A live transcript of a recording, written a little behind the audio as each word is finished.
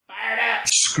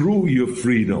Screw your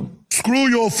freedom. Screw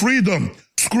your freedom.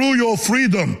 Screw your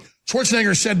freedom.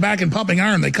 Schwarzenegger said back in Pumping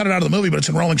Iron, they cut it out of the movie, but it's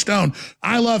in Rolling Stone.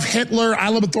 I love Hitler. I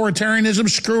love authoritarianism.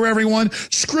 Screw everyone.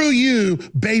 Screw you,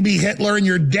 baby Hitler, and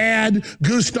your dad,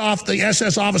 Gustav, the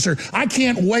SS officer. I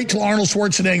can't wait till Arnold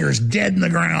Schwarzenegger is dead in the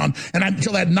ground and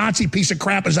until that Nazi piece of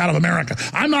crap is out of America.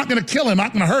 I'm not going to kill him. I'm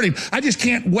not going to hurt him. I just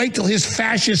can't wait till his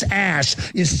fascist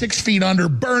ass is 6 feet under.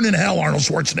 Burn in hell, Arnold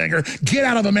Schwarzenegger. Get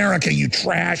out of America, you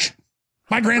trash.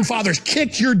 My grandfather's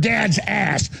kicked your dad's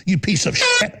ass, you piece of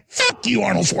shit. Fuck you,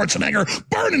 Arnold Schwarzenegger.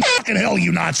 Burn in fucking hell,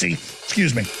 you Nazi.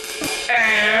 Excuse me.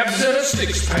 Abs in a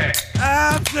six-pack.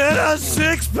 Abs in a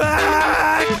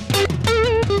six-pack.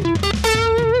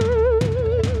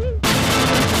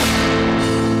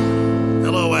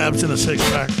 Hello, abs in a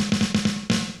six-pack.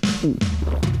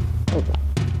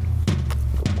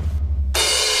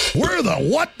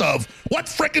 What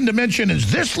frickin' dimension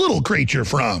is this little creature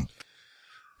from?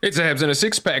 It's Abs in a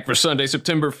Six-Pack for Sunday,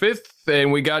 September 5th,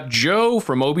 and we got Joe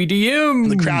from OBDM.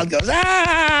 The crowd goes,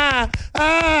 ah!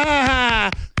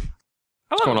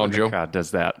 What's going on, Joe? The crowd does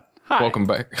that. Hi. Welcome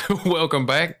back. Welcome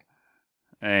back.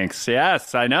 Thanks.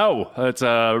 Yes, I know. It's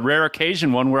a rare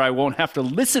occasion, one where I won't have to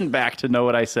listen back to know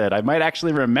what I said. I might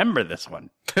actually remember this one.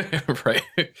 Right.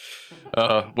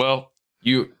 Well,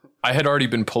 I had already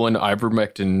been pulling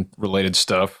ivermectin-related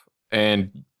stuff,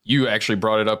 and you actually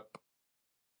brought it up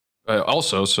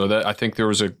also, so that I think there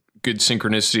was a good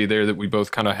synchronicity there that we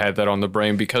both kind of had that on the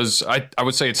brain, because I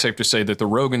would say it's safe to say that the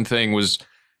Rogan thing was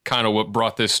kind of what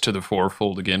brought this to the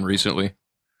forefold again recently.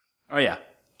 Oh, yeah.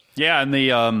 Yeah, and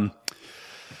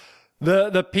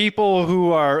the people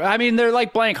who are, I mean, they're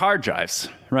like blank hard drives,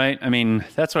 right? I mean,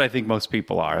 that's what I think most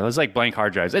people are. It's like blank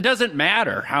hard drives. It doesn't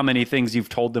matter how many things you've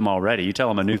told them already. You tell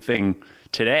them a new thing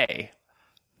today.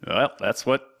 Well, that's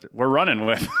what we're running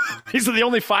with. These are the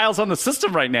only files on the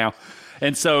system right now.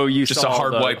 And so you just a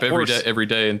hard wipe every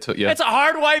day until, yeah. It's a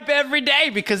hard wipe every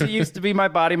day because it used to be my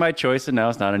body, my choice, and now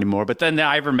it's not anymore. But then the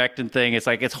ivermectin thing, it's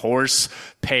like it's horse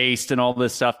paste and all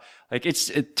this stuff. Like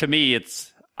to me,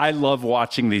 I love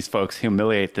watching these folks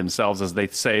humiliate themselves as they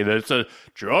say that it's a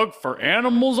drug for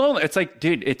animals only. It's like,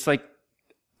 dude, it's like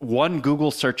one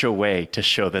Google search away to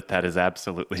show that is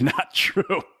absolutely not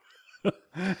true.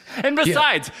 And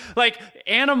besides, like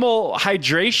animal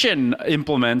hydration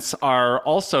implements are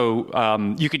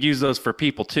also, you could use those for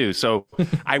people too. So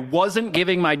I wasn't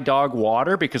giving my dog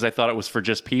water because I thought it was for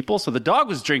just people. So the dog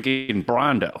was drinking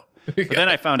Brando. But then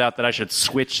I found out that I should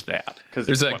switch that.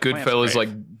 There's that Goodfellas like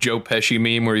Joe Pesci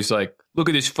meme where he's like, look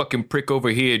at this fucking prick over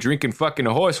here drinking fucking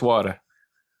horse water.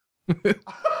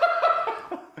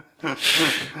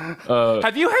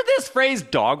 Have you heard this phrase,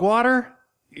 dog water?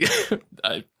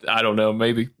 I don't know.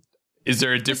 Maybe is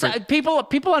there a different people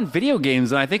on video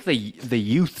games, and I think the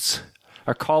youths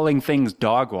are calling things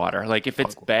dog water. Like if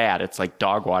it's bad, it's like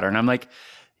dog water, and I'm like,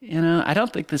 I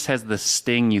don't think this has the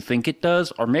sting you think it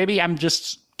does, or maybe I'm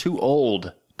just too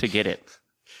old to get it.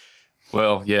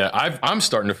 Well, yeah, I'm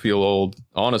starting to feel old.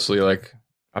 Honestly, like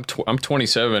I'm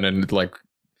 27, and like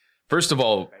first of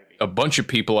all, a bunch of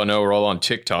people I know are all on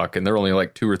TikTok, and they're only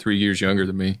like 2 or 3 years younger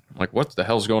than me. I'm like, what the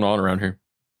hell's going on around here?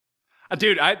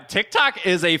 Dude, TikTok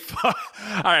is all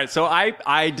right. So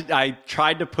I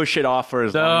tried to push it off for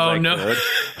as long as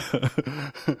I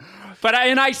could. But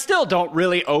I still don't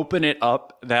really open it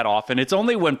up that often. It's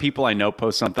only when people I know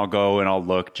post something, I'll go and I'll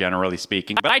look, generally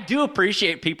speaking. But I do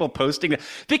appreciate people posting it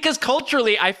because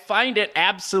culturally, I find it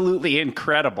absolutely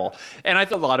incredible. And I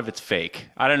think a lot of it's fake.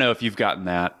 I don't know if you've gotten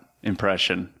that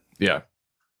impression. Yeah.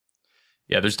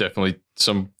 Yeah, there's definitely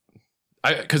some.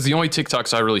 Because the only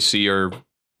TikToks I really see are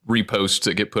reposts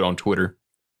that get put on Twitter.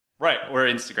 Right, or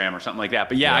Instagram or something like that.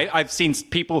 But yeah. I've seen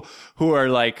people who are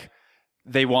like,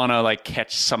 they want to like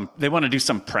they want to do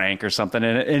some prank or something.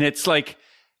 And it's like,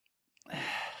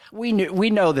 we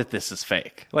know that this is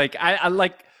fake. Like, I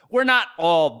like, we're not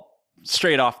all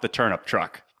straight off the turnip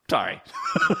truck. Sorry.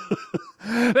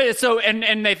 So,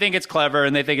 and they think it's clever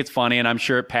and they think it's funny, and I'm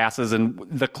sure it passes. And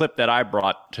the clip that I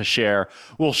brought to share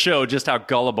will show just how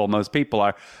gullible most people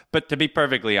are. But to be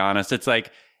perfectly honest, it's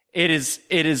like, it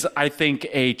is, I think,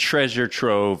 a treasure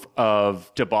trove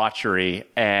of debauchery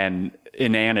and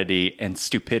inanity and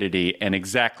stupidity and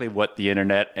exactly what the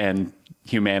internet and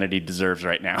humanity deserves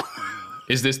right now.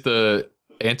 Is this the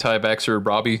anti-vaxxer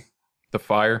Robbie the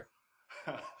Fire?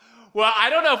 Well, I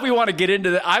don't know if we want to get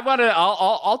into that.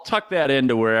 I'll tuck that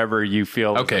into wherever you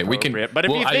feel okay, we can. But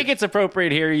if you think it's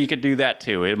appropriate here, you could do that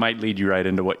too. It might lead you right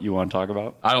into what you want to talk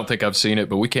about. I don't think I've seen it,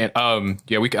 but we can't. I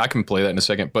can play that in a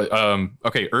second. But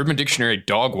okay, Urban Dictionary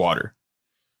dog water.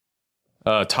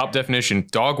 Top definition,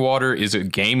 dog water is a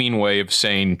gaming way of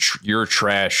saying you're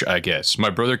trash, I guess. My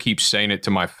brother keeps saying it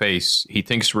to my face. He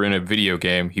thinks we're in a video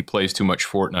game. He plays too much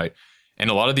Fortnite. And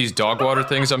a lot of these dog water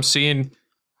things I'm seeing,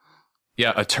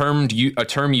 yeah, a term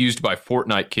used by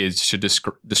Fortnite kids to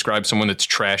describe someone that's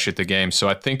trash at the game. So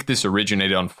I think this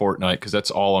originated on Fortnite because that's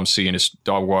all I'm seeing is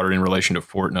dog water in relation to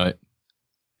Fortnite.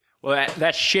 Well,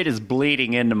 that shit is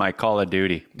bleeding into my Call of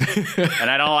Duty,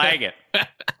 and I don't like it.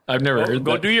 I've never heard that.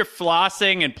 Go do your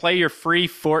flossing and play your free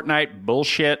Fortnite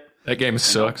bullshit. That game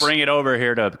sucks. Bring it over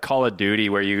here to Call of Duty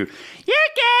where you're gay.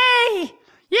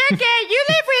 You're gay. You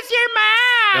live with your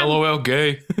mom. LOL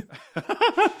gay.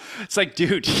 It's like,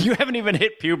 dude, you haven't even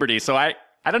hit puberty, so I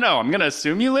don't know. I'm going to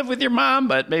assume you live with your mom,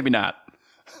 but maybe not.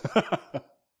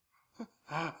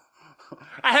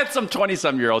 I had some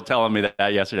 20-some-year-old telling me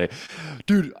that yesterday.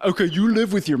 Dude, okay, you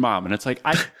live with your mom. And it's like,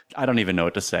 I don't even know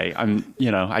what to say.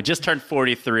 I just turned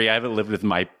 43. I haven't lived with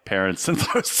my parents since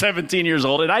I was 17 years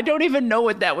old. And I don't even know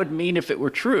what that would mean if it were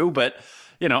true. But,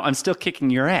 I'm still kicking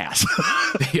your ass.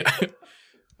 Yeah.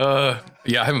 I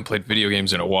haven't played video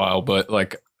games in a while. But,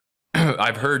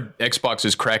 I've heard Xbox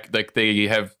is cracked. They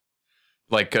have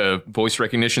voice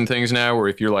recognition things now where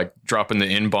if you're dropping the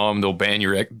N-bomb, they'll ban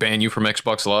you from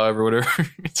Xbox Live or whatever.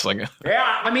 It's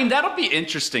yeah, that'll be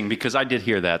interesting because I did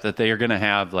hear that they are going to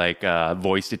have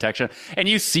voice detection. And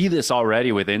you see this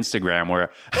already with Instagram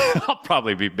where I'll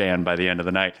probably be banned by the end of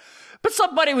the night. But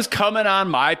somebody was coming on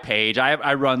my page.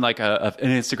 I run an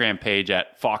Instagram page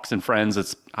at Fox and Friends.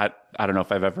 It's I don't know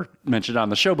if I've ever mentioned it on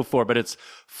the show before, but it's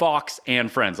Fox and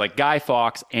Friends, like Guy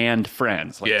Fawkes and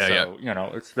Friends.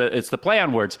 It's the play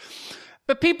on words.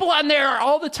 But people on there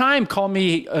all the time call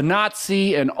me a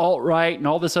Nazi and alt-right and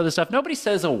all this other stuff. Nobody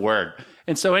says a word.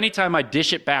 And so anytime I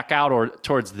dish it back out or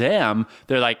towards them,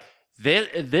 they're like,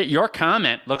 your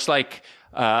comment looks like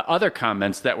other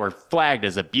comments that were flagged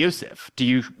as abusive. Do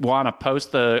you want to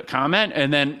post the comment?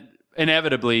 And then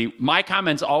inevitably, my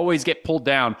comments always get pulled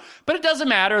down. But it doesn't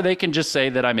matter. They can just say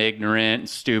that I'm ignorant,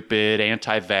 stupid,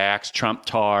 anti-vax,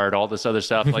 Trump-tard, all this other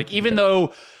stuff. Even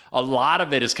though a lot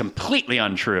of it is completely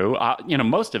untrue,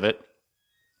 most of it,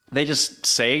 they just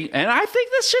say, and I think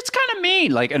this shit's kind of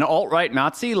mean, like an alt-right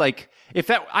Nazi,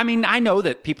 I know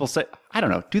that people say, I don't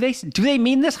know, do they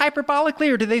mean this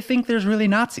hyperbolically or do they think there's really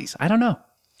Nazis? I don't know.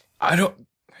 I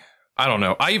don't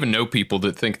know. I even know people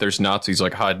that think there's Nazis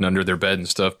hiding under their bed and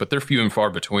stuff, but they're few and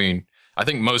far between. I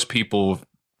think most people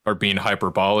are being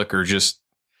hyperbolic or just,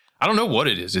 I don't know what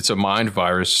it is. It's a mind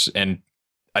virus. And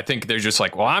I think they're just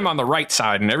well, I'm on the right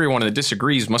side and everyone that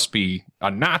disagrees must be a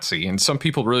Nazi. And some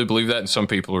people really believe that and some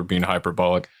people are being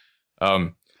hyperbolic.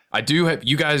 I do have,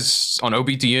 you guys on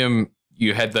OBTM,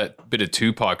 you had that bit of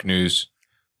Tupac news.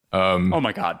 Oh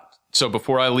my God. So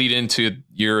before I lead into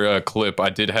your clip,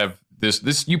 I did have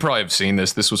this, you probably have seen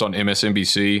this. This was on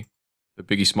MSNBC, the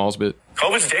Biggie Smalls bit.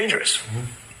 COVID's dangerous.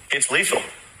 It's lethal.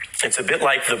 It's a bit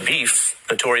like the beef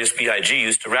Notorious B.I.G.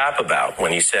 used to rap about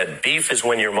when he said, beef is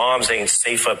when your moms ain't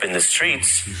safe up in the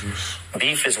streets.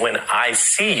 Beef is when I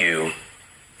see you,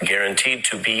 guaranteed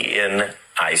to be in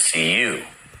ICU.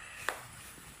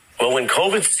 Well, when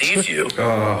COVID sees you,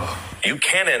 you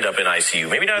can end up in ICU.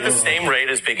 Maybe not at the same rate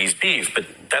as Biggie's beef, but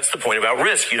that's the point about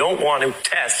risk. You don't want to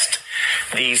test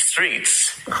these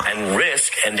streets and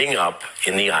risk ending up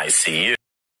in the ICU.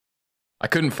 I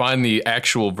couldn't find the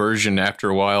actual version after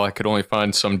a while. I could only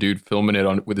find some dude filming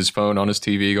it with his phone on his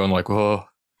TV going whoa.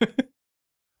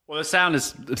 Well, the sound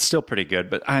is still pretty good,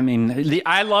 but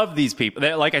I love these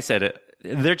people. Like I said,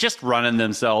 they're just running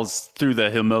themselves through the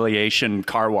humiliation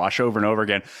car wash over and over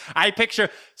again. I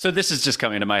picture, so this is just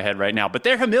coming to my head right now, but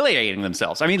they're humiliating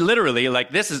themselves. Literally,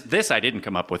 this I didn't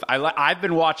come up with. I've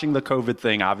been watching the COVID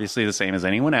thing, obviously the same as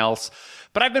anyone else,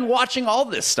 but I've been watching all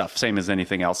this stuff, same as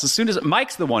anything else. As soon as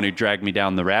Mike's the one who dragged me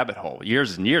down the rabbit hole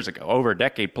years and years ago, over a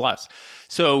decade plus.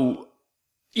 So,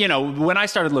 when I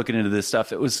started looking into this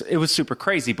stuff, it was super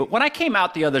crazy. But when I came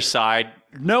out the other side,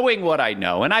 knowing what I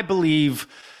know, and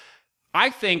I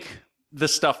think the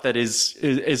stuff that is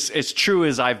as true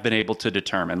as I've been able to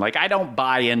determine. I don't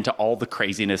buy into all the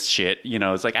craziness shit.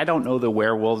 It's I don't know the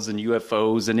werewolves and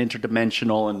UFOs and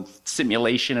interdimensional and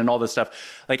simulation and all this stuff.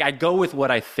 I go with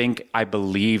what I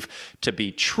believe to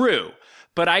be true.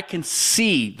 But I can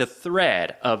see the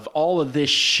thread of all of this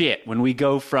shit when we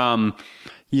go from,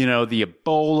 the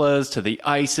Ebolas to the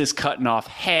ISIS cutting off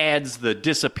heads, the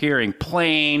disappearing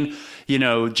plane,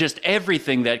 just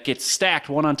everything that gets stacked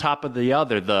one on top of the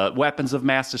other, the weapons of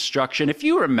mass destruction. If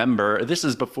you remember, this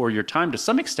is before your time to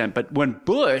some extent, but when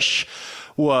Bush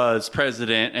was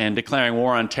president and declaring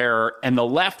war on terror, and the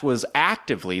left was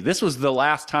actively, this was the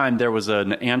last time there was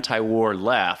an anti-war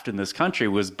left in this country,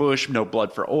 was Bush, no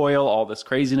blood for oil, all this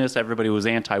craziness, everybody was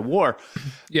anti-war.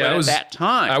 Yeah, but at that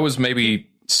time, I was maybe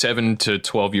 7 to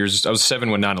 12 years. I was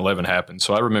 7 when 9/11 happened,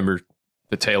 so I remember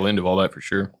the tail end of all that for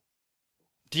sure.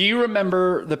 do you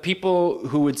remember the people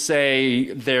who would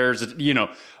say there's,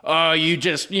 you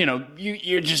just,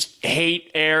 you just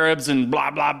hate Arabs and blah,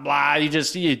 blah, blah.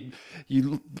 You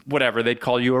whatever, they'd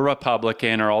call you a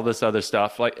Republican or all this other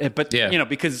stuff. But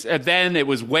because then it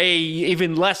was way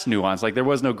even less nuanced. Like there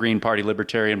was no Green Party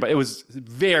libertarian, but it was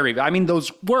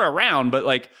those were around, but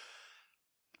like,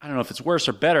 I don't know if it's worse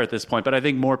or better at this point, but I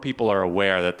think more people are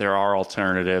aware that there are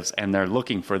alternatives and they're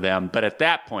looking for them. But at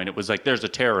that point, it was like, there's a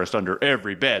terrorist under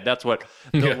every bed. That's what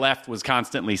the left was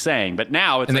constantly saying. But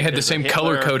now it's and they had the same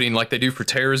color coding like they do for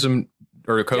terrorism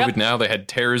or COVID. Yep. Now they had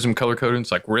terrorism color coding.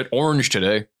 It's like, we're at orange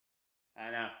today.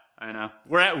 I know.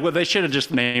 They should have just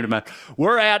named them.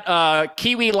 We're at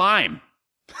Kiwi Lime.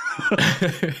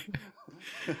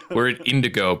 We're at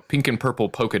indigo, pink and purple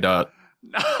polka dot.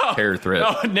 Terror threat.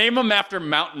 No, name them after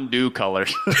Mountain Dew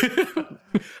colors.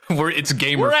 It's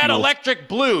gamer. We're at fuel. Electric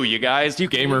Blue, you guys. You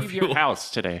gamer can leave your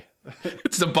house today.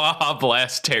 It's the Baja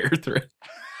Blast terror threat.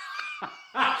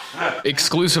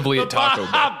 Exclusively at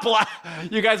Taco Bell.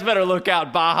 You guys better look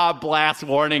out. Baja Blast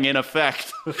warning in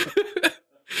effect.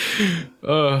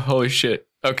 Oh, holy shit.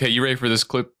 Okay, you ready for this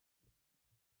clip?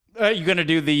 You gonna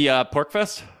do the Pork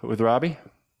Fest with Robbie?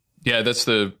 Yeah, that's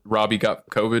the Robbie got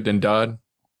COVID and died.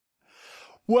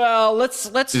 Well, let's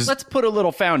put a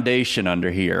little foundation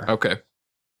under here. Okay.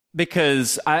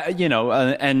 Because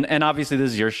and obviously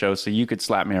this is your show, so you could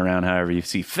slap me around however you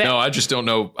see fit. No, I just don't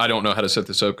know. I don't know how to set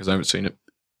this up because I haven't seen it.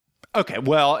 Okay,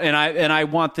 well, and I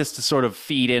want this to sort of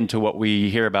feed into what we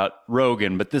hear about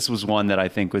Rogan, but this was one that I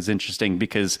think was interesting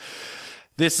because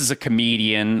this is a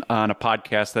comedian on a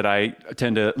podcast that I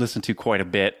tend to listen to quite a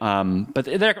bit. But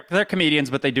they're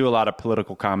comedians, but they do a lot of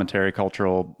political commentary,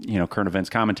 cultural, current events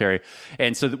commentary.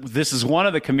 And so this is one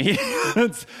of the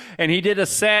comedians, and he did a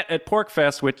set at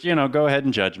PorkFest, which, go ahead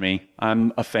and judge me.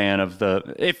 I'm a fan of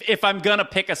if I'm going to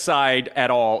pick a side at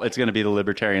all, it's going to be the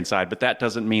libertarian side. But that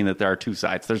doesn't mean that there are two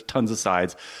sides. There's tons of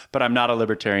sides, but I'm not a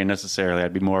libertarian necessarily.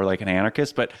 I'd be more like an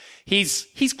anarchist, but he's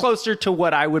closer to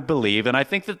what I would believe. And I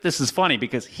think that this is funny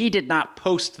because he did not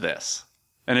post this,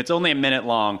 and it's only a minute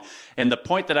long. And the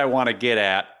point that I want to get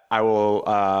at, I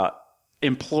will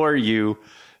implore you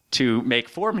to make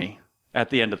for me at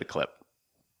the end of the clip.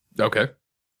 Okay.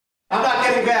 I'm not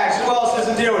getting bags. Who else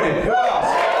isn't doing it? Who else?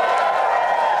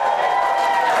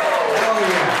 Hell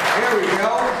yeah. There we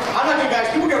go. I'm not getting bags.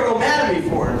 People get real mad at me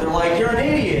for it. They're like, you're an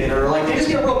idiot, or like, they just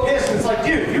get real pissed. And it's like,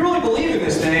 dude, if you really believe in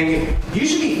this thing, you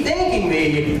should be thanking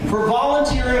me for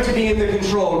volunteering to be in the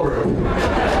control group. That's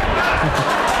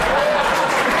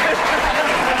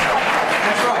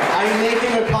right. I'm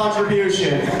making a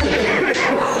contribution.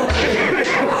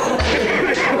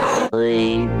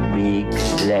 3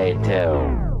 weeks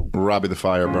later. Robbie the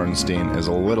Fire Bernstein is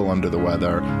a little under the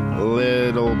weather, a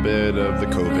little bit of the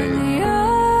COVID.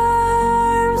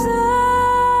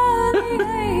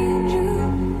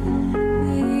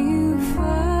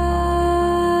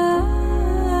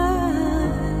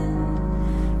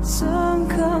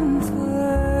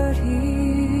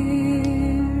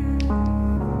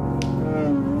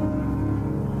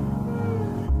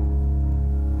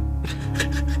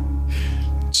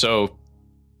 So,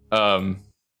 I'm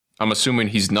assuming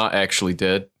he's not actually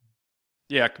dead.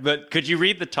 Yeah, but could you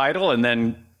read the title and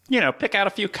then, pick out a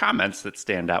few comments that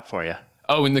stand out for you?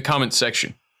 Oh, in the comment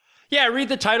section. Yeah, read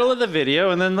the title of the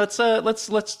video and then let's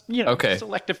okay.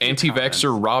 select a few Anti-vaxxer comments.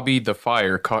 Robbie the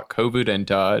Fire caught COVID and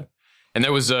died. And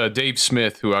that was Dave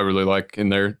Smith, who I really like in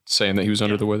there, saying that he was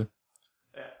under the weather.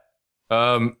 Yeah.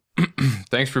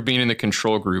 Thanks for being in the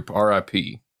control group,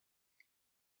 RIP.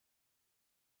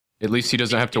 At least he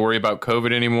doesn't have to worry about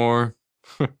COVID anymore.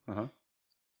 Uh-huh.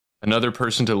 Another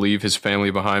person to leave his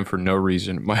family behind for no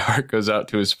reason. My heart goes out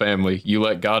to his family. You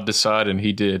let God decide, and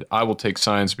he did. I will take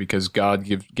science because God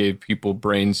gave people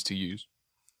brains to use.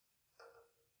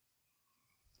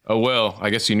 Oh, well, I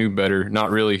guess he knew better.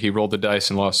 Not really. He rolled the dice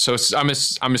and lost. So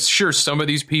I'm sure some of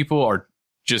these people are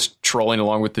just trolling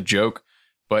along with the joke,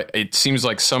 but it seems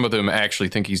like some of them actually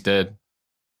think he's dead.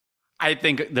 I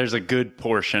think there's a good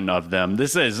portion of them.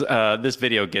 This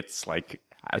video gets I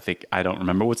don't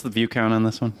remember. What's the view count on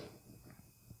this one?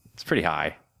 It's pretty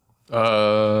high.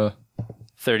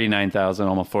 39,000,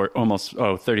 almost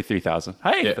 33,000.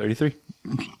 Hey, yeah. 33.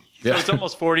 Yeah. So it's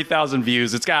almost 40,000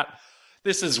 views.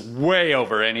 This is way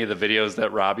over any of the videos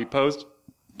that Robbie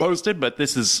posted, but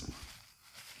this is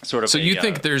sort of. So you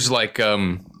think there's like,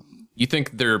 you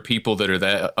think there are people that are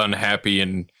that unhappy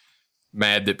and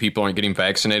mad that people aren't getting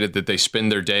vaccinated that they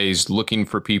spend their days looking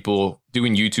for people,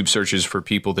 doing YouTube searches for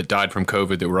people that died from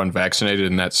COVID that were unvaccinated,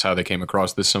 and that's how they came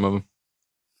across this, some of them?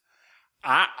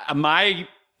 My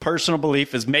personal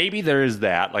belief is maybe there is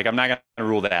that. Like, I'm not going to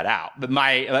rule that out. But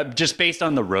my just based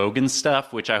on the Rogan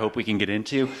stuff, which I hope we can get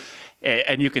into,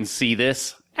 and you can see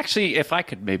this. Actually, if I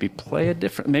could maybe play a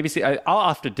different, maybe see, I'll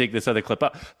have to dig this other clip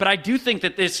up. But I do think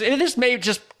that this may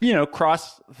just,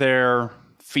 cross their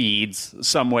feeds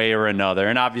some way or another.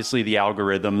 And obviously the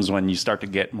algorithms, when you start to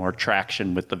get more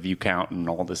traction with the view count and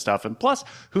all this stuff. And plus,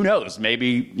 who knows,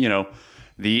 maybe,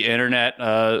 the internet,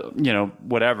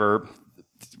 whatever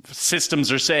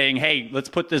systems are saying, hey, let's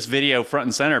put this video front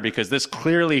and center because this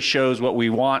clearly shows what we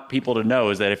want people to know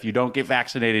is that if you don't get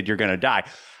vaccinated, you're going to die.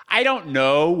 I don't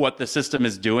know what the system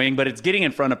is doing, but it's getting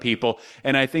in front of people.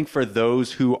 And I think for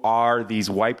those who are these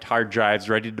wiped hard drives,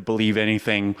 ready to believe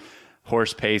anything,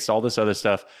 horse paste, all this other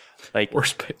stuff, like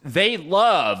they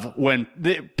love when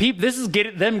this is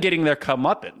them getting their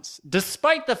comeuppance,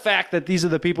 despite the fact that these are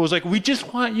the people who's like, we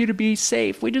just want you to be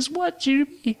safe. We just want you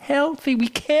to be healthy. We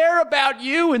care about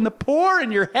you and the poor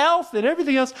and your health and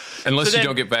everything else. Unless you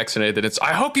don't get vaccinated, then it's,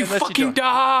 I hope you fucking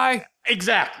die.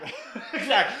 Exactly.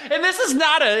 And this is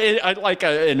not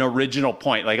an original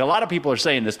point. Like, a lot of people are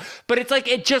saying this, but it's like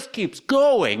it just keeps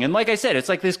going. And like I said, it's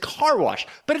like this car wash,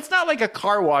 but it's not like a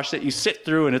car wash that you sit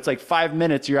through and it's like 5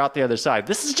 minutes, you're out the other side.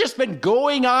 This has just been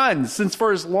going on since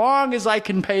for as long as I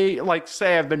can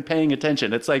say I've been paying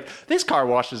attention. It's like this car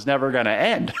wash is never going to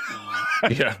end.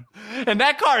 Yeah. And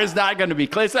that car is not going to be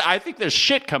clean. I think there's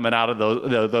shit coming out of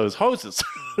those hoses.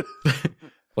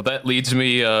 Well, that leads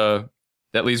me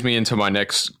into my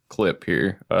next clip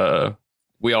here.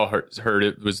 We all heard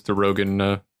it was the Rogan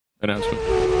announcement.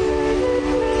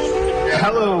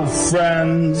 Hello,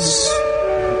 friends.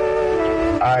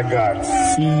 I got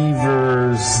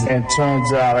fevers, and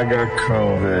turns out I got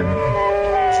COVID.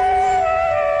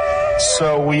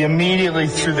 So we immediately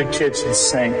threw the kitchen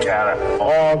sink at it.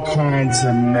 All kinds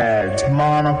of meds,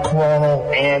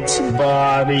 monoclonal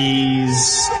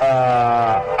antibodies,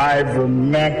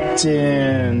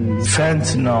 ivermectin,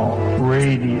 fentanyl,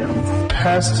 radium,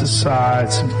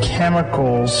 pesticides and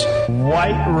chemicals,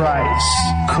 white rice,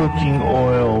 cooking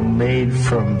oil made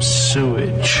from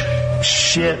sewage,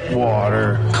 shit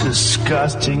water,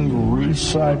 disgusting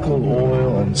recycled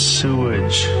oil and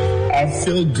sewage. I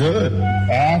feel good.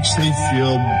 I actually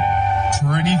feel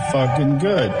pretty fucking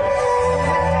good.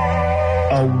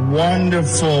 A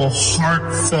wonderful,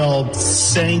 heartfelt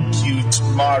thank you to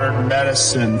modern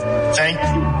medicine. Thank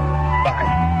you.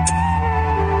 Bye.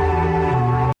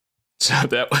 So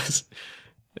that was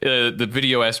the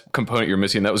video component you're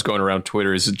missing. That was going around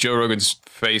Twitter. Is Joe Rogan's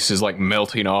face is like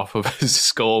melting off of his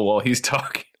skull while he's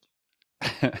talking.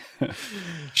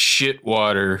 Shit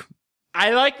water.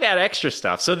 I like that extra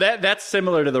stuff. So that's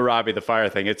similar to the Robbie the Fire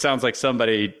thing. It sounds like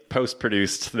somebody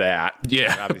post-produced that.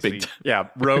 Yeah. Obviously, yeah.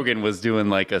 Rogan was doing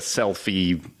like a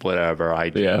selfie, whatever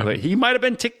idea. Yeah. But he might have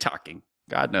been TikToking.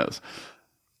 God knows.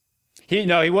 He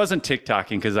wasn't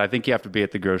TikToking because I think you have to be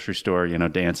at the grocery store,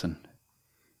 dancing.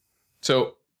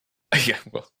 So, yeah,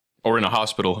 well, or in a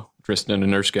hospital, dressed in a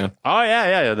nurse gown. Oh,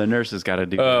 yeah. The nurse has got to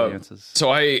do the dances.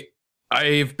 So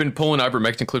I've been pulling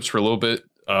ivermectin clips for a little bit.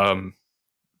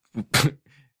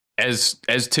 As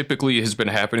typically has been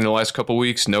happening the last couple of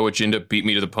weeks, No Agenda beat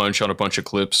me to the punch on a bunch of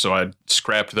clips, so I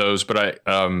scrapped those. But I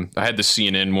had the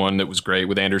CNN one that was great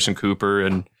with Anderson Cooper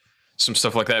and some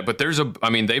stuff like that. But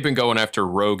they've been going after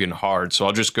Rogan hard, so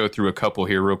I'll just go through a couple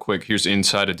here real quick. Here's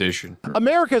Inside Edition.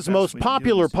 America's most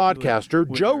popular podcaster,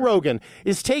 Joe Rogan,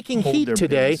 is taking heat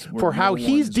today for how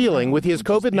he's dealing with his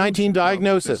COVID-19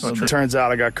 diagnosis. Turns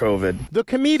out I got COVID. The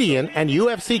comedian and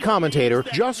UFC commentator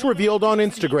just revealed on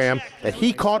Instagram that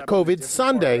he caught COVID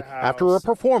Sunday after a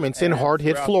performance in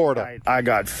hard-hit Florida. I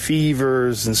got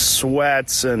fevers and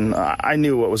sweats, and I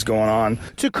knew what was going on.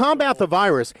 To combat the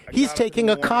virus, he's taking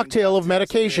a cocktail of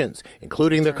medications,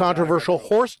 including the controversial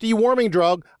horse deworming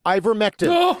drug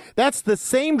ivermectin. That's the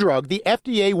same drug the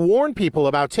FDA warned people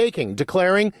about taking,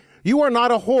 declaring, "You are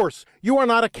not a horse. You are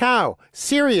not a cow.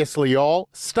 Seriously, y'all,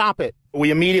 stop it."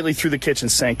 We immediately threw the kitchen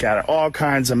sink at it. All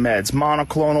kinds of meds,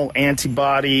 monoclonal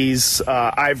antibodies,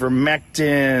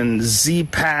 ivermectin,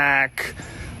 Z-Pak,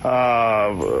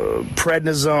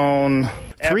 prednisone.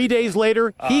 3 days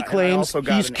later, he claims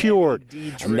he's cured.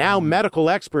 And now medical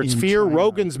experts fear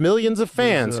Rogan's millions of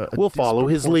fans will follow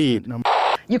his lead.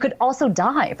 You could also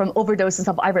die from overdoses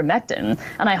of ivermectin.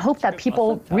 And I hope that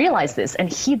people realize this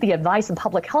and heed the advice of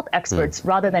public health experts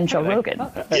rather than Joe Rogan.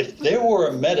 If there were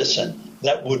a medicine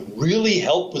that would really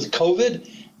help with COVID,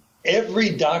 every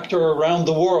doctor around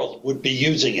the world would be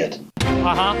using it.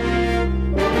 Uh-huh.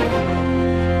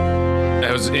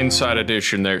 That was Inside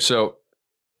Edition there. So,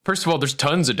 first of all, there's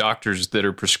tons of doctors that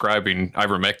are prescribing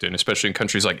ivermectin, especially in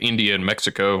countries like India and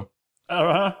Mexico.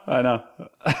 Uh-huh. I know.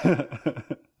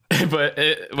 But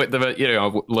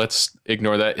let's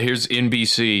ignore that. Here's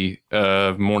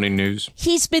NBC Morning News.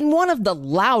 He's been one of the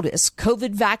loudest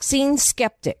COVID vaccine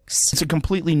skeptics. It's a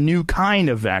completely new kind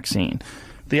of vaccine.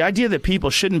 The idea that people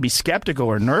shouldn't be skeptical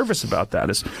or nervous about that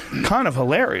is kind of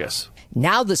hilarious.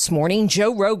 Now this morning,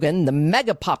 Joe Rogan, the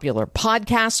mega popular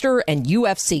podcaster and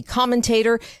UFC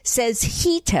commentator, says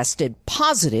he tested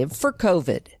positive for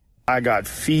COVID. I got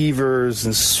fevers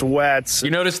and sweats.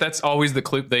 You notice that's always the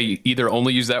clip. They either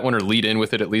only use that one or lead in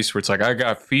with it at least, where it's like, I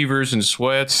got fevers and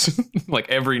sweats. Like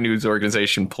every news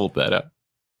organization pulled that up.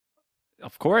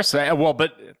 Of course. Well,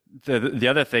 but the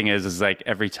other thing is like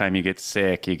every time you get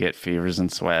sick, you get fevers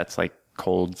and sweats, like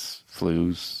colds,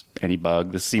 flus, any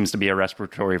bug. This seems to be a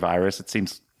respiratory virus. It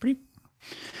seems pretty...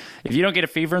 If you don't get a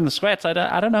fever and the sweats, I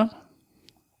don't know.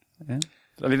 Yeah.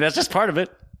 I mean, that's just part of it.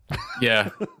 Yeah.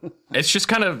 It's just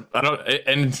kind of,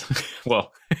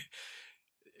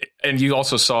 and you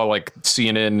also saw like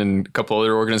CNN and a couple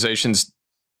other organizations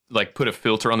like put a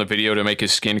filter on the video to make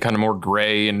his skin kind of more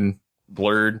gray and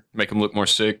blurred, make him look more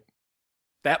sick.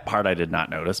 That part I did not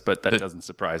notice, but that doesn't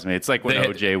surprise me. It's like when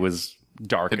OJ was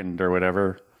darkened or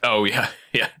whatever. Oh, yeah.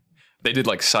 Yeah. They did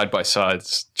like side by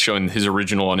sides showing his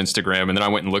original on Instagram. And then I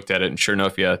went and looked at it. And sure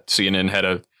enough, yeah, CNN had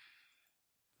a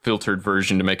filtered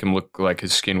version to make him look like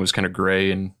his skin was kind of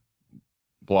gray and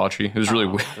blotchy. It was really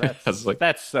weird.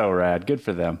 That's so rad. Good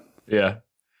for them. Yeah.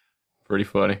 Pretty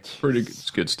funny. Pretty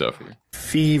good stuff here.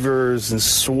 Fevers and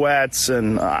sweats,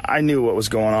 and I knew what was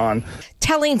going on.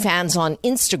 Telling fans on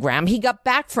Instagram he got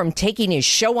back from taking his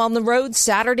show on the road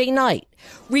Saturday night.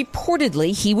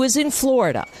 Reportedly, he was in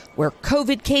Florida, where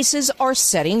COVID cases are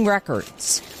setting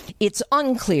records. It's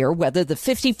unclear whether the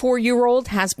 54-year-old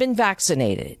has been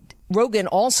vaccinated. Rogan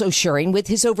also sharing with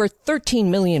his over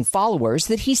 13 million followers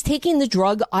that he's taking the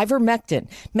drug ivermectin,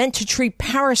 meant to treat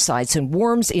parasites and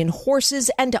worms in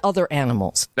horses and other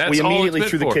animals. We immediately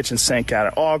threw the kitchen sink at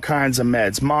it. All kinds of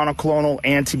meds, monoclonal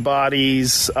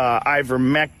antibodies,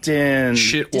 ivermectin.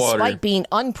 Shit water. Despite being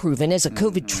unproven as a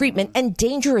COVID treatment and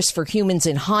dangerous for humans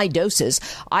in high doses,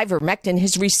 ivermectin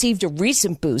has received a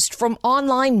recent boost from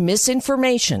online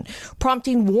misinformation,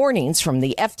 prompting warnings from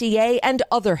the FDA and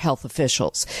other health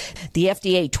officials. The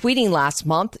FDA tweeting last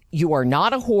month, "You are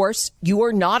not a horse. You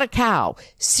are not a cow.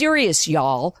 Serious,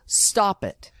 y'all. Stop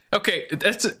it." Okay,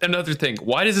 that's another thing.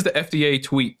 Why does the FDA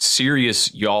tweet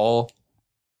 "serious, y'all"?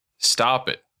 Stop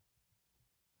it.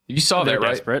 You saw that,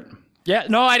 right? Desperate. Yeah,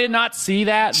 no, I did not see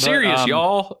that. Serious,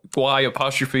 y'all.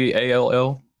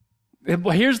 Y''ALL.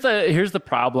 Well, here's the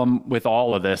problem with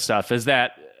all of this stuff is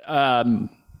that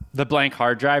the blank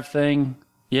hard drive thing.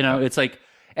 You know, it's like.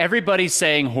 Everybody's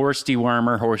saying horse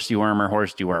dewormer.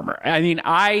 I mean,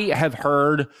 I have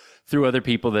heard through other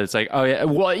people that it's like, oh yeah,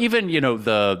 well, even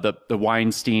the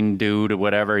Weinstein dude or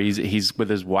whatever, he's with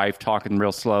his wife talking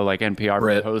real slow, like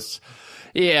NPR hosts.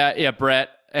 Yeah, Brett,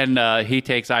 and he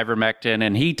takes ivermectin,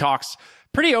 and he talks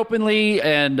pretty openly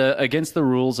and against the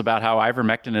rules about how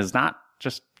ivermectin is not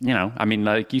just, I mean,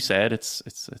 like you said, it's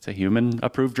a human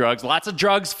approved drugs. Lots of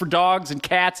drugs for dogs and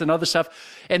cats and other stuff.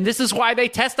 And this is why they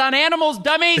test on animals,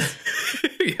 dummies.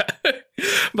 Yeah.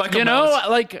 Michael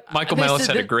Malice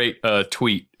had a great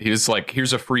tweet. He was like,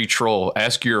 here's a free troll.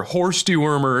 Ask your horse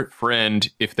dewormer friend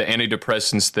if the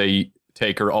antidepressants they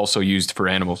take are also used for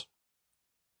animals.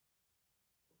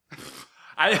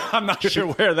 I'm not sure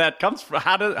where that comes from.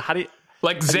 How do you...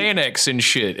 Like Xanax and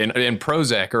shit and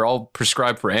Prozac are all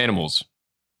prescribed for animals.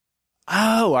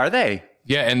 Oh, are they?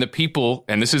 Yeah, and the people,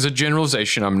 and this is a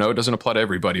generalization, I know it doesn't apply to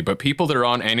everybody, but people that are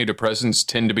on antidepressants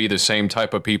tend to be the same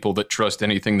type of people that trust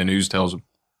anything the news tells them.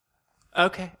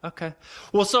 Okay.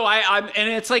 Well, so I'm, and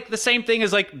it's like the same thing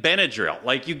as like Benadryl.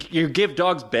 Like you give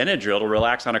dogs Benadryl to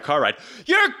relax on a car ride.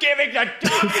 You're giving the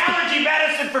dog allergy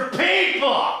medicine for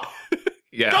people.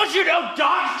 Yeah. Don't you know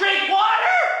dogs drink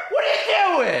water? What are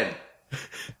you doing?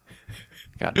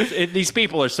 God, these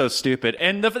people are so stupid.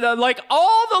 And like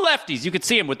all the lefties, you could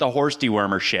see them with the horse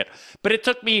dewormer shit. But it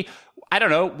took me, I don't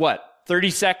know,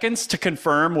 30 seconds to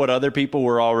confirm what other people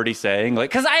were already saying. Like,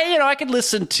 because I could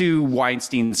listen to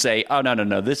Weinstein say, oh,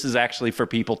 no, this is actually for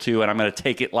people too. And I'm going to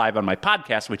take it live on my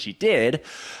podcast, which he did.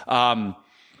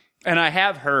 And I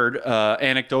have heard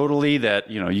anecdotally that,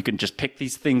 you can just pick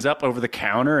these things up over the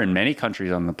counter in many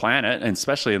countries on the planet, and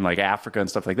especially in like Africa and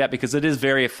stuff like that, because it is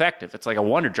very effective. It's like a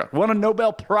wonder drug. Won a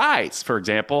Nobel Prize, for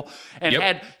example, and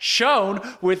had shown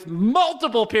with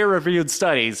multiple peer-reviewed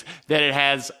studies that it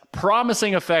has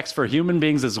promising effects for human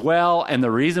beings as well. And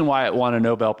the reason why it won a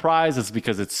Nobel Prize is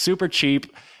because it's super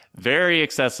cheap, very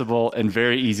accessible, and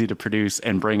very easy to produce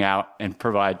and bring out and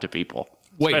provide to people.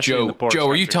 Wait, Joe,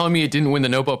 are you telling me it didn't win the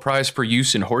Nobel Prize for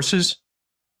use in horses?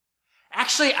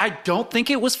 Actually, I don't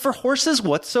think it was for horses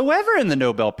whatsoever in the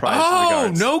Nobel Prize.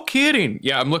 Oh, no kidding.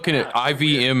 Yeah, I'm looking at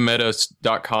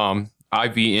ivmmeta.com,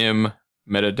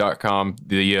 ivmmeta.com,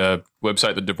 the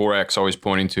website that Dvorak's always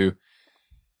pointing to.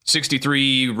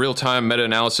 63 real-time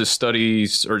meta-analysis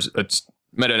studies, or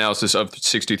meta-analysis of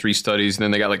 63 studies, and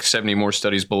then they got like 70 more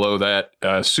studies below that,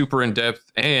 super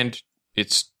in-depth, and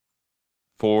it's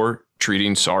for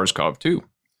treating SARS-CoV-2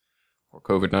 or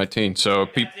COVID-19. So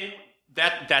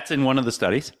that's in one of the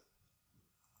studies.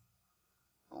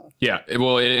 Yeah,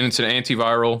 well, it's an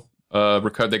antiviral.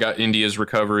 They got India's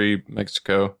recovery,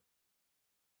 Mexico.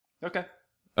 Okay.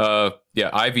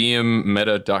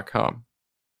 IVMmeta.com.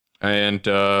 And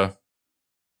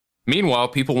meanwhile,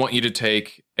 people want you to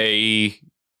take now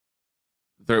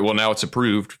it's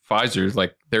approved, Pfizer,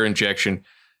 like their injection.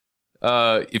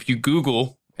 If you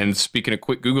Google, and speaking of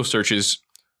quick Google searches,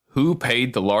 who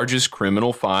paid the largest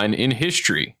criminal fine in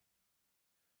history?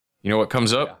 You know what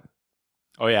comes up?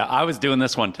 Oh, yeah. I was doing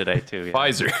this one today, too. Yeah.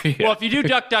 Pfizer. Yeah. Well, if you do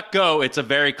DuckDuckGo, it's a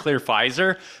very clear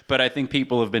Pfizer. But I think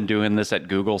people have been doing this at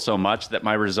Google so much that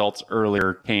my results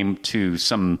earlier came to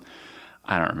some,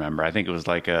 I don't remember. I think it was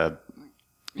like a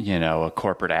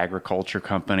corporate agriculture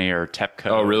company or TEPCO.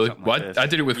 Oh, really? Well, I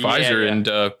did it with Pfizer, and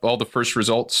all the first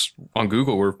results on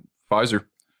Google were Pfizer.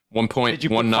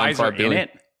 1.195 billion. In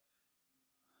it?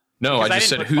 No, I just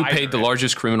said who paid the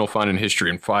largest criminal fine in history,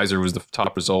 and Pfizer was the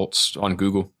top results on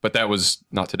Google. But that was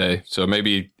not today, so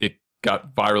maybe it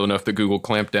got viral enough that Google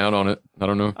clamped down on it. I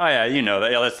don't know. Oh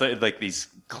yeah, that's like these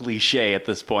cliche at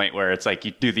this point where it's like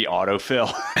you do the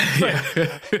autofill.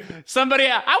 Somebody,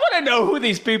 I want to know who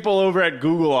these people over at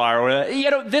Google are.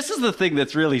 This is the thing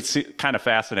that's really kind of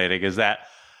fascinating is that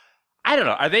I don't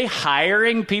know. Are they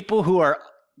hiring people who are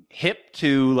hip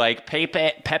to like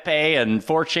Pepe and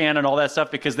 4chan and all that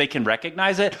stuff because they can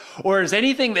recognize it? Or is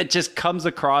anything that just comes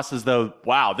across as though,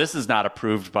 wow, this is not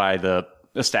approved by the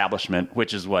establishment,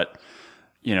 which is what,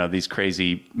 these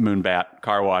crazy moonbat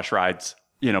car wash rides,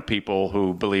 people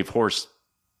who believe horse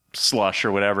slush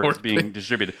or whatever is being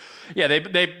distributed. Yeah,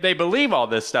 they believe all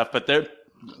this stuff, but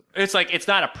it's like it's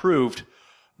not approved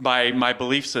by my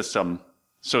belief system.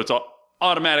 So it's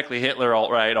automatically Hitler,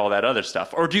 alt-right, all that other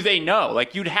stuff. Or do they know?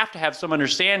 Like, you'd have to have some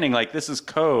understanding, like, this is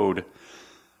code,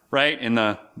 right? In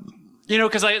the,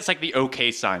 because it's like the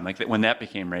OK sign, like when that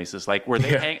became racist. Like, were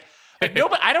they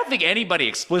nobody, I don't think anybody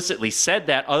explicitly said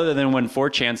that other than when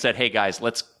 4chan said, hey, guys,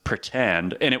 let's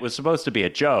pretend. And it was supposed to be a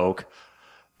joke.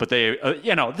 But they,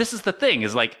 this is the thing,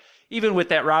 is like, even with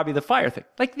that Robbie the Fire thing,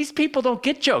 like these people don't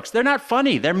get jokes. They're not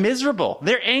funny. They're miserable.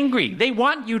 They're angry. They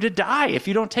want you to die if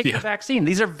you don't take the vaccine.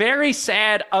 These are very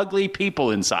sad, ugly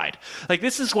people inside. Like,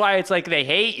 this is why it's like they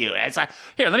hate you. It's like,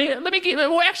 here, let me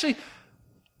well, actually,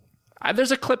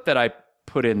 there's a clip that I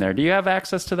put in there. Do you have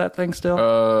access to that thing still?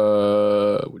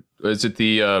 Is it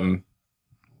the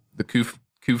Koof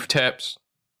taps?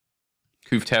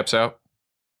 Koof taps out?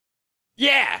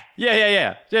 Yeah.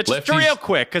 Just real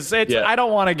quick, because I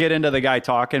don't want to get into the guy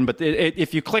talking, but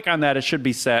if you click on that, it should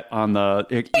be set on the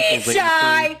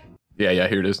die. Yeah,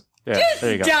 here it is. Yeah, just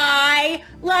there you go. Die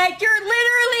like you're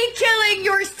literally killing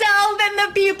yourself and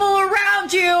the people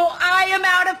around you. I am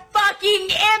out of fucking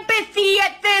empathy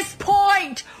at this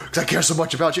point. Because I care so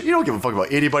much about you. You don't give a fuck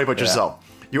about anybody but yourself.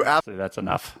 You that's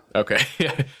enough. Okay.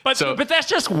 But that's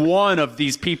just one of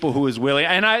these people who is willing,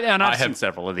 and I've seen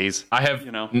several of these. I have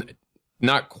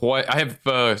not quite. I have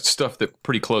stuff that's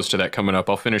pretty close to that coming up.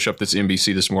 I'll finish up this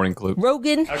NBC This Morning clip.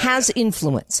 Rogan has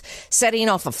influence, setting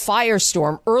off a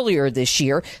firestorm earlier this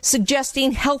year,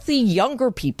 suggesting healthy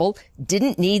younger people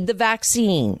didn't need the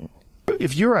vaccine.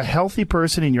 If you're a healthy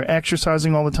person and you're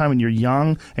exercising all the time and you're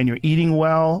young and you're eating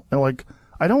well,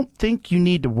 I don't think you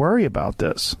need to worry about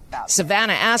this.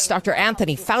 Savannah asked Dr.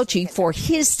 Anthony Fauci for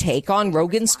his take on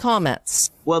Rogan's comments.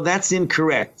 Well, that's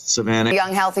incorrect, Savannah.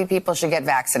 Young, healthy people should get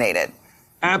vaccinated.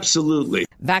 Absolutely.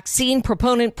 Vaccine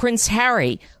proponent Prince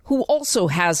Harry, who also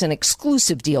has an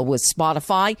exclusive deal with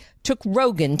Spotify, took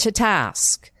Rogan to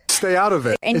task. Stay out of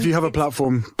it. And if you have a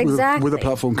platform, with a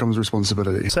platform comes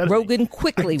responsibility. Rogan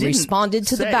quickly responded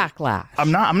to the backlash. I'm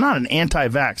not an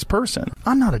anti-vax person.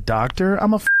 I'm not a doctor.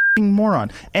 I'm a moron.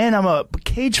 And I'm a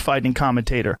cage fighting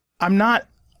commentator. I'm not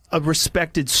a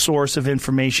respected source of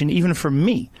information, even for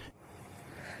me.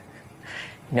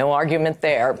 No argument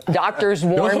there. Doctors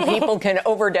warn people can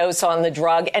overdose on the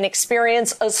drug and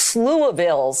experience a slew of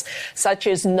ills, such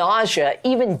as nausea,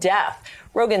 even death.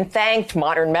 Rogan thanked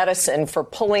modern medicine for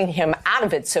pulling him out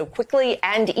of it so quickly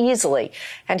and easily.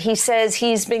 And he says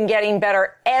he's been getting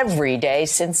better every day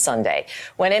since Sunday.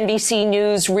 When NBC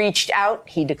News reached out,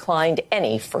 he declined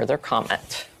any further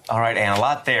comment. All right, Ann, a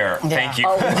lot there. Yeah. Thank you.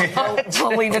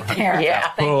 We'll leave it there. Yeah,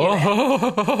 thank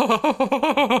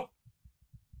you.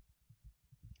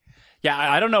 Yeah,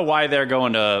 I don't know why they're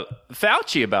going to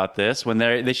Fauci about this when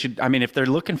they should. I mean, if they're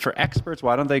looking for experts,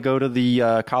 why don't they go to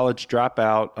the college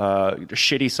dropout,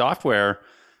 shitty software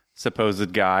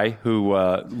supposed guy who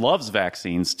loves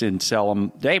vaccines and tell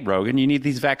him, "Hey, Rogan, you need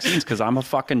these vaccines because I'm a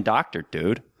fucking doctor,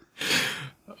 dude."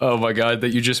 Oh my God, that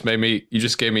you just gave me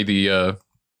the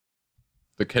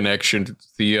connection.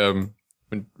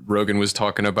 When Rogan was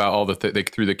talking about all they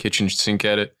threw the kitchen sink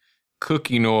at it,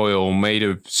 cooking oil made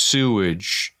of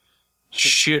sewage.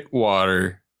 Shit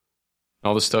water,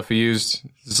 all the stuff he used.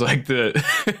 It's like made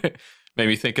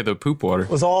me think of the poop water. It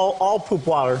was all poop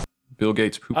water. Bill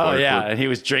Gates poop water. Oh yeah, and he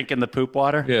was drinking the poop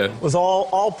water. Yeah, it was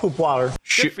all poop water.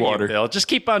 Shit water. You, Bill, just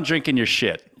keep on drinking your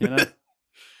shit. You know,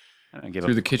 I don't give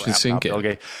through the kitchen sink.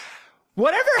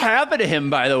 Whatever happened to him,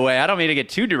 by the way? I don't mean to get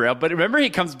too derailed, but remember he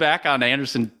comes back on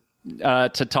Anderson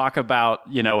to talk about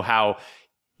how.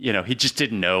 He just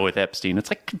didn't know with Epstein. It's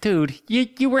like, dude,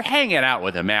 you were hanging out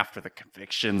with him after the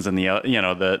convictions and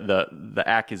the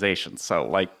accusations. So,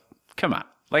 like, come on.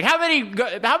 Like, how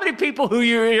many people who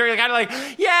you're kind of like,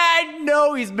 yeah, I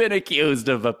know he's been accused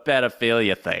of a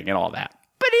pedophilia thing and all that,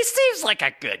 but he seems like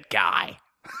a good guy.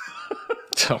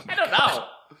 I don't know.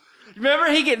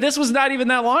 Remember, this was not even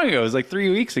that long ago. It was like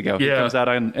 3 weeks ago. Yeah. He comes out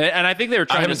on, and I think they were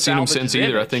trying to. I haven't seen him since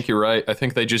either. Image. I think you're right. I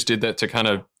think they just did that to kind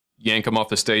of yank him off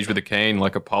the stage with a cane,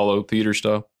 like Apollo Theater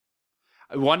stuff.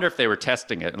 I wonder if they were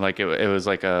testing it, like it was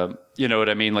like a, you know what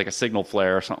I mean, like a signal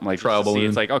flare or something like that. Trial balloon.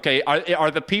 It's like, okay,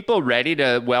 are the people ready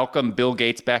to welcome Bill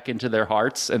Gates back into their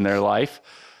hearts and their life?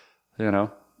 They say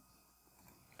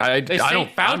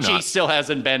Fauci still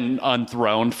hasn't been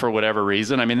unthroned for whatever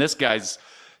reason. I mean, this guy's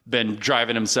been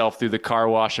driving himself through the car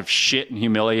wash of shit and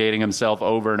humiliating himself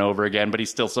over and over again, but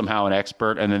he's still somehow an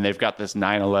expert. And then they've got this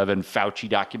 9/11 Fauci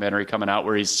documentary coming out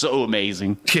where he's so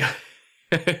amazing. Yeah.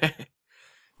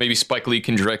 Maybe Spike Lee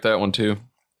can direct that one too.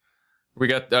 We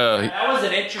got that was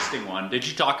an interesting one. Did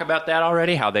you talk about that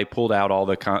already? How they pulled out all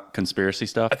the conspiracy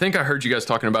stuff? I think I heard you guys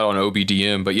talking about it on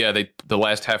OBDM, but yeah, the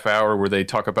last half hour where they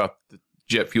talk about the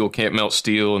jet fuel can't melt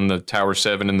steel and the Tower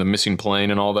 7 and the missing plane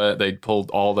and all that, they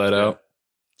pulled all that out.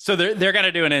 So they're going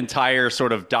to do an entire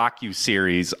sort of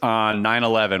docu-series on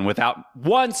 9/11 without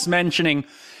once mentioning.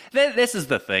 This is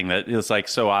the thing that is like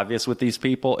so obvious with these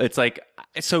people. It's like,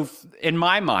 so in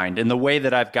my mind, in the way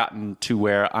that I've gotten to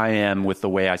where I am with the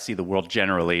way I see the world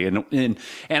generally, and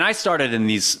I started in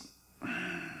these,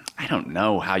 I don't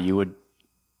know how you would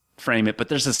frame it, but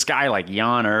there's this guy like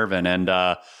Jan Irvin, and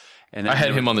I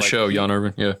had him on the show, Jan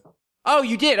Irvin, yeah. Oh,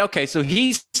 you did? Okay, so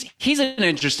he's an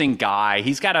interesting guy.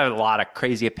 He's got a lot of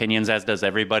crazy opinions, as does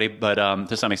everybody, but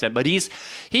to some extent. But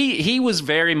he was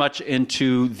very much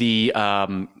into the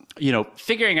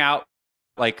figuring out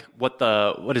like what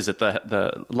is it,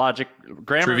 the logic,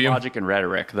 grammar, trivium. Logic, and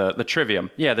rhetoric, the trivium,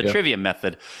 trivium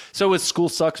method. So with School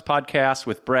Sucks podcast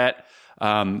with Brett.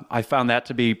 I found that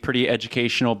to be pretty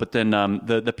educational, but then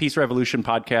the Peace Revolution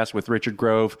podcast with Richard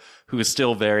Grove, who is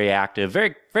still very active,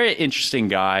 very, very interesting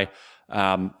guy,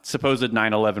 supposed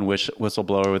 9/11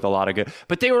 whistleblower with a lot of good.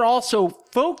 But they were also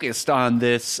focused on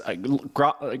this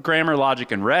grammar,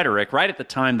 logic, and rhetoric right at the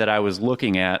time that I was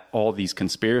looking at all these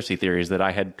conspiracy theories that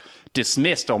I had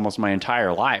dismissed almost my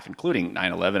entire life, including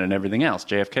 9/11 and everything else,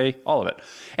 JFK, all of it.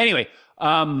 Anyway,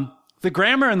 the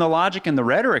grammar and the logic and the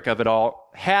rhetoric of it all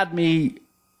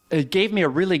it gave me a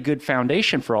really good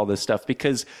foundation for all this stuff,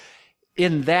 because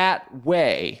in that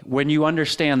way, when you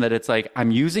understand that it's like,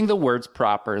 I'm using the words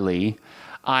properly,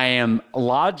 I am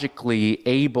logically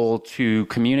able to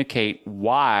communicate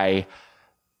why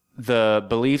the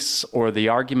beliefs or the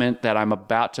argument that I'm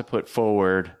about to put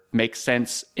forward makes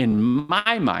sense in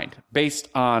my mind based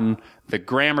on the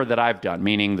grammar that I've done,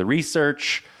 meaning the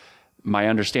research, my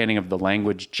understanding of the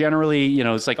language generally,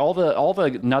 it's like all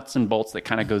the nuts and bolts that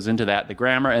kind of goes into that, the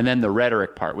grammar, and then the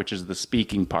rhetoric part, which is the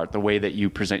speaking part, the way that you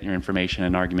present your information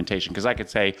and argumentation. Because I could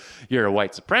say you're a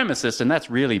white supremacist, and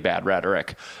that's really bad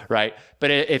rhetoric, right?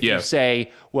 But if you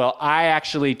say, well, I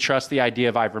actually trust the idea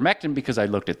of ivermectin because I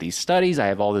looked at these studies, I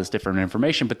have all this different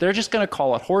information, but they're just going to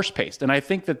call it horse paste. And I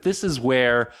think that this is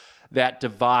where that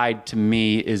divide to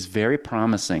me is very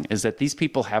promising, is that these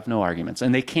people have no arguments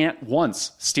and they can't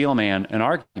once steel man an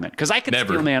argument. Because I can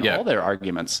steel man all their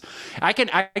arguments. I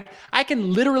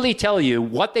can literally tell you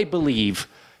what they believe,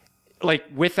 like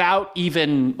without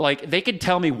even, like, they could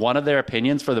tell me one of their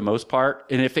opinions for the most part,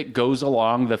 and if it goes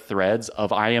along the threads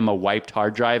of I am a wiped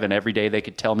hard drive and every day they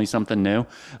could tell me something new,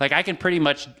 like I can pretty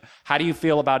much, how do you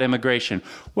feel about immigration?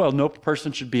 Well, no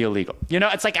person should be illegal. You know,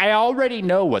 it's like I already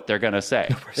know what they're going to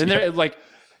say. And they're like,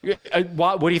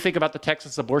 what do you think about the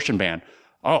Texas abortion ban?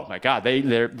 Oh my God, they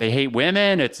hate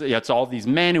women. It's all these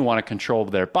men who want to control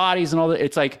their bodies and all that.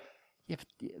 It's like,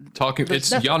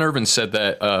 Jan Irvin said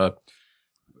that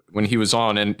when he was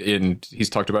on, and he's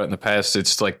talked about it in the past.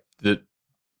 It's like the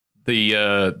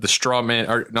straw man,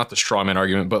 or not the straw man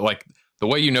argument, but like the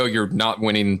way you know you're not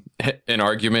winning an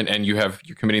argument and you're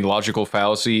committing logical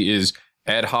fallacy is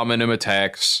ad hominem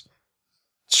attacks,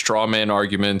 straw man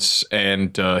arguments,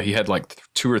 and he had like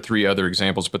 2 or 3 other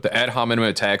examples. But the ad hominem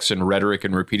attacks and rhetoric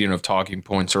and repeating of talking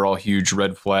points are all huge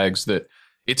red flags that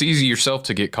it's easy yourself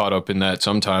to get caught up in that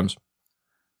sometimes.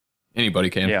 Anybody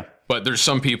can. Yeah. But there's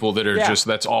some people that are just,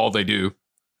 that's all they do.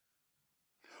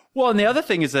 Well, and the other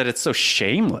thing is that it's so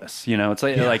shameless, you know, it's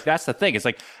like that's the thing. It's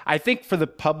like, I think for the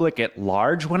public at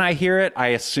large, when I hear it, I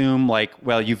assume like,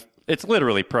 well, it's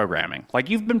literally programming. Like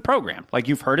you've been programmed, like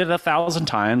you've heard it 1,000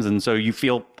 times. And so you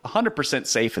feel 100%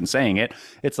 safe in saying it.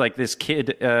 It's like this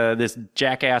kid, this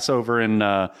jackass over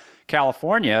in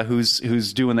California, who's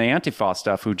doing the Antifa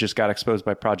stuff, who just got exposed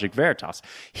by Project Veritas.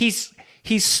 He's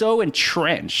so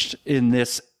entrenched in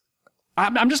this.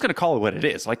 I'm just going to call it what it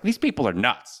is. Like, these people are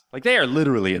nuts. Like, they are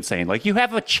literally insane. Like, you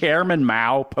have a Chairman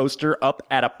Mao poster up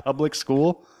at a public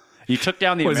school. You took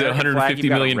down the American flag. 150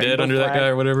 million dead under that guy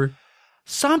or whatever?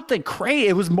 Something crazy.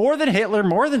 It was more than Hitler,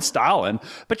 more than Stalin.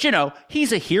 But, you know,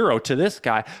 he's a hero to this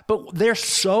guy. But they're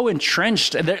so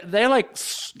entrenched. They're like,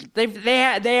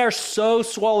 they are so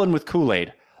swollen with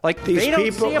Kool-Aid. Like, these they don't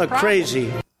people see a are problem.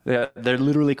 crazy. They're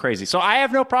literally crazy. So I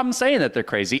have no problem saying that they're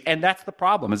crazy. And that's the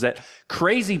problem, is that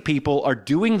crazy people are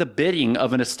doing the bidding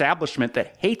of an establishment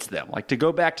that hates them. Like, to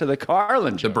go back to the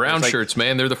Carlin joke. The brown shirts,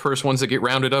 man, they're the first ones that get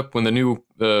rounded up when the new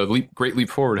Great Leap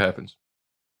Forward happens.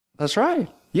 That's right.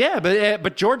 Yeah,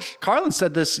 but George Carlin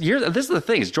said this years. This is the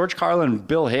thing, is George Carlin and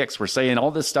Bill Hicks were saying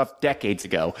all this stuff decades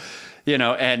ago, you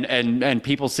know, and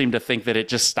people seem to think that it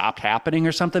just stopped happening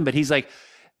or something. But he's like,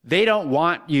 they don't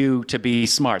want you to be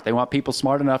smart. They want people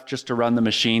smart enough just to run the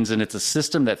machines. And it's a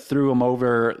system that threw them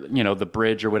over, you know, the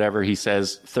bridge or whatever he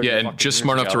says. Yeah, and just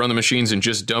smart enough to run the machines and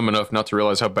just dumb enough not to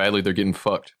realize how badly they're getting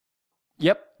fucked.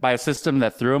 Yep, by a system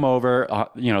that threw him over,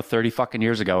 30 fucking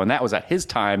years ago. And that was at his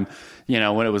time, you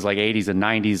know, when it was like 80s and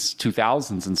 90s,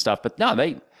 2000s and stuff. But no,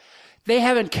 they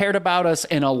haven't cared about us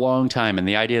in a long time. And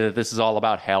the idea that this is all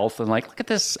about health, and like, look at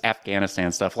this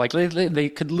Afghanistan stuff. Like, they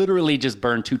could literally just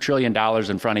burn $2 trillion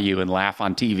in front of you and laugh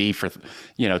on TV for,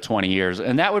 20 years.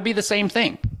 And that would be the same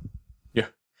thing.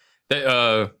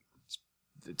 Yeah.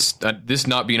 This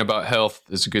not being about health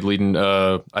is a good lead-in.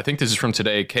 I think this is from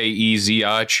today,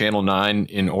 KEZI, Channel 9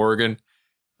 in Oregon.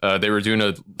 They were doing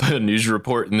a news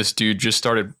report, and this dude just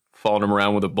started following him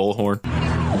around with a bullhorn.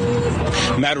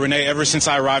 Matt Renee, ever since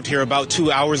I arrived here about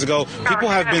 2 hours ago, people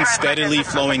have been steadily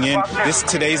flowing in.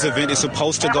 Today's event is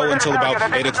supposed to go until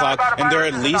about 8 o'clock, and there are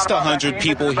at least 100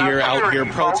 people out here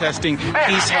protesting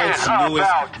Peace Health's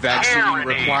newest vaccine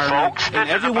requirement. And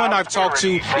everyone I've talked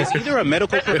to is either a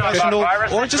medical professional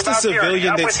or just a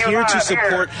civilian that's here to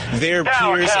support their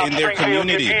peers in their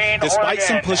community. Despite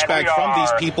some pushback from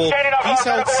these people, Peace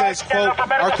Health says, quote,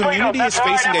 "Our community is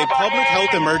facing a public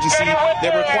health emergency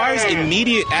that requires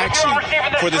immediate action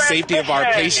for the safety of our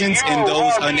patients and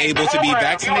those unable to be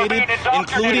vaccinated,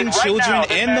 including children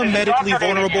and the medically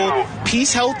vulnerable.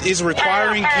 Peace Health is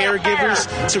requiring caregivers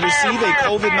to receive a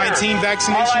COVID-19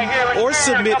 vaccination or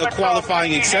submit a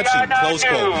qualifying exception," close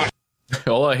quote.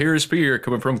 All I hear is fear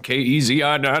coming from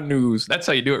KEZI News. That's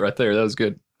how you do it right there. That was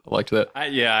good. I liked that.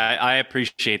 I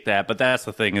appreciate that, but that's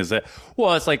the thing, is that,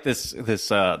 well, it's like this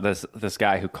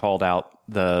guy who called out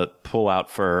the pullout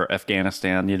for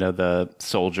Afghanistan. You know, the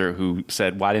soldier who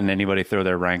said, "Why didn't anybody throw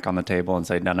their rank on the table and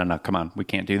say, no, come on, we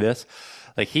can't do this?"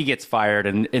 Like, he gets fired,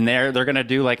 and they're going to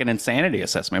do like an insanity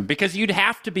assessment, because you'd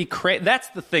have to be crazy. That's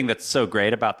the thing that's so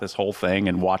great about this whole thing,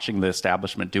 and watching the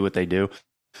establishment do what they do,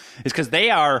 is because they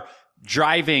are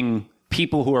driving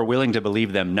people who are willing to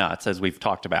believe them nuts, as we've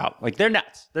talked about. Like, they're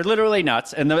nuts. They're literally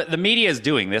nuts. And the media is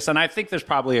doing this. And I think there's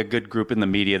probably a good group in the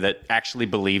media that actually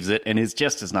believes it and is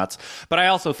just as nuts. But I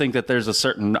also think that there's a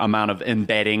certain amount of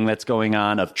embedding that's going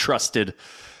on, of trusted,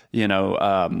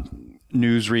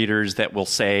 newsreaders that will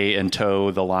say and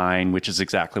toe the line, which is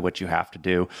exactly what you have to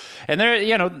do. And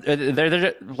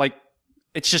they're like,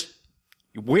 it's just,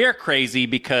 we're crazy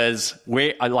because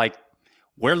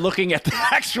we're looking at the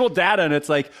actual data and it's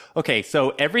like, okay,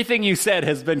 so everything you said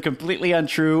has been completely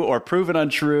untrue or proven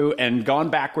untrue and gone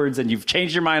backwards and you've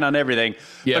changed your mind on everything.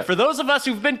 Yeah. But for those of us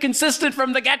who've been consistent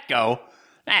from the get-go,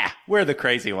 we're the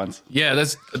crazy ones. Yeah,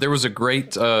 there was a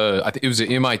great, I think it was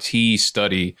an MIT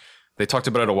study. They talked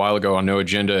about it a while ago on No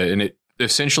Agenda, and it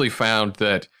essentially found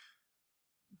that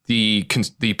the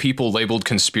people labeled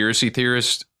conspiracy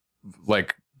theorists,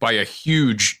 like by a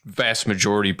huge, vast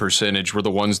majority percentage, were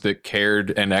the ones that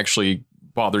cared and actually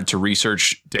bothered to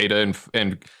research data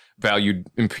and valued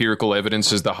empirical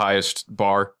evidence as the highest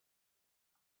bar.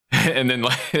 And then,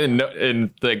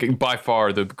 like, by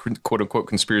far, the quote unquote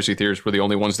conspiracy theorists were the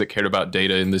only ones that cared about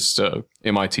data in this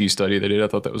MIT study they did. I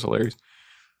thought that was hilarious.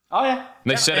 Oh yeah,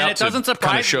 and they set out to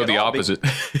kind of show the opposite.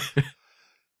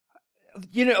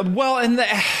 And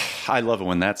I love it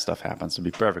when that stuff happens. To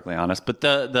be perfectly honest, but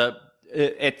I've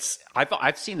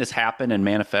seen this happen and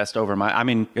manifest over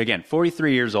again,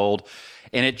 43 years old,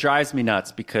 and it drives me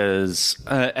nuts because,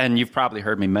 and you've probably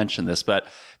heard me mention this, but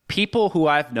people who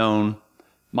I've known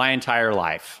my entire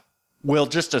life will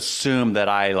just assume that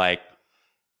I'm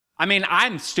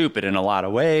stupid in a lot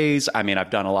of ways. I've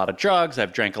done a lot of drugs.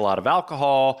 I've drank a lot of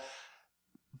alcohol.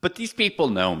 But these people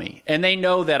know me, and they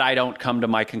know that I don't come to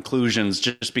my conclusions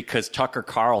just because Tucker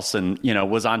Carlson,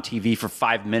 was on TV for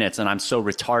 5 minutes and I'm so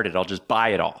retarded, I'll just buy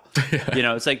it all.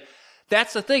 It's like,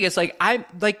 that's the thing. It's like,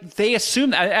 they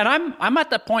assume that, and I'm at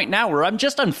that point now where I'm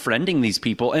just unfriending these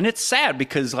people. And it's sad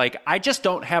because I just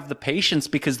don't have the patience,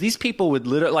 because these people would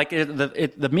literally,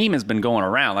 the meme has been going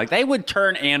around. Like, they would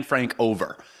turn Anne Frank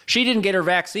over. She didn't get her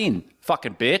vaccine,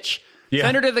 fucking bitch. Yeah.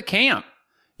 Send her to the camp.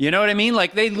 You know what I mean?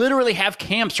 Like, they literally have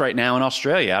camps right now in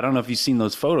Australia. I don't know if you've seen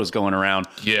those photos going around.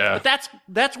 Yeah. But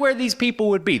that's where these people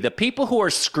would be. The people who are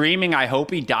screaming, I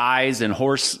hope he dies, and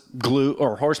horse glue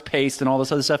or horse paste and all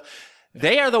this other stuff,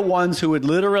 they are the ones who would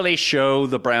literally show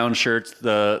the brown shirts,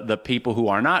 the people who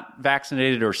are not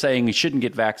vaccinated or saying he shouldn't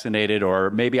get vaccinated, or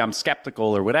maybe I'm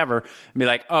skeptical or whatever, and be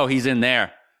like, oh, he's in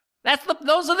there.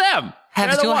 Those are them.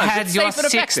 Have you had your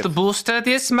sixth booster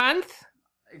this month?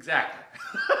 Exactly.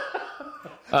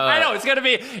 I know, it's going to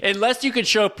be, unless you can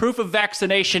show proof of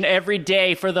vaccination every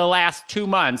day for the last 2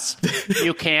 months,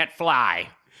 you can't fly.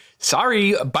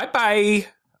 Sorry, bye-bye.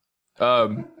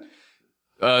 I'm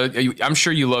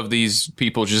sure you love these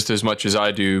people just as much as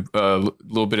I do. A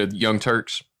little bit of Young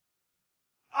Turks.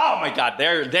 Oh my God,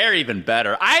 they're even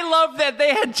better. I love that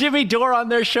they had Jimmy Dore on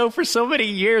their show for so many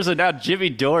years, and now Jimmy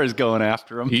Dore is going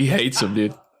after him. He hates him,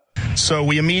 dude. So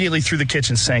we immediately threw the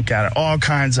kitchen sink at it. All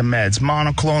kinds of meds,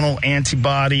 monoclonal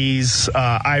antibodies,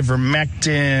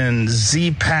 ivermectin,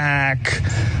 Z-Pak,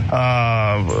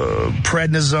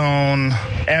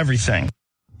 prednisone, everything.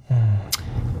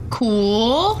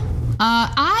 Cool.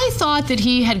 I thought that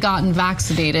he had gotten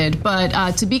vaccinated,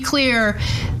 but to be clear,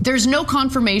 there's no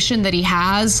confirmation that he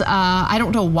has. I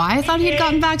don't know why I thought he had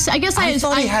gotten vaccinated. I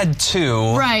thought he had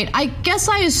two. Right. I guess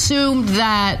I assumed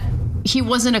that he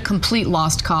wasn't a complete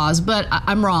lost cause, but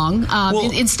I'm wrong.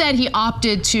 Instead, he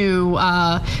opted to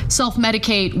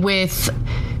self-medicate with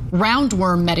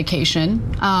roundworm medication.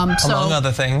 Among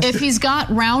other things. If he's got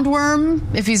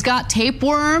roundworm, if he's got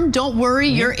tapeworm, don't worry.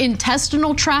 Mm-hmm. Your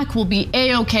intestinal tract will be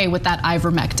A-okay with that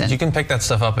ivermectin. You can pick that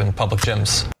stuff up in public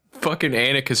gyms. Fucking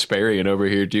Anna Kasparian over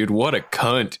here, dude. What a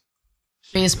cunt.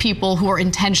 Is people who are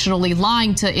intentionally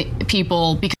lying to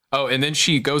people. And then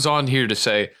she goes on here to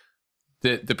say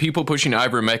that the people pushing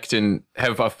ivermectin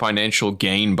have a financial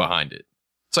gain behind it.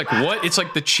 It's like, what? It's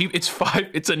like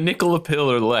it's a nickel a pill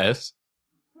or less.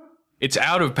 It's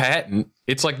out of patent.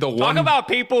 It's like the one. Talk about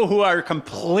people who are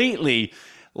completely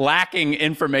lacking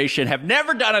information, have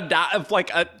never done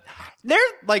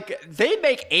they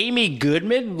make Amy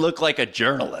Goodman look like a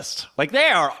journalist. Like, they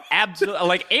are absolutely,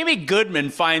 like, Amy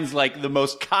Goodman finds like the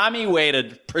most commie way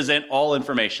to present all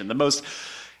information.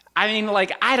 I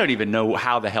don't even know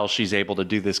how the hell she's able to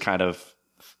do this kind of,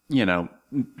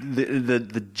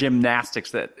 the gymnastics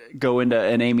that go into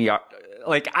an Amy.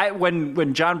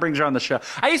 When John brings her on the show,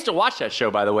 I used to watch that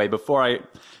show, by the way, before I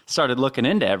started looking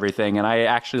into everything, and I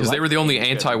actually, because they were the only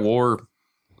anti-war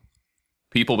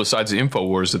people besides the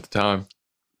InfoWars at the time.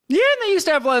 Yeah, and they used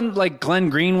to have one like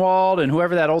Glenn Greenwald and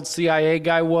whoever that old CIA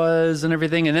guy was and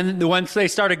everything. And then once they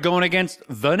started going against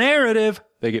the narrative,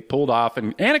 they get pulled off.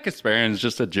 And Anna Kasparian is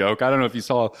just a joke. I don't know if you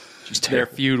saw their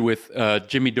feud with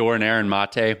Jimmy Dore and Aaron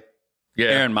Mate. Yeah,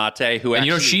 Aaron Mate, who, and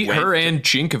her and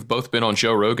Chink have both been on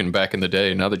Joe Rogan back in the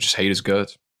day. Now they just hate his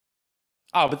guts.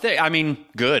 Oh, but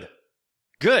good.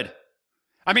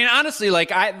 I mean, honestly,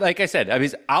 like I said, I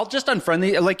mean, I'll just unfriend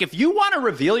the, like, if you want to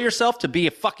reveal yourself to be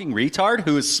a fucking retard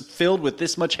who is filled with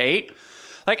this much hate,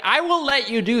 like, I will let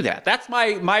you do that. That's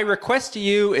my request to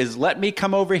you, is let me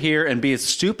come over here and be as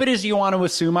stupid as you want to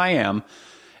assume I am,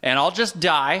 and I'll just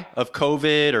die of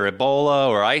COVID or Ebola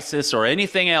or ISIS or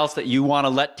anything else that you want to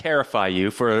let terrify you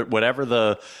for whatever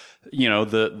the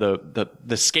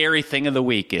scary thing of the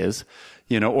week is,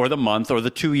 or the month or the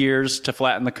 2 years to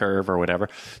flatten the curve or whatever.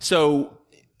 So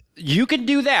you can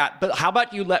do that, but how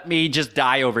about you let me just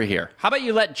die over here? How about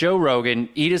you let Joe Rogan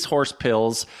eat his horse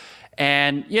pills,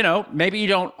 and, maybe you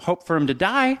don't hope for him to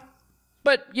die,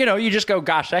 but, you just go,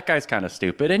 gosh, that guy's kind of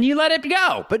stupid, and you let it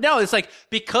go. But no, it's like,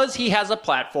 because he has a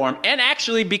platform, and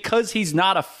actually because he's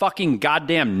not a fucking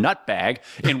goddamn nutbag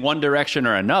in one direction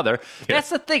or another, that's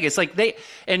the thing. It's like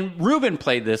and Ruben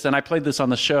played this, and I played this on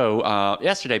the show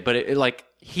yesterday, but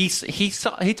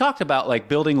he talked about, like,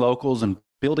 building locals and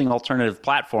building alternative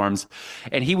platforms,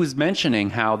 and he was mentioning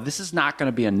how this is not going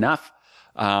to be enough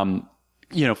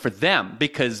for them,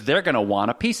 because they're going to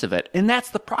want a piece of it. And that's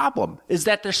the problem, is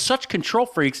that they're such control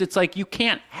freaks. It's like, you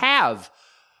can't have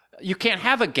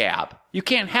a Gab. You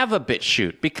can't have a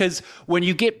BitChute, because when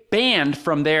you get banned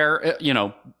from their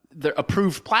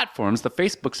approved platforms, the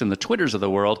Facebooks and the Twitters of the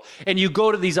world, and you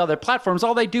go to these other platforms,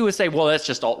 all they do is say, well, that's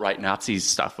just alt-right Nazi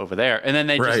stuff over there. And then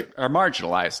they just are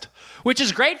marginalized, which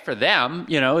is great for them.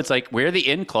 It's like, we're the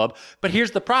in club. But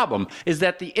here's the problem, is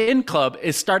that the in club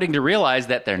is starting to realize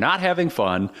that they're not having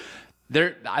fun.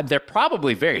 They're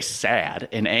probably very sad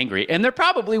and angry, and they're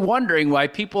probably wondering why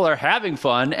people are having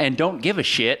fun and don't give a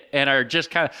shit and are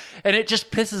just and it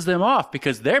just pisses them off,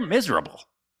 because they're miserable.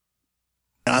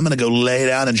 I'm going to go lay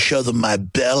down and show them my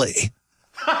belly.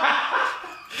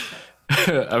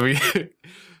 I mean,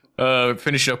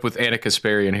 finish up with Anna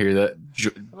Kasparian here, that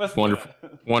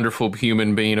wonderful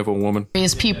human being of a woman.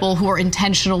 Is people who are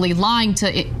intentionally lying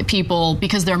to people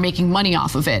because they're making money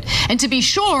off of it. And to be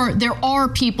sure, there are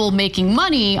people making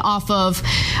money off of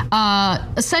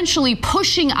essentially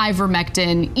pushing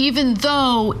ivermectin, even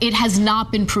though it has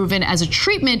not been proven as a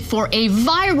treatment for a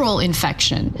viral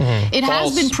infection. Mm-hmm. It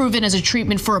has been proven as a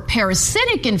treatment for a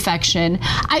parasitic infection.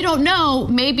 I don't know,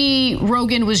 maybe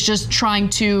Rogan was just trying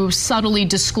to subtly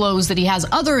disclose that he has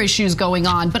other issues going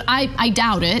on, but I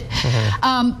doubt it.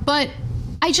 Mm-hmm. But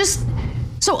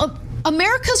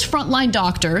America's Frontline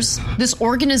Doctors, this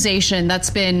organization that's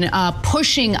been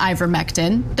pushing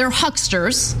ivermectin, they're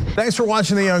hucksters. Thanks for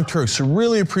watching The Young Turks.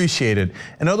 Really appreciate it.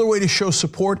 Another way to show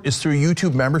support is through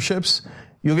YouTube memberships.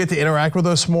 You'll get to interact with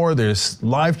us more. There's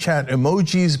live chat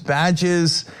emojis,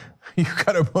 badges. You've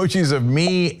got emojis of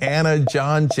me, Anna,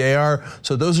 John, JR.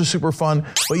 So those are super fun.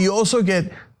 But you also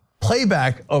get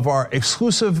playback of our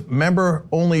exclusive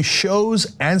member-only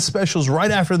shows and specials right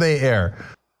after they air.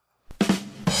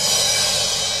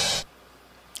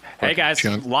 Hey, guys,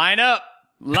 Chunk. Line up.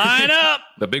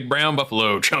 The big brown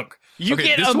buffalo, Chunk. You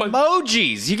get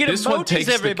emojis. You get emojis,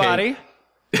 everybody.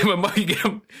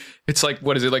 It's like,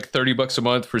 what is it, like $30 a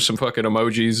month for some fucking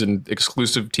emojis and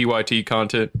exclusive TYT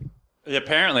content?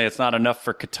 Apparently, it's not enough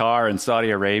for Qatar and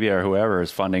Saudi Arabia or whoever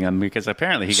is funding them, because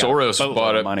apparently he got Soros a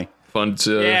boatload of money.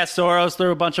 Yeah, Soros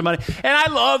threw a bunch of money. And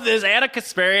I love this. Anna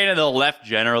Kasparian and the left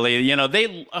generally,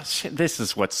 this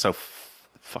is what's so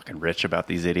fucking rich about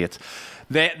these idiots.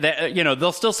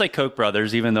 They'll still say Koch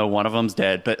brothers, even though one of them's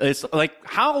dead. But it's like,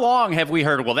 how long have we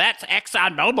heard, well, that's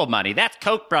ExxonMobil money, that's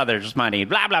Koch brothers money,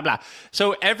 blah, blah, blah.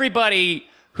 So everybody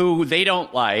who they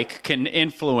don't like can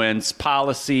influence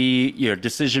policy,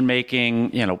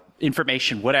 decision-making,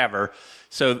 information, whatever.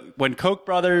 So when Koch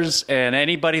brothers and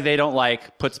anybody they don't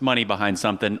like puts money behind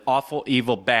something, awful,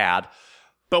 evil, bad.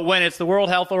 But when it's the World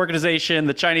Health Organization,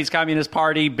 the Chinese Communist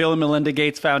Party, Bill and Melinda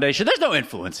Gates Foundation, there's no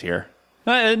influence here.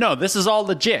 No, this is all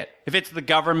legit. If it's the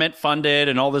government funded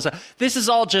and all this is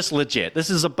all just legit. This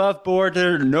is above board.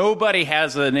 Nobody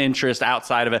has an interest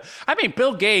outside of it. I mean,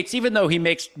 Bill Gates, even though he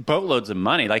makes boatloads of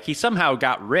money, like he somehow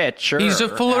got rich. He's a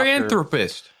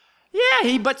philanthropist.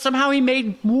 Yeah, but somehow he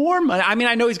made more money. I mean,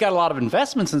 I know he's got a lot of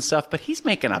investments and stuff, but he's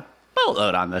making a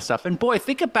boatload on this stuff. And boy,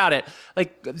 think about it.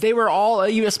 Like, they were all,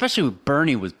 especially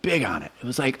Bernie was big on it. It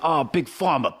was like, oh, Big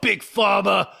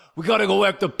Pharma. We got to go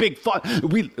after Big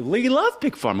Pharma. We love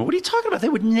Big Pharma. What are you talking about? They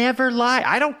would never lie.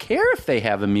 I don't care if they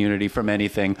have immunity from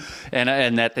anything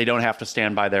and that they don't have to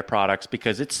stand by their products,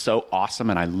 because it's so awesome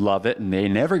and I love it, and they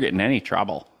never get in any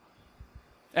trouble.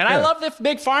 And I love the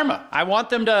Big Pharma. I want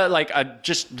them to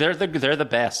they're the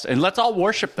best, and let's all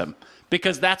worship them,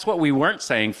 because that's what we weren't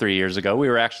saying 3 years ago. We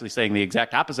were actually saying the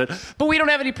exact opposite. But we don't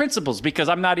have any principles, because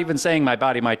I'm not even saying my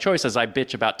body, my choice as I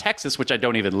bitch about Texas, which I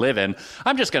don't even live in.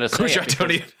 I'm just going to say it.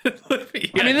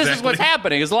 I mean, this is what's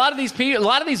happening. Is a lot of these people, a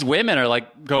lot of these women are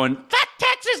like going, "Fuck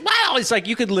Texas!" Wow, it's like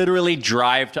you could literally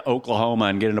drive to Oklahoma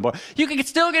and get an abortion. You can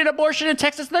still get an abortion in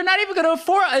Texas. They're not even going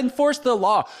to enforce the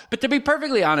law. But to be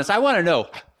perfectly honest, I want to know,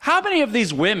 how many of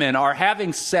these women are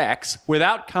having sex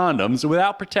without condoms,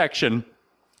 without protection,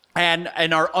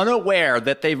 and are unaware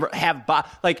that they have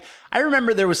like, I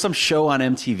remember there was some show on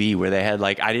MTV where they had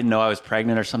like, I didn't know I was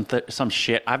pregnant or some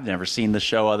shit. I've never seen the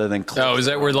show other than clips. Oh, is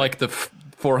that where like the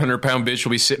 400-pound bitch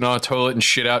will be sitting on a toilet and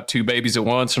shit out 2 babies at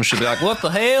once, and she'll be like, "What the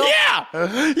hell?"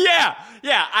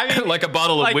 Yeah. I mean, like a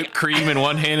bottle of whipped cream in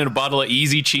one hand and a bottle of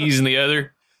Easy Cheese in the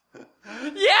other.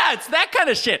 Yeah, it's that kind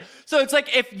of shit. So it's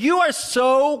like, if you are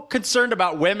so concerned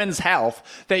about women's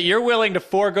health that you're willing to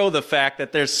forego the fact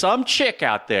that there's some chick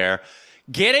out there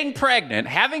getting pregnant,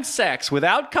 having sex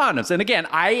without condoms. And again,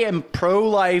 I am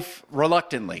pro-life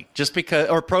reluctantly, just because,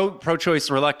 or pro-choice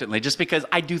reluctantly, just because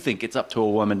I do think it's up to a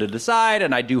woman to decide,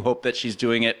 and I do hope that she's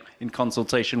doing it in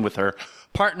consultation with her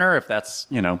partner, if that's,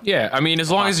 you know. Yeah, I mean, as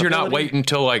long as you're not waiting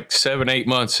until like 7-8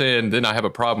 months in, then I have a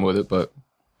problem with it,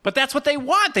 But that's what they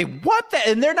want. They want that,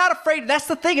 and they're not afraid. That's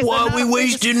the thing. Why are we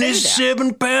wasting this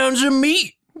 7 pounds of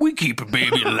meat? We keep a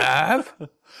baby alive.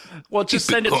 Well, just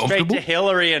send it straight to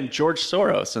Hillary and George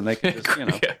Soros, and they can just, you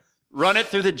know, run it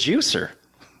through the juicer.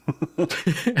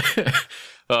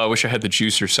 I wish I had the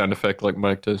juicer sound effect like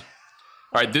Mike does.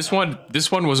 All right, this one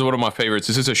was one of my favorites.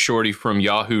 This is a shorty from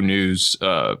Yahoo News.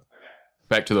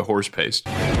 Back to the horse paste.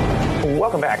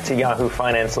 Welcome back to Yahoo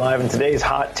Finance Live. And today's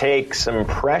hot take, some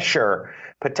pressure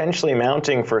potentially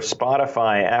mounting for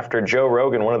Spotify after Joe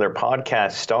Rogan, one of their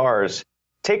podcast stars,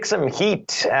 takes some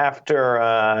heat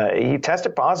after he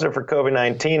tested positive for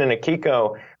COVID-19. And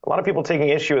Akiko, a lot of people taking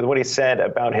issue with what he said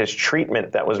about his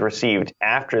treatment that was received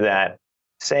after that,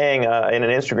 saying in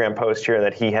an Instagram post here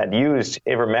that he had used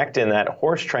ivermectin, that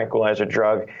horse tranquilizer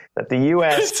drug that the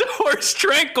U.S. It's a horse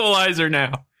tranquilizer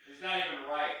now. It's not even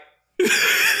right.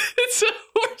 It's a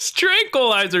horse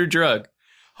tranquilizer drug.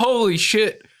 Holy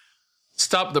shit.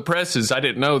 Stop the presses. I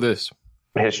didn't know this.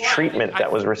 His treatment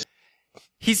that was received.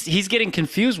 He's getting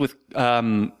confused with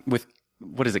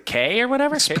what is it, K or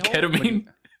whatever? Ketamine?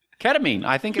 Ketamine.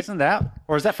 I think, isn't that?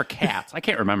 Or is that for cats? I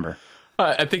can't remember.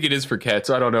 I think it is for cats.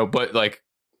 I don't know. But like,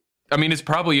 I mean, it's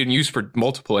probably in use for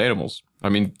multiple animals. I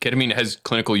mean, ketamine has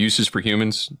clinical uses for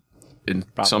humans in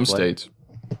some states.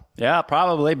 Yeah,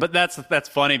 probably. But that's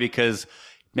funny because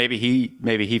maybe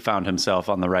he found himself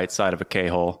on the right side of a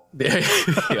K-hole. Yeah,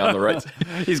 on the right side.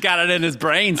 He's got it in his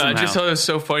brain somehow. I just thought it was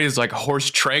so funny. It's like a horse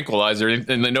tranquilizer, and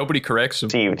then nobody corrects him.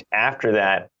 Received after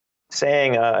that,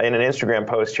 saying in an Instagram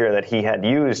post here that he had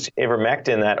used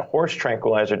ivermectin, that horse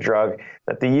tranquilizer drug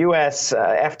that the U.S.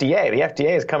 FDA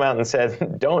has come out and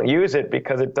said, don't use it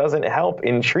because it doesn't help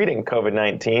in treating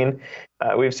COVID-19.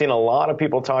 We've seen a lot of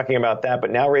people talking about that, but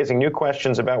now raising new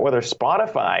questions about whether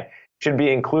Spotify should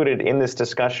be included in this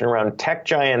discussion around tech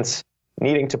giants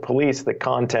needing to police the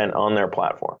content on their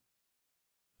platform.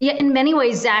 Yeah, in many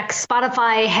ways, Zach,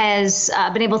 Spotify has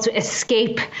been able to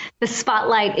escape the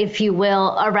spotlight, if you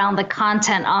will, around the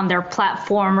content on their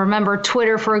platform. Remember,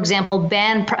 Twitter, for example,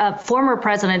 banned former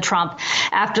President Trump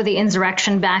after the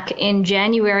insurrection back in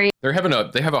January. They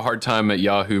have a hard time at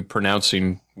Yahoo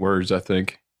pronouncing words, I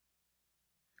think.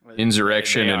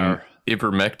 Insurrection and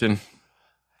ivermectin.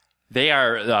 They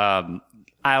are.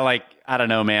 I don't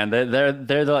know, man.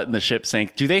 They're letting the ship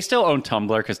sink. Do they still own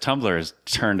Tumblr? Because Tumblr has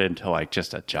turned into like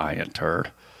just a giant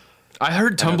turd. I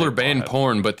heard Tumblr banned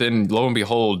porn, but then lo and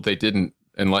behold, they didn't.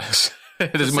 Unless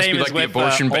this must be like the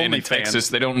abortion ban in Texas.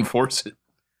 They don't enforce it.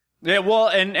 Yeah, well,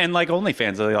 and like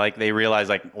OnlyFans, they realize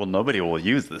like, well, nobody will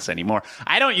use this anymore.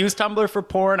 I don't use Tumblr for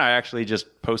porn. I actually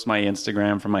just post my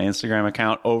Instagram from my Instagram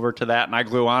account over to that, and I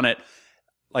glue on it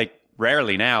like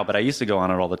rarely now, but I used to go on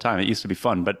it all the time. It used to be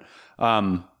fun, but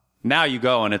now you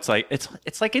go and it's like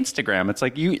Instagram. It's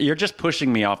like you're just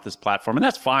pushing me off this platform, and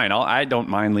that's fine. I don't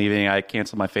mind leaving. I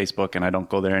cancel my Facebook and I don't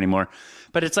go there anymore.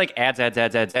 But it's like ads,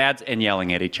 and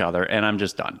yelling at each other, and I'm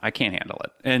just done. I can't handle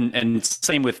it. And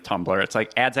same with Tumblr. It's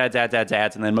like ads,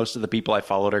 and then most of the people I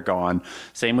followed are gone.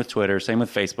 Same with Twitter. Same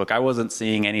with Facebook. I wasn't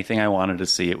seeing anything I wanted to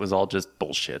see. It was all just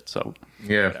bullshit. So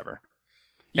yeah, whatever.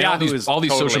 Yeah, all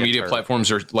these social media platforms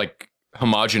are like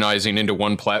homogenizing into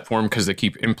one platform because they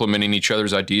keep implementing each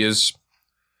other's ideas.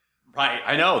 Right,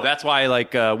 I know. That's why,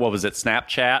 like, what was it?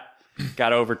 Snapchat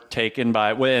got overtaken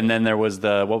by, and then there was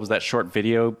what was that short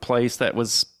video place that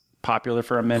was popular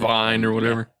for a minute? Vine or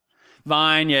whatever.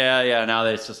 Vine, yeah. Now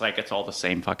it's just like it's all the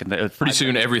same fucking thing. Pretty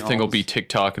soon, everything will be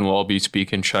TikTok, and we'll all be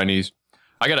speaking Chinese.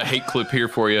 I got a hate clip here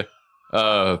for you.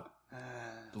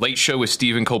 Late Show with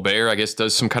Stephen Colbert, I guess,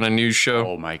 does some kind of news show.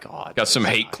 Oh my God. Got some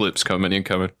hate clips coming.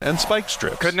 And spike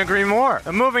strips. Couldn't agree more.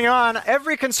 And moving on,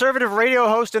 every conservative radio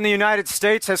host in the United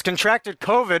States has contracted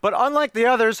COVID, but unlike the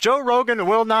others, Joe Rogan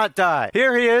will not die.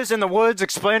 Here he is in the woods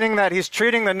explaining that he's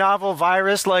treating the novel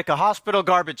virus like a hospital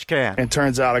garbage can. And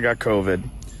turns out I got COVID.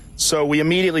 So we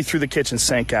immediately threw the kitchen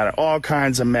sink at it. All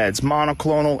kinds of meds,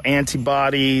 monoclonal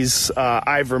antibodies,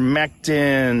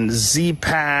 ivermectin,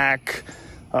 Z-Pak,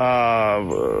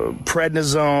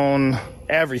 prednisone,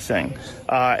 everything.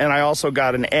 And I also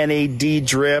got an NAD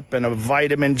drip and a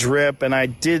vitamin drip, and I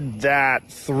did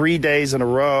that 3 days in a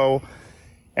row.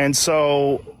 And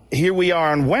so here we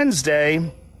are on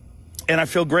Wednesday, and I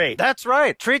feel great. That's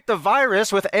right. Treat the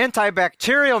virus with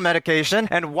antibacterial medication,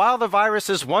 and while the virus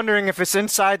is wondering if it's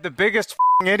inside the biggest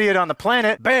idiot on the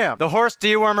planet, bam, the horse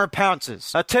dewormer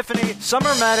pounces. Tiffany, some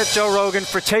are mad at Joe Rogan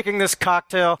for taking this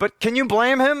cocktail, but can you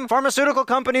blame him? Pharmaceutical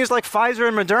companies like Pfizer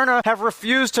and Moderna have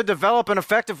refused to develop an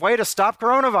effective way to stop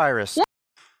coronavirus.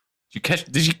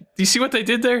 Did you see what they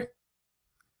did there?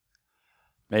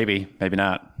 Maybe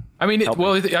not. I mean, it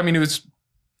was.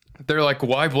 They're like,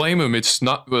 why blame him? It's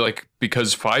not like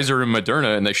because Pfizer and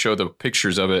Moderna, and they show the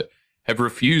pictures of it, have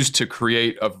refused to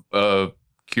create a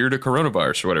cure to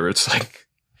coronavirus or whatever. It's like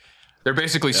they're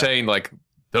basically saying like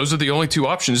those are the only two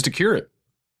options to cure it.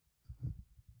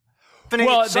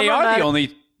 Well, they are the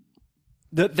only.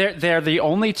 They're the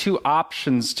only two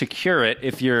options to cure it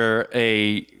if you're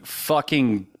a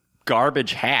fucking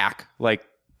garbage hack like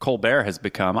Colbert has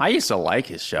become. I used to like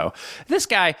his show. This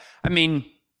guy, I mean.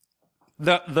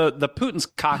 The Putin's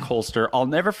cock holster, I'll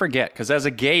never forget, because as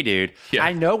a gay dude,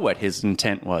 I know what his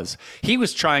intent was. He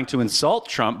was trying to insult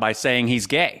Trump by saying he's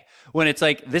gay. When it's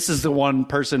like, this is the one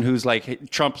person who's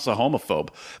like, Trump's a homophobe.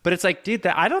 But it's like, dude,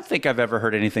 I don't think I've ever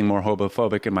heard anything more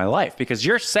homophobic in my life, because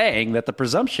you're saying that the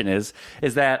presumption is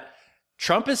that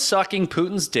Trump is sucking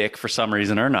Putin's dick for some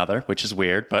reason or another, which is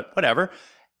weird, but whatever.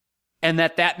 And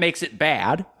that makes it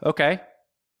bad. Okay.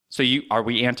 So are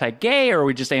we anti-gay, or are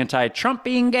we just anti-Trump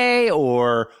being gay,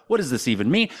 or what does this even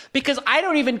mean? Because I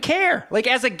don't even care. Like,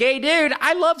 as a gay dude,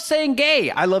 I love saying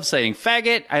gay. I love saying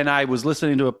faggot. And I was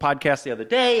listening to a podcast the other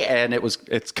day, and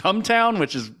it's Cumtown,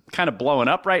 which is kind of blowing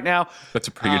up right now. That's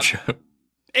a pretty good show.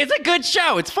 It's a good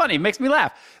show. It's funny. It makes me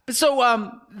laugh. But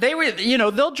so they were,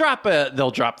 they'll drop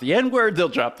the N-word, they'll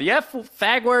drop the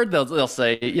fag word, they'll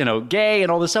say, gay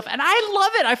and all this stuff. And I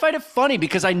love it. I find it funny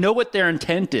because I know what their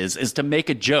intent is to make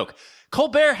a joke.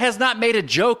 Colbert has not made a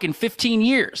joke in 15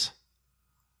 years.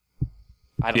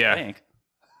 I don't think.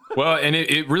 Well, and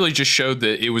it really just showed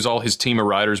that it was all his team of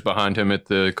writers behind him at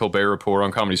the Colbert Report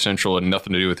on Comedy Central and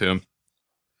nothing to do with him.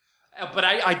 But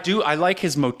I like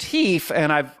his motif,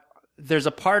 and there's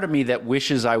a part of me that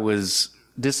wishes I was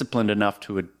disciplined enough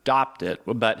to adopt it.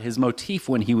 But his motif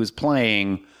when he was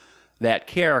playing that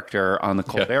character on the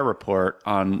Colbert Report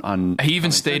on he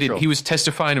even stated Central. He was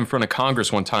testifying in front of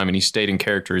Congress one time, and he stayed in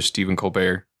character as Stephen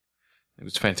Colbert. It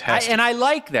was fantastic. And I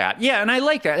like that. Yeah, and I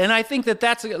like that. And I think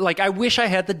that's like, I wish I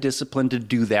had the discipline to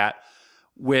do that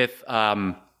with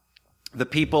the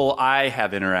people I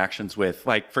have interactions with.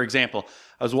 Like, for example,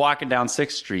 I was walking down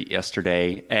 6th Street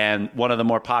yesterday, and one of the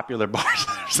more popular bars,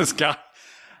 there's this guy,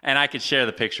 and I could share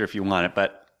the picture if you want it,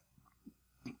 but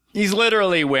he's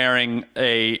literally wearing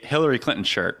a Hillary Clinton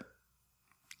shirt.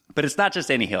 But it's not just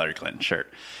any Hillary Clinton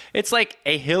shirt. It's like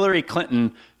a Hillary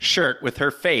Clinton shirt with her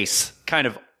face kind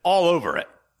of all over it.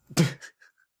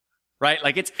 Right?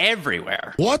 Like, it's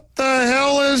everywhere. What the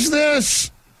hell is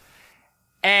this?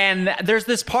 And there's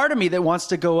this part of me that wants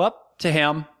to go up to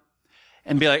him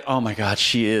and be like, oh my God,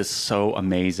 she is so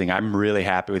amazing. I'm really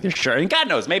happy with your shirt. And God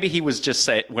knows, maybe he was just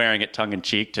wearing it tongue in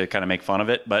cheek to kind of make fun of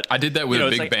it. But I did that with a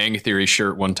Big Bang Theory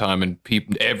shirt one time, and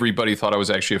everybody thought I was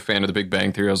actually a fan of the Big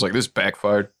Bang Theory. I was like, this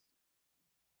backfired.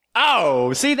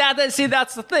 Oh, see that's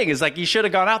the thing. Is like, you should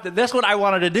have gone out there. That's what I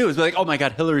wanted to do, is be like, oh my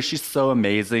God, Hillary, she's so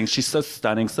amazing. She's so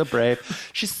stunning, so brave.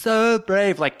 She's so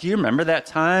brave. Like, do you remember that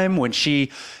time when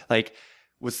she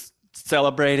was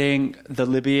celebrating the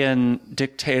Libyan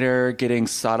dictator getting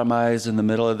sodomized in the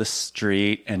middle of the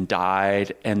street and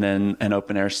died, and then an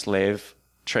open air slave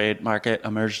trade market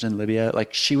emerged in Libya?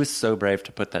 Like, she was so brave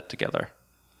to put that together.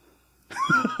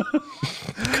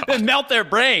 And melt their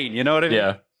brain, you know what I mean?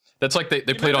 Yeah. That's like they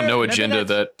played on No Agenda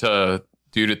that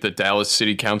dude at the Dallas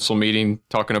City Council meeting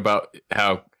talking about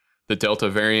how the Delta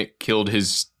variant killed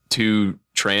his 2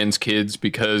 trans kids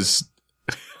because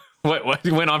what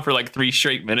went on for like 3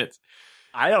 straight minutes.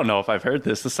 I don't know if I've heard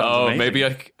this. This sounds amazing. Maybe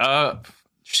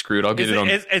screwed. I'll get it on.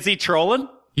 Is he trolling?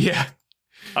 Yeah.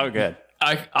 Oh, good.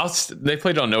 They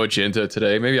played it on No Agenda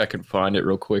today. Maybe I can find it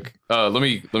real quick. Let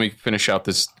me finish out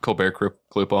this Colbert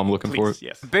clip while I'm looking for it.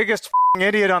 Yes. Biggest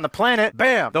idiot on the planet.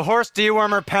 Bam! The horse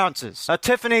dewormer pounces.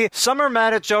 Tiffany, some are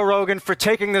mad at Joe Rogan for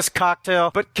taking this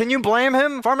cocktail, but can you blame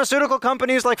him? Pharmaceutical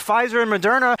companies like Pfizer and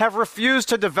Moderna have refused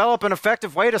to develop an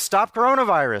effective way to stop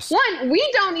coronavirus. One, we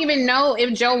don't even know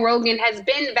if Joe Rogan has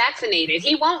been vaccinated.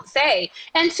 He won't say.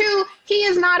 And two, he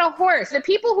is not a horse. The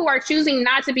people who are choosing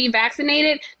not to be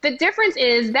vaccinated, the difference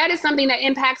is that is something that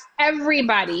impacts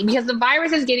everybody because the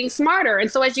virus is getting smarter. And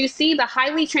so as you see, the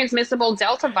highly transmissible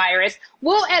Delta virus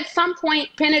will at some point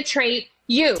penetrate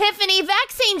you. Tiffany,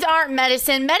 vaccines aren't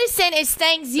medicine. Medicine is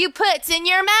things you put in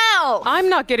your mouth. I'm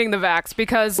not getting the vax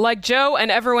because, like Joe and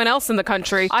everyone else in the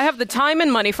country, I have the time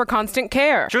and money for constant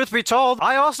care. Truth be told,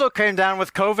 I also came down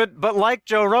with COVID, but like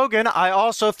Joe Rogan, I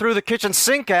also threw the kitchen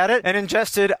sink at it and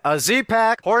ingested a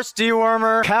Z-Pack, horse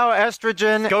dewormer, cow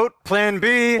estrogen, goat Plan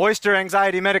B, oyster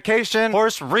anxiety medication,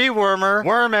 horse rewormer,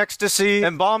 worm ecstasy,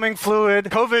 embalming fluid,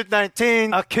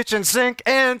 COVID-19, a kitchen sink,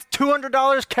 and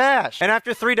 $200 cash. And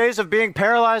after 3 days of being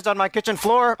paralyzed on my kitchen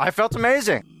floor, I felt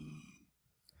amazing.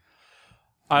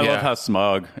 I love how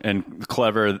smug and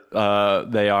clever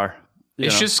they are.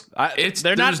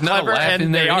 They're not clever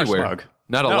and they are smug.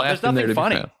 Not a laugh in there to be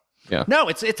funny. found. Yeah. No,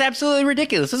 it's absolutely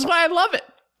ridiculous. This is why I love it.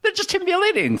 They're just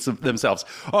humiliating themselves.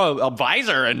 Oh,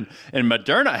 Pfizer and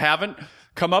Moderna haven't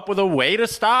come up with a way to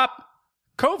stop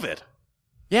COVID.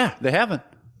 Yeah, they haven't.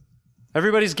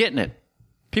 Everybody's getting it.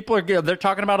 People they're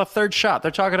talking about a third shot. They're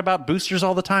talking about boosters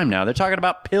all the time now. They're talking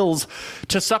about pills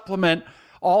to supplement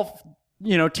all,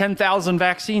 10,000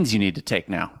 vaccines you need to take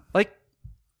now. Like,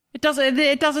 it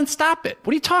doesn't stop it.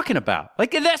 What are you talking about?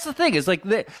 Like, that's the thing is like,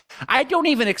 I don't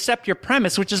even accept your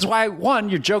premise, which is why, one,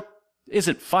 your joke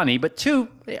isn't funny, but two,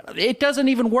 it doesn't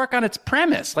even work on its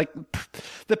premise. Like,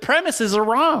 the premises are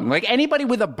wrong. Like, anybody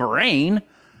with a brain,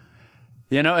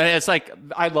 and it's like,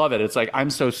 I love it. It's like, I'm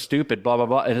so stupid, blah, blah,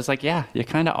 blah. And it's like, yeah, you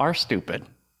kind of are stupid.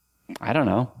 I don't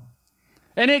know.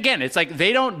 And again, it's like,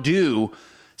 they don't do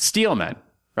steel men,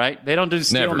 right? They don't do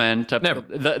steel men.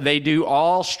 They do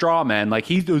all straw men. Like,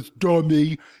 he's so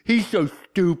dummy. He's so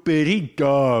stupid. He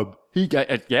dumb.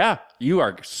 Yeah, you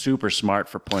are super smart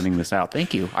for pointing this out.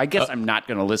 Thank you. I guess I'm not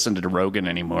going to listen to Rogan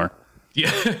anymore.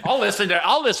 Yeah, I'll listen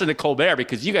to Colbert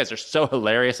because you guys are so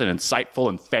hilarious and insightful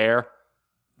and fair.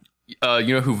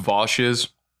 You know who Vosh is?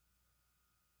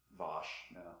 Vosh,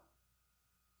 no.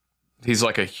 He's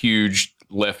like a huge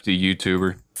lefty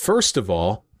YouTuber. First of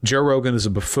all, Joe Rogan is a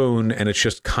buffoon, and it's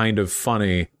just kind of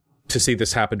funny to see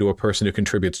this happen to a person who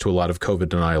contributes to a lot of COVID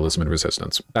denialism and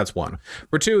resistance. That's one.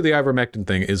 For two, the ivermectin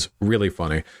thing is really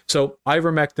funny. So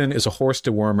ivermectin is a horse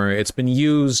dewormer. It's been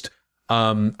used...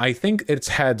 I think it's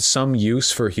had some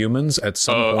use for humans at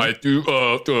some point.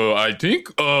 I think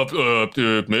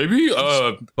maybe.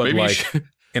 But maybe like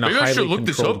in a highly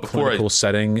controlled clinical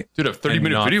setting, did a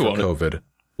 30-minute video on COVID,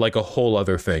 like a whole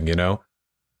other thing,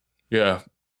 Yeah,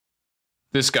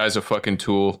 this guy's a fucking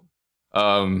tool.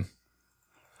 I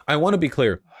want to be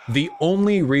clear. The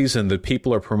only reason that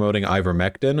people are promoting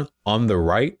ivermectin on the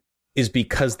right is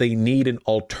because they need an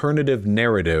alternative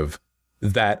narrative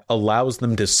that allows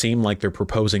them to seem like they're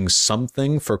proposing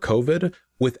something for COVID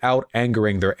without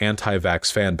angering their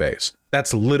anti-vax fan base.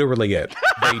 That's literally it.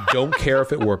 They don't care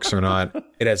if it works or not.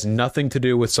 It has nothing to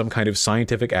do with some kind of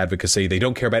scientific advocacy. They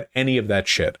don't care about any of that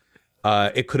shit.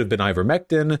 It could have been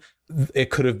ivermectin.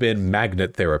 It could have been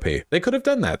magnet therapy. They could have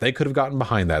done that. They could have gotten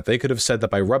behind that. They could have said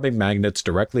that by rubbing magnets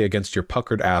directly against your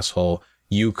puckered asshole,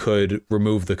 you could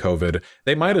remove the COVID.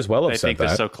 They might as well have said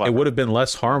that. So it would have been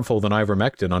less harmful than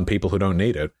ivermectin on people who don't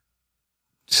need it.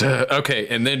 So, okay,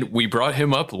 and then we brought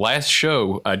him up last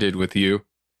show I did with you.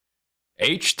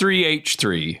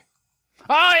 H3H3.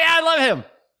 Oh, yeah, I love him.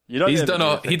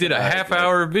 He did a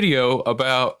half-hour video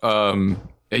about,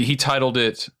 he titled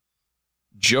it,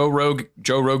 Joe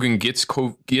Rogan gets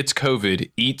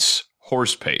COVID, eats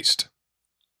horse paste.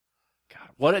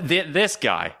 God, this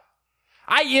guy.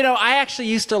 I actually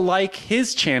used to like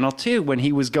his channel too when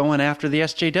he was going after the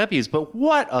SJWs, but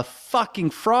what a fucking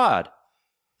fraud.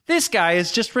 This guy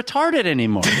is just retarded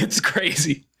anymore. It's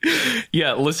crazy.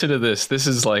 Yeah, listen to this. This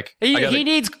is like he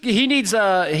needs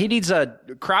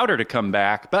Crowder to come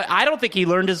back, but I don't think he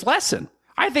learned his lesson.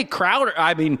 I think Crowder,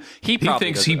 he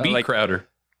thinks he beat Crowder.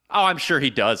 Oh, I'm sure he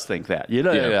does think that.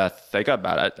 Think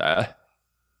about it.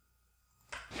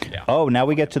 Yeah. Oh, now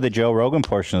we get to the Joe Rogan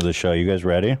portion of the show. You guys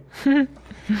ready?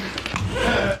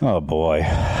 Oh, boy.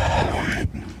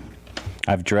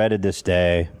 I've dreaded this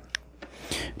day.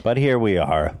 But here we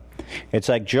are. It's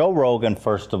like Joe Rogan,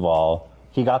 first of all,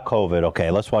 he got COVID.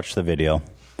 Okay, let's watch the video.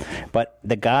 But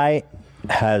the guy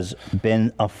has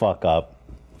been a fuck up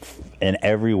in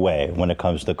every way when it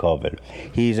comes to COVID.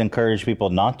 He's encouraged people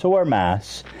not to wear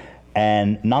masks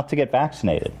and not to get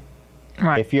vaccinated.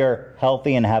 Right. If you're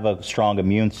healthy and have a strong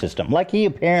immune system, like he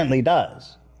apparently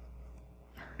does.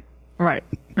 Right.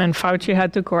 And Fauci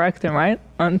had to correct him, right?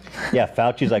 Yeah,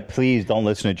 Fauci's like, please don't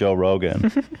listen to Joe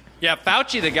Rogan. Yeah,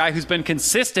 Fauci, the guy who's been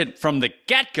consistent from the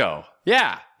get-go.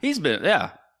 Yeah, he's been,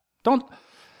 yeah. Don't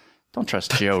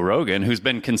trust Joe Rogan, who's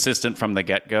been consistent from the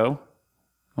get-go.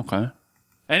 Okay.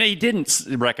 And he didn't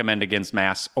recommend against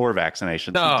masks or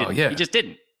vaccinations. No, He just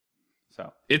didn't.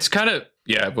 So it's kind of,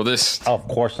 Oh, of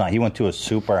course not. He went to a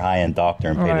super high-end doctor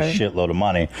and paid a Right. shitload of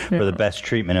money for the best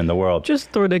treatment in the world. Just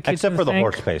throw the kids Except in for the sink.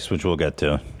 horse paste, which we'll get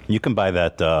to. You can buy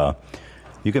that.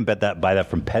 You can buy that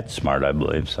from PetSmart, I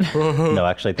believe. So. No,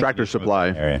 actually, I think Tractor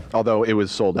Supply. Although it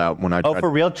was sold out when I. Oh, for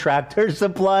real, Tractor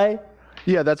Supply?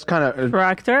 Yeah, that's kind of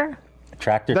Tractor.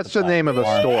 Tractor. That's the name of a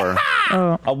store.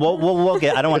 Oh, we'll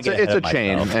get. I don't want to get. It's ahead a of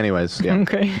chain, myself. anyways. Yeah.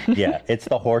 Okay. Yeah, it's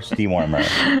the horse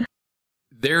dewormer.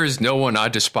 There is no one I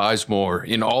despise more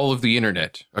in all of the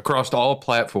internet, across all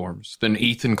platforms, than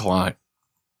Ethan Klein.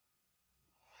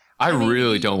 I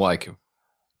really don't like him.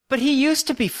 But he used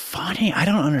to be funny. I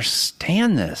don't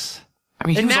understand this. I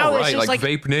mean, he And was now all it's right, just like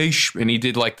Vape Nation, and he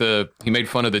did he made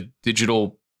fun of the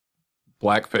digital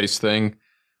blackface thing.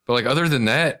 But like, other than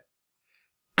that,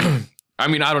 I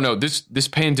mean, I don't know. This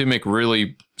pandemic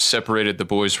really separated the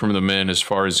boys from the men as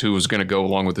far as who was going to go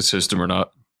along with the system or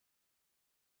not.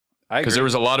 Because there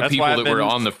was a lot of people that were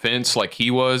on the fence, like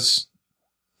he was,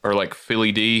 or like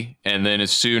Philly D, and then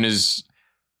as soon as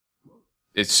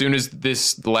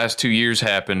the last 2 years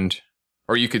happened,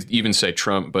 or you could even say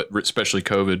Trump, but especially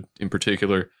COVID in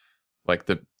particular, like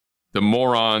the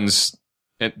morons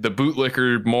and the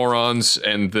bootlicker morons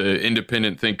and the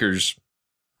independent thinkers,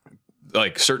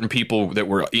 like certain people that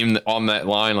were on that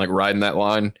line, like riding that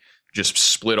line, just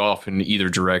split off in either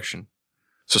direction.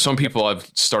 So some people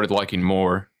I've started liking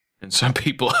more, and some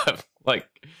people have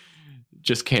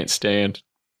just can't stand.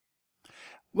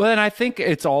 Well, and I think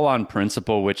it's all on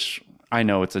principle, which I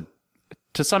know to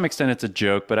some extent it's a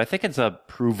joke, but I think it's a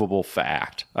provable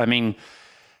fact. I mean,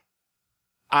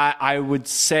 I would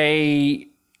say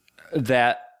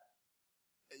that,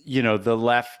 the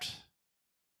left,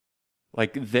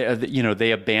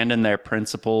 they abandon their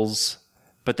principles,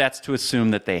 but that's to assume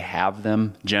that they have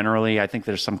them generally. I think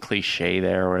there's some cliche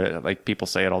there where people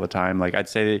say it all the time. I'd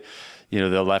say,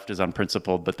 the left is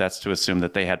unprincipled, but that's to assume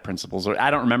that they had principles. Or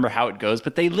I don't remember how it goes,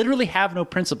 but they literally have no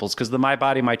principles because the my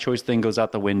body, my choice thing goes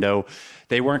out the window.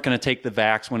 They weren't going to take the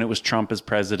vax when it was Trump as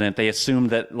president. They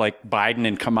assumed that Biden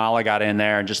and Kamala got in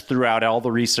there and just threw out all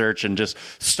the research and just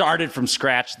started from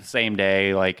scratch the same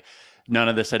day. None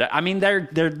of this I mean, they're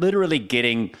literally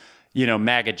getting,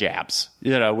 MAGA jabs,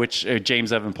 which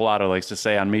James Evan Pilato likes to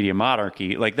say on Media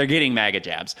Monarchy. They're getting MAGA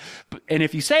jabs. And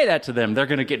if you say that to them, they're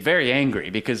going to get very angry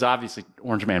because obviously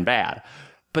Orange Man bad.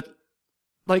 But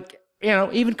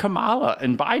even Kamala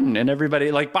and Biden and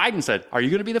everybody, Biden said, are you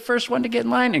going to be the first one to get in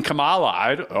line? And Kamala,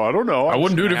 I don't know. I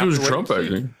wouldn't do it if it was a Trump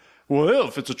vaccine. Well,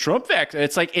 if it's a Trump vaccine,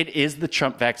 it's it is the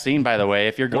Trump vaccine, by the way.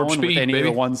 If you're going with any of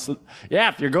the ones,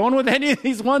 if you're going with any of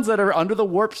these ones that are under the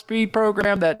Warp Speed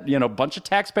program, that, a bunch of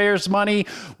taxpayers' money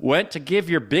went to give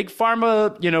your big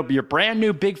pharma, your brand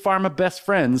new big pharma best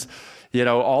friends,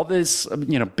 all this,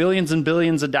 billions and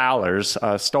billions of dollars,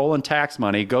 stolen tax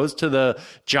money goes to the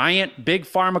giant big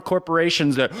pharma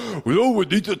corporations that, we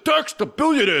need to tax the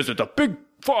billionaires at the big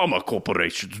pharma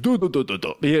corporations.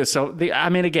 Yeah, so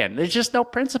again, there's just no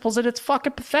principles, and it's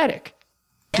fucking pathetic.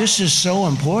 This is so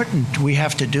important. We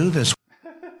have to do this.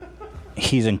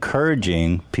 He's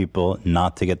encouraging people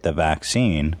not to get the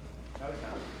vaccine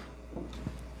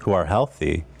who are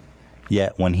healthy,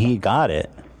 yet when he got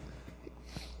it,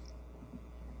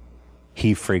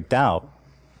 he freaked out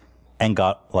and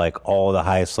got all the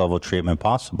highest level treatment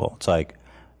possible. It's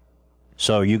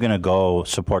so you're going to go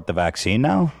support the vaccine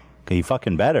now? You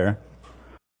fucking better.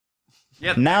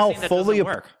 Yeah, now fully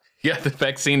work. Yeah, the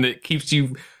vaccine that keeps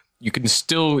you're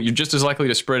just as likely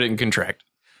to spread it and contract.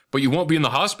 But you won't be in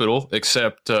the hospital,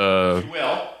 except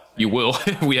you will.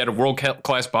 We had a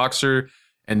world-class boxer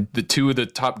and the two of the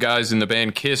top guys in the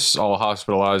band Kiss all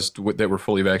hospitalized that were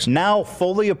fully vaccinated. Now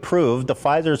fully approved. The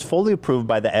Pfizer is fully approved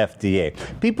by the FDA.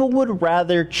 People would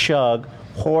rather chug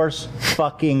horse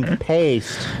fucking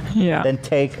paste than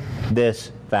take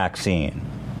this vaccine.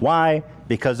 Why?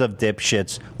 Because of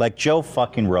dipshits like Joe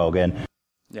fucking Rogan.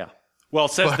 Yeah. Well,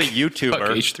 says the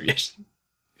YouTuber.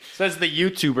 Says the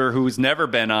YouTuber who's never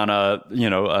been on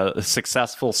a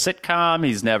successful sitcom.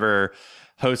 He's never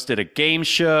hosted a game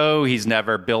show. He's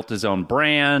never built his own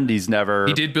brand. He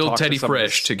did build Teddy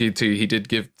Fresh he did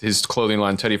give his clothing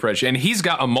line Teddy Fresh, and he's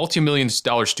got a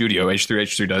multi-million-dollar studio.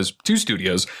 H3H3 does 2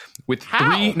 studios with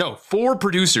 4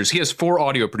 producers. He has 4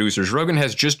 audio producers. Rogan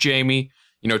has just Jamie.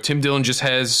 Tim Dillon just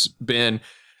has Ben.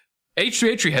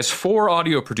 H3H3 has 4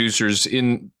 audio producers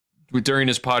during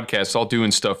his podcast, all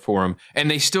doing stuff for him,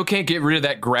 and they still can't get rid of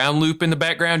that ground loop in the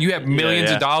background. You have millions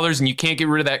of dollars, and you can't get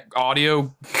rid of that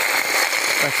audio.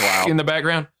 That's wild. In the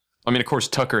background. I mean, of course,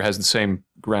 Tucker has the same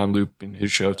ground loop in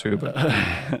his show too, but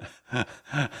I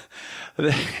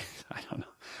don't know.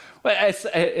 Well,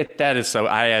 that is so.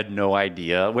 I had no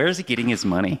idea. Where is he getting his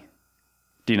money?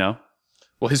 Do you know?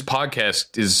 Well, his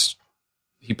podcast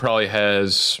he probably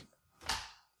has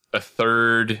a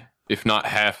third, if not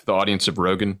half, the audience of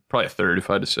Rogan. Probably a third,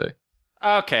 if I had to say.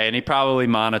 Okay, and he probably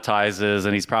monetizes,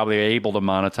 and he's probably able to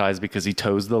monetize because he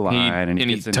toes the line.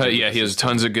 He has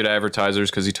tons of good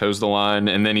advertisers because he toes the line,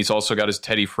 and then he's also got his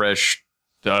Teddy Fresh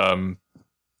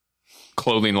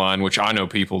clothing line, which I know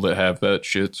people that have that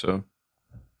shit. So,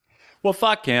 well,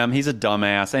 fuck him. He's a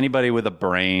dumbass. Anybody with a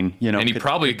brain, and he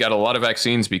probably got a lot of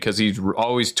vaccines because he's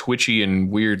always twitchy and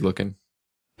weird looking.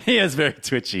 He is very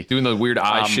twitchy, doing the weird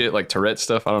eye shit like Tourette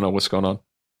stuff. I don't know what's going on.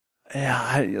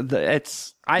 Yeah,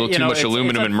 it's too much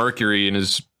aluminum and mercury in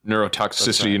his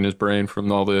neurotoxicity in his brain from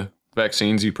all the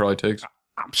vaccines he probably takes.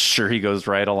 I'm sure he goes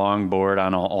right along board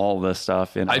on all this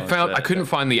stuff. I couldn't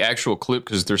find the actual clip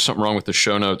because there's something wrong with the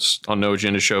show notes on No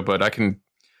Agenda Show, but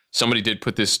somebody did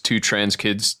put this 2 trans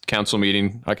kids council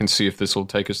meeting. I can see if this will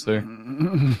take us there.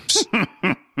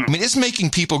 I mean, it's making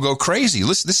people go crazy.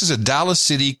 Listen, this is a Dallas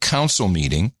City Council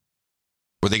meeting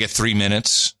where they get 3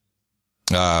 minutes.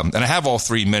 And I have all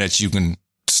 3 minutes. You can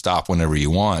stop whenever you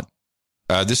want.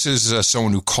 This is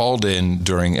someone who called in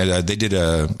during, they did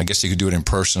I guess you could do it in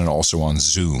person and also on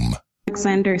Zoom.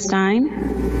 Alexander Stein.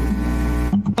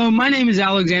 My name is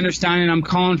Alexander Stein, and I'm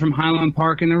calling from Highland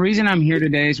Park. And the reason I'm here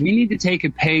today is we need to take a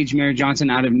page, Mayor Johnson,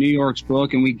 out of New York's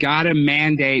book, and we got to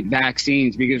mandate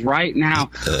vaccines because right now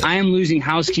I am losing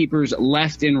housekeepers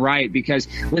left and right because,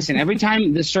 listen, every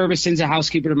time the service sends a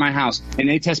housekeeper to my house and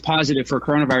they test positive for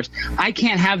coronavirus, I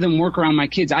can't have them work around my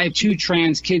kids. I have 2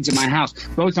 trans kids in my house,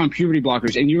 both on puberty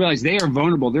blockers, and you realize they are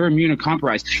vulnerable. They're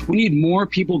immunocompromised. We need more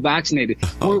people vaccinated.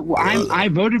 I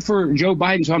voted for Joe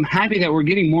Biden, so I'm happy that we're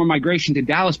getting more migration to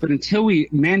Dallas. But until we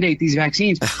mandate these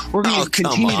vaccines, we're going to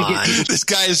continue to get people. This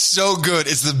guy is so good.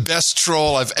 It's the best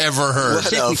troll I've ever heard.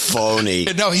 What a phony.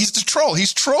 No, he's the troll.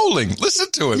 He's trolling. Listen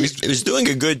to him. He was doing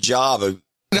a good job of.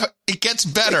 No, it gets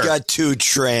better. I got 2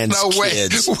 trans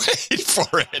kids. Wait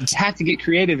for it. Have to get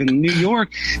creative. In New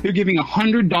York, they're giving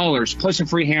 $100 plus a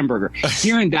free hamburger.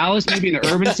 Here in Dallas, maybe in the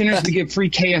urban centers, we give free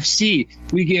KFC.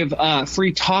 We give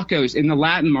free tacos in the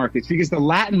Latin markets because the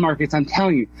Latin markets, I'm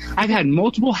telling you, I've had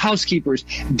multiple housekeepers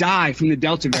die from the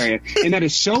Delta variant, and that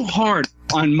is so hard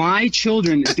on my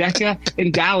children, Decca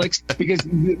and Daleks, because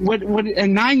what a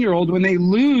 9-year-old, when they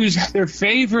lose their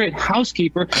favorite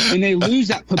housekeeper and they lose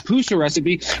that pupusa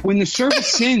recipe, when the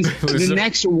service sends the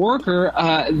next worker,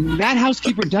 that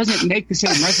housekeeper doesn't make the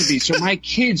same recipe. So my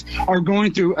kids are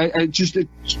going through just a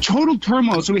total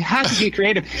turmoil. So we have to get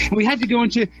creative. And we have to go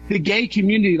into the gay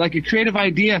community, like a creative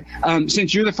idea.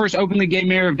 Since you're the first openly gay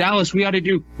mayor of Dallas, we ought to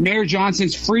do Mayor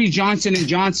Johnson's Free Johnson &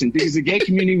 Johnson, because the gay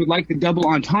community would like the double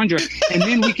entendre. And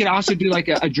then we could also do like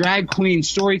a drag queen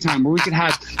story time where we could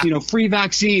have, free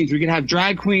vaccines. We could have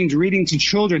drag queens reading to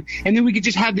children. And then we could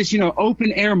just have this,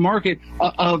 open air market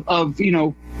of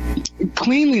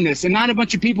cleanliness and not a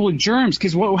bunch of people with germs.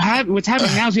 Because what's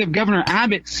happening now is we have Governor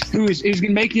Abbott who is going to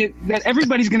make it that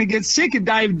everybody's going to get sick and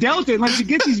die of Delta unless you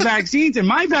get these vaccines. And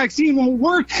my vaccine won't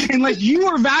work unless you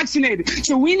are vaccinated.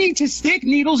 So we need to stick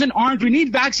needles in arms. We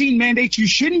need vaccine mandates. You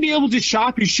shouldn't be able to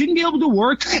shop. You shouldn't be able to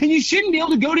work. And you shouldn't be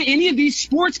able to go to any of these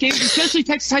sports games, especially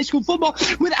Texas high school football,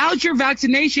 without your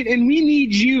vaccination. And we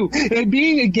need you.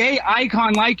 Being a gay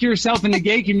icon like yourself in the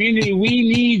gay community, we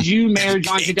need you, Mayor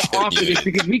Johnson, to offer this,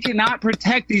 because we cannot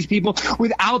protect these people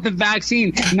without the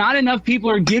vaccine. Not enough people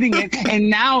are getting it, and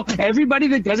now everybody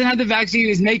that doesn't have the vaccine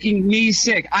is making me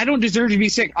sick. I don't deserve to be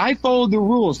sick. I followed the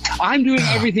rules. I'm doing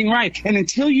everything right. And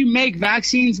until you make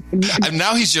vaccines... And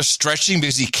now he's just stretching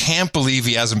because he can't believe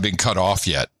he hasn't been cut off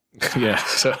yet. Yeah,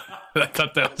 so I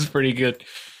thought that was pretty good.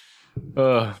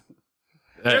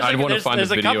 I want to find the video.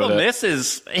 There's a couple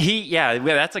misses.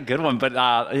 That's a good one. But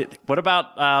what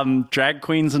about drag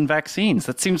queens and vaccines?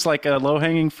 That seems like a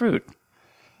low-hanging fruit.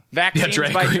 Vaccines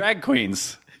drag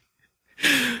queens.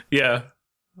 Yeah.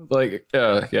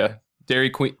 Dairy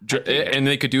Queen. And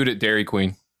they could do it at Dairy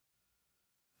Queen.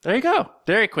 There you go.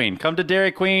 Dairy Queen. Come to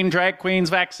Dairy Queen, drag queens,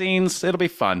 vaccines. It'll be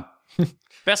fun.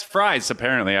 Best fries,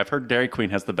 apparently. I've heard Dairy Queen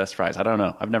has the best fries. I don't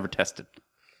know. I've never tested.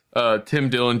 Tim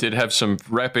Dillon did have some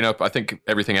wrapping up. I think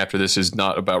everything after this is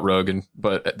not about Rogan,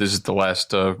 but this is the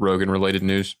last Rogan-related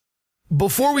news.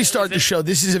 Before we start the show,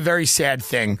 this is a very sad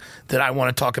thing that I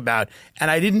want to talk about, and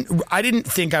I didn't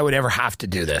think I would ever have to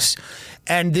do this.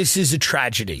 And this is a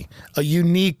tragedy, a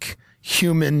unique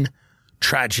human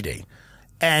tragedy.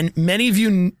 And many of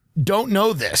you don't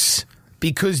know this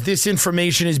because this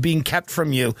information is being kept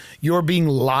from you. You're being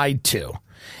lied to.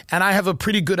 And I have a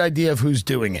pretty good idea of who's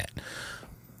doing it.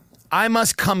 I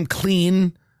must come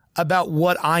clean about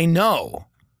what I know.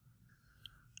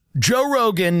 Joe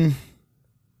Rogan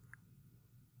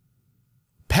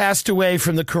passed away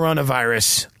from the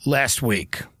coronavirus last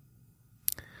week.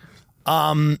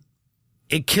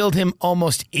 It killed him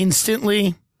almost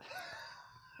instantly.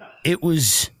 It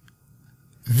was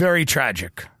very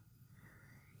tragic.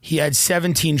 He had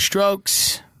 17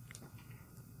 strokes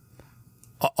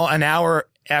an hour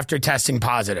after testing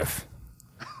positive.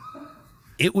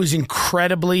 It was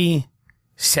incredibly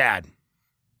sad.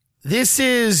 This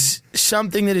is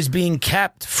something that is being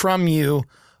kept from you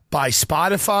by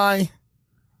Spotify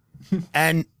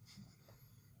and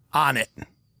Onnit,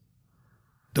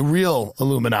 the real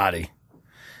Illuminati.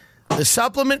 The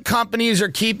supplement companies are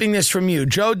keeping this from you.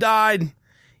 Joe died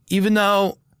even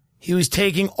though he was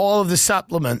taking all of the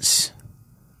supplements.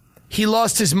 He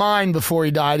lost his mind before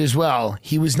he died as well.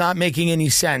 He was not making any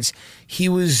sense. He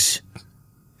was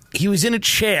in a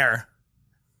chair,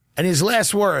 and his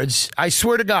last words, I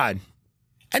swear to God,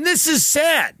 and this is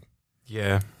sad.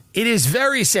 Yeah. It is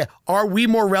very sad. Are we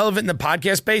more relevant in the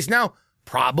podcast space now?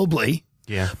 Probably.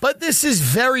 Yeah. But this is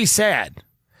very sad.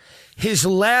 His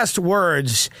last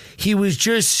words, he was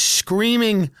just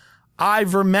screaming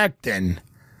ivermectin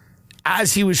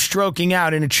as he was stroking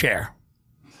out in a chair.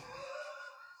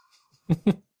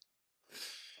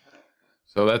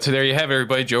 So there you have it,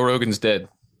 everybody. Joe Rogan's dead.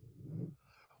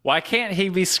 Why can't he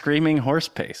be screaming horse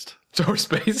paste? Horse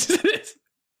paste?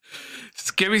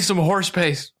 Just give me some horse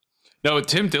paste. No,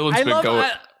 Tim Dillon's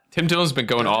been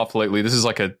going off lately. This is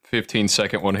like a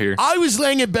 15-second one here. I was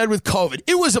laying in bed with COVID.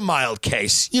 It was a mild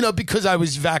case, because I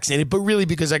was vaccinated, but really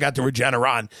because I got the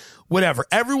Regeneron. Whatever.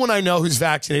 Everyone I know who's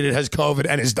vaccinated has COVID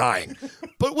and is dying.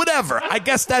 But whatever. I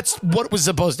guess that's what was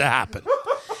supposed to happen.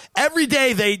 Every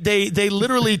day they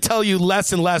literally tell you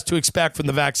less and less to expect from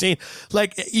the vaccine.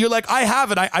 Like, you're like, I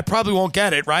have it. I probably won't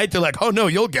get it, right? They're like, oh, no,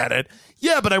 you'll get it.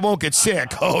 Yeah, but I won't get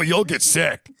sick. Oh, you'll get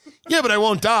sick. Yeah, but I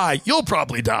won't die. You'll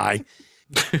probably die.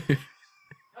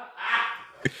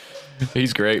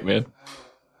 He's great, man.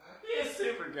 He is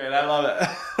super great. I love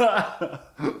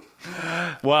it.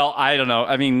 Well, I don't know.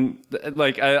 I mean,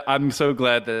 I'm so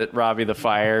glad that Robbie the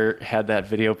Fire had that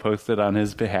video posted on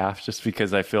his behalf, just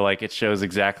because I feel like it shows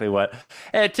exactly what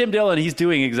Tim Dillon, he's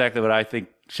doing exactly what I think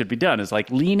should be done, is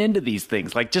lean into these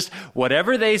things. Just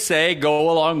whatever they say,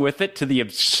 go along with it to the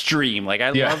extreme.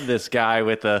 I love this guy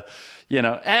with the...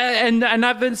 and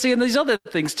I've been seeing these other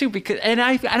things too, because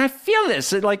I feel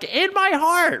this in my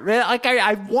heart.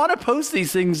 I want to post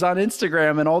these things on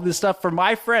Instagram and all this stuff for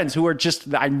my friends who are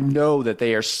I know that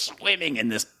they are swimming in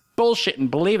this bullshit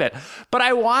and believe it. But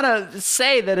I want to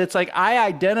say that it's I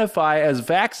identify as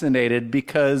vaccinated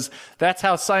because that's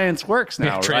how science works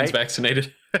now, trans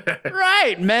vaccinated.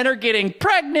 Right. Men are getting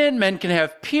pregnant. Men can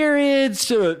have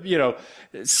periods.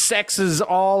 Sex is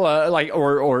all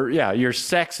your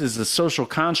sex is a social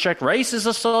construct. Race is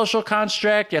a social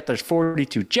construct. Yet there's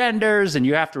 42 genders, and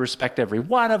you have to respect every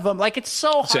one of them. It's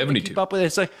so hard 72. To keep up with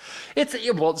it.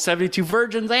 It's 72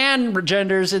 virgins and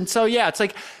genders, and so it's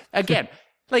again.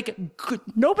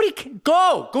 Nobody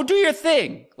go do your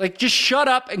thing. Just shut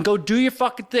up and go do your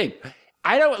fucking thing.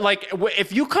 I don't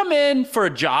if you come in for a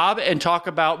job and talk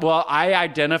about, well, I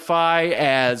identify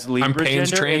as Libra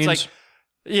gender. Trains. It's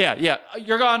yeah,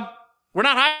 you're gone. We're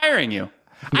not hiring you.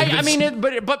 I mean,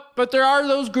 but there are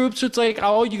those groups. It's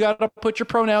oh, you got to put your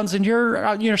pronouns in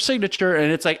your signature,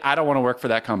 and it's I don't want to work for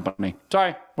that company.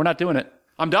 Sorry, we're not doing it.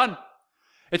 I'm done.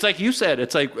 It's you said.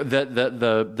 It's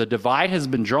the divide has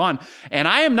been drawn, and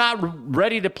I am not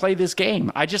ready to play this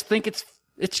game. I just think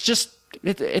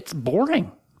it's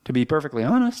boring, to be perfectly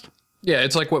honest. Yeah,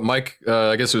 it's what Mike,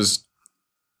 I guess it was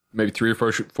maybe 3 or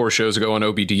 4 shows ago on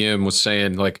OBDM was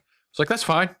saying, it's that's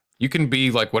fine. You can be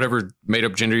whatever made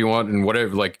up gender you want and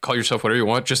whatever, call yourself whatever you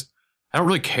want. Just, I don't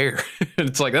really care.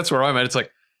 It's that's where I'm at. It's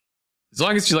as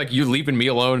long as you leaving me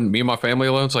alone and me and my family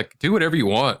alone, it's do whatever you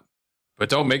want, but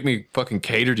don't make me fucking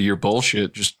cater to your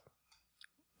bullshit. Just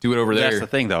do it over there. That's the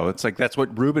thing, though. It's that's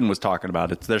what Ruben was talking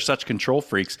about. They're such control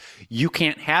freaks. You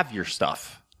can't have your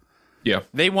stuff. Yeah.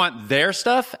 They want their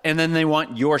stuff and then they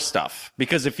want your stuff.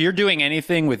 Because if you're doing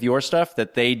anything with your stuff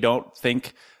that they don't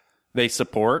think they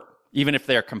support, even if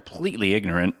they're completely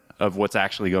ignorant of what's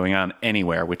actually going on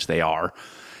anywhere, which they are,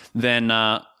 then,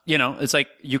 it's like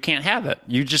you can't have it.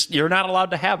 You're not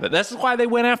allowed to have it. That's why they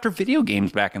went after video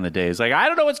games back in the days. Like, I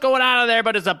don't know what's going on there,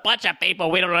 but it's a bunch of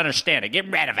people. We don't understand it. Get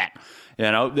rid of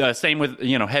it. Same with,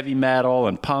 heavy metal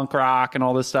and punk rock and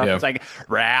all this stuff. Yeah. It's like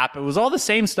rap. It was all the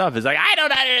same stuff. It's like, I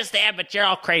don't understand, but you're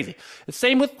all crazy. The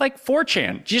same with like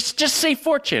 4chan. Just say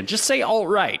 4chan. Just say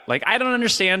alt-right. Like, I don't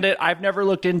understand it. I've never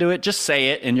looked into it. Just say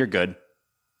it and you're good.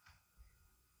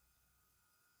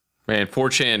 Man,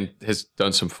 4chan has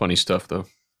done some funny stuff, though.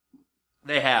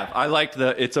 They have. I liked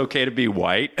it's okay to be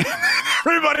white.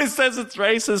 Everybody says it's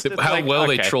racist. It's How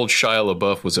they trolled Shia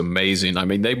LaBeouf was amazing. I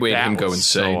mean, they made him go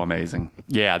insane. So amazing.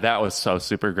 Yeah, that was so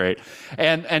super great.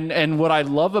 And what I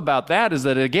love about that is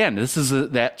that, again, this is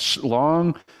that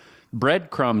long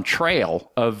breadcrumb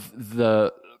trail of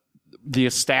the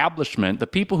establishment, the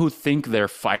people who think they're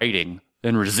fighting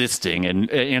and resisting and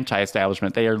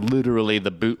anti-establishment. They are literally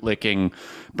the bootlicking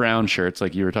brown shirts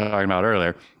like you were talking about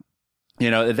earlier.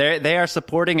 They are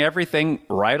supporting everything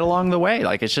right along the way.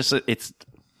 Like, I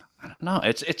don't know.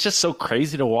 It's just so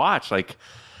crazy to watch. Like,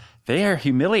 they are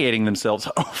humiliating themselves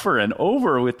over and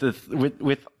over with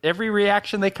every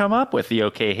reaction they come up with. The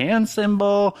okay hand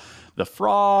symbol, the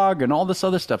frog, and all this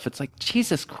other stuff. It's like,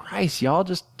 Jesus Christ, y'all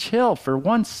just chill for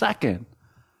 1 second.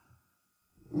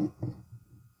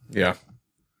 Yeah.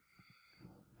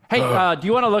 Hey, do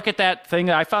you want to look at that thing?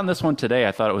 I found this one today.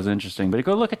 I thought it was interesting. But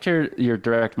go look at your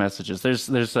direct messages.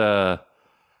 There's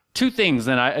two things,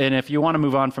 and if you want to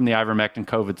move on from the ivermectin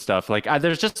COVID stuff,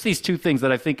 there's just these two things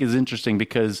that I think is interesting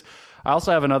because I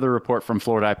also have another report from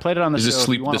Florida. I played it on the show. Is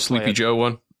it the Sleepy Joe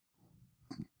one?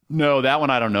 No, that one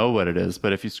I don't know what it is.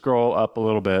 But if you scroll up a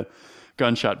little bit,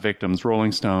 gunshot victims,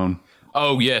 Rolling Stone.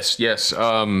 Oh yes.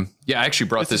 I actually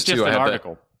brought this too. I have an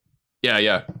article.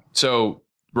 Yeah. So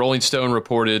Rolling Stone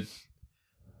reported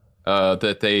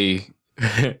that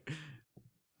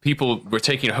people were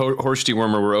taking horse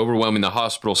dewormer, were overwhelming the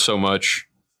hospital so much,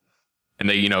 and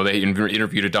they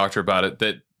interviewed a doctor about it,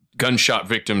 that gunshot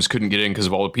victims couldn't get in because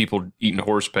of all the people eating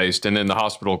horse paste. And then the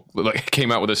hospital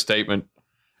came out with a statement.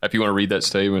 If you want to read that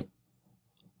statement.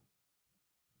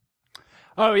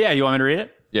 Oh yeah, you want me to read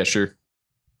it? Yeah, sure.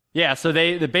 Yeah, so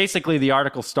they basically, the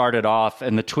article started off,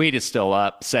 and the tweet is still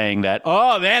up, saying that,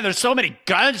 oh man, there's so many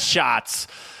gunshots,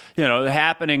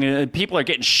 happening, and people are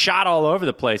getting shot all over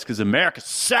the place because America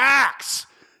sucks.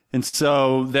 And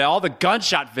so all the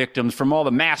gunshot victims from all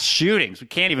the mass shootings, we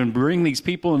can't even bring these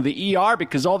people into the ER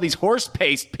because all these horse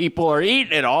paste people are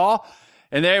eating it all.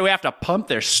 And we have to pump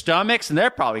their stomachs, and they're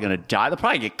probably going to die. They'll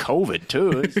probably get COVID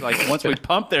too. It's like once we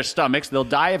pump their stomachs, they'll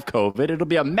die of COVID. It'll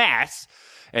be a mess.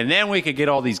 And then we could get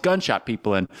all these gunshot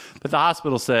people in. But the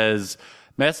hospital says,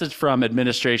 message from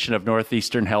Administration of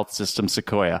Northeastern Health System,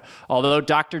 Sequoia. Although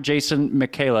Dr. Jason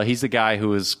Michaela, he's the guy who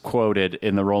was quoted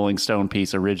in the Rolling Stone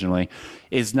piece originally,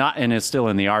 is not, and is still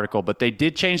in the article, but they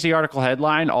did change the article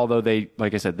headline, although they,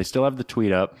 like I said, they still have the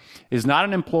tweet up, is not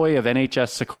an employee of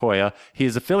NHS Sequoia. He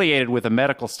is affiliated with a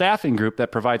medical staffing group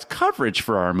that provides coverage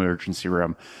for our emergency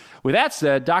room. With that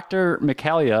said, Dr.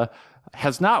 Michaela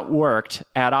has not worked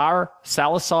at our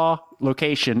Salisaw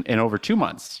location in over 2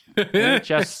 months.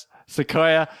 NHS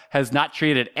Sequoia has not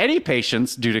treated any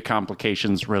patients due to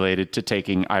complications related to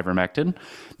taking ivermectin.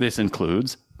 This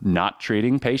includes not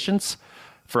treating patients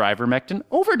for ivermectin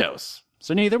overdose.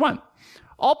 So neither one.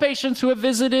 All patients who have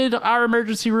visited our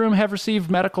emergency room have received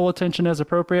medical attention as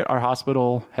appropriate. Our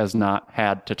hospital has not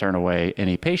had to turn away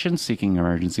any patients seeking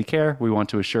emergency care. We want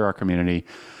to assure our community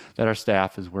that our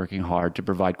staff is working hard to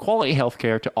provide quality health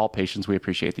care to all patients. We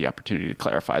appreciate the opportunity to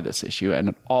clarify this issue.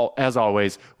 And as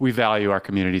always, we value our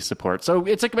community support. So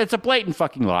it's a blatant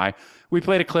fucking lie. We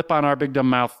played a clip on our Big Dumb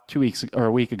Mouth a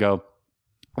week ago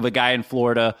of a guy in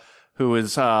Florida who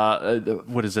is,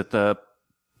 the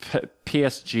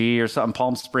PSG or something,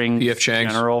 Palm Springs PF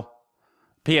Chang's. General.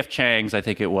 PF Chang's, I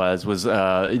think it was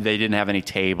they didn't have any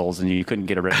tables and you couldn't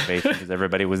get a reservation because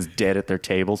everybody was dead at their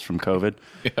tables from COVID.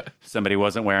 Yeah. Somebody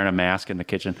wasn't wearing a mask in the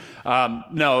kitchen.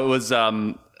 No, it was, got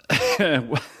me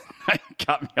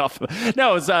off.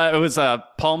 No, it was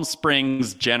Palm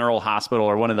Springs General Hospital,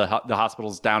 or one of the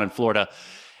hospitals down in Florida.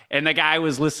 And the guy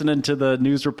was listening to the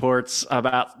news reports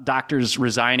about doctors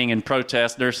resigning in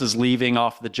protest, nurses leaving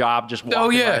off the job, just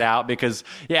walking right out because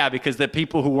the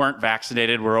people who weren't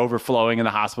vaccinated were overflowing in the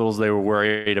hospitals. They were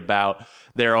worried about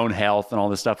their own health and all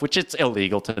this stuff, which it's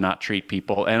illegal to not treat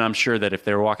people. And I'm sure that if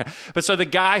they were walking. But so the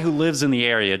guy who lives in the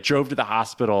area drove to the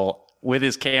hospital with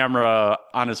his camera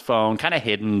on his phone, kind of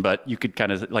hidden, but you could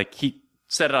kind of like, he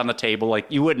set it on the table. Like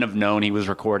you wouldn't have known he was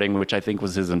recording, which I think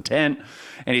was his intent.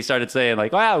 And he started saying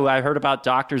like, wow, I heard about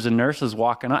doctors and nurses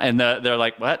walking on. And they're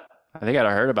like, what? I think I'd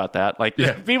heard about that. Like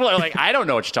people are like, I don't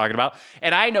know what you're talking about.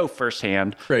 And I know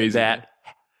firsthand that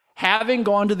having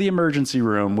gone to the emergency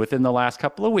room within the last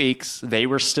couple of weeks, they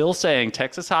were still saying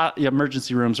Texas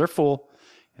emergency rooms are full,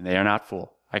 and they are not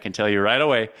full. I can tell you right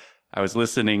away. I was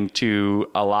listening to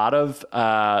a lot of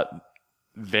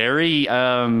very,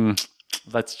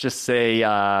 let's just say,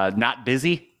 not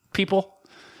busy people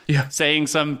saying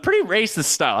some pretty racist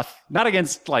stuff, not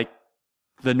against like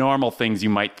the normal things you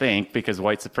might think, because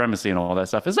white supremacy and all that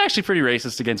stuff is actually pretty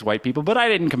racist against white people, but I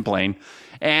didn't complain.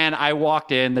 And I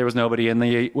walked in, there was nobody in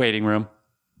the waiting room,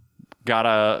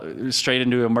 got straight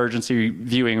into emergency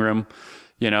viewing room,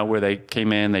 where they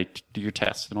came in, they do your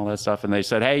tests and all that stuff. And they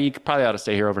said, hey, you probably ought to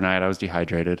stay here overnight. I was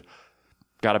dehydrated.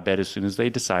 Got to bed as soon as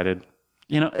they decided.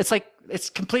 It's like, it's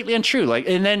completely untrue. Like,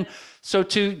 and then, so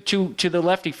to the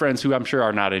lefty friends who I'm sure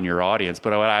are not in your audience,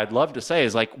 but what I'd love to say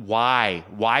is like, why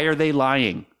are they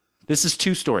lying? This is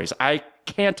two stories. I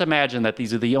can't imagine that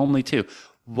these are the only two.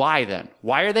 Why then?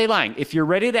 Why are they lying? If you're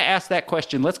ready to ask that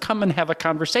question, let's come and have a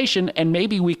conversation, and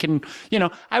maybe we can,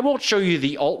 I won't show you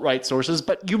the alt-right sources,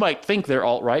 but you might think they're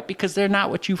alt-right because they're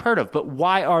not what you've heard of. But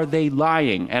why are they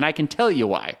lying? And I can tell you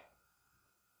why.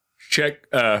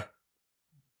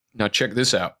 Now check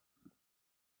this out.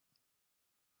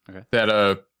 Okay.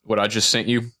 That what I just sent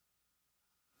you.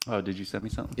 Oh, did you send me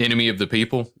something? Enemy of the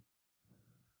people.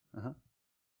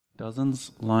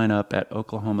 Dozens line up at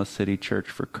Oklahoma City Church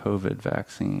for COVID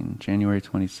vaccine, January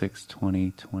 26,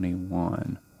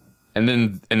 2021. And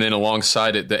then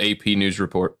alongside it, the AP news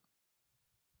report.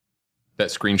 That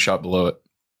screenshot below it.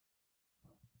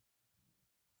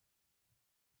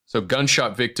 So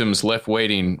gunshot victims left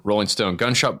waiting, Rolling Stone.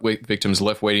 Gunshot victims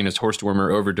left waiting as horse dewormer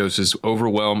overdoses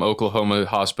overwhelm Oklahoma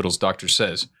hospitals, doctor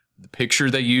says. The picture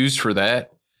they used for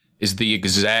that is the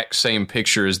exact same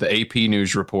picture as the AP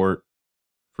news report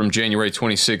from January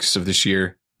 26th of this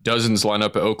year. Dozens line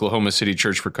up at Oklahoma City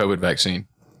Church for COVID vaccine.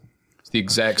 It's the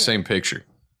exact same picture.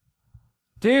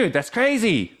 Dude, that's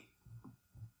crazy.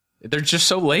 They're just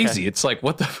so lazy. Okay. It's like,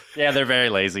 what the... Yeah, they're very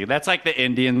lazy. That's like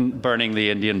the burning the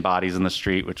Indian bodies in the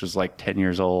street, which was like 10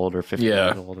 years old or 15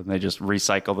 years old, and they just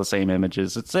recycle the same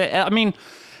images.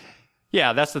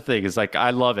 Yeah, that's the thing. Is like, I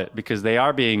love it because they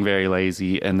are being very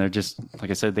lazy, and they're just,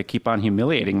 like I said, they keep on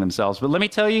humiliating themselves. But let me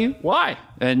tell you why.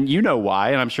 And you know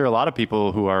why, and I'm sure a lot of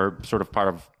people who are sort of part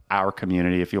of our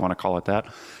community, if you want to call it that,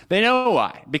 they know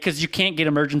why. Because you can't get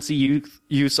emergency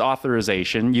use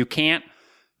authorization. You can't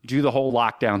do the whole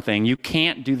lockdown thing. You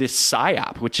can't do this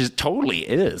PSYOP, which is totally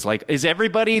is. Like, is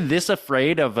everybody this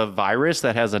afraid of a virus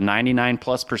that has a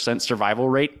 99+% survival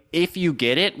rate if you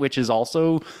get it, which is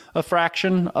also a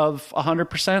fraction of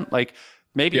 100%? Like,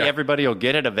 maybe everybody will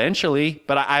get it eventually,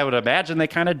 but I would imagine they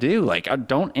kind of do. Like,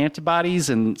 don't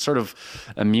antibodies and sort of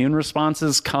immune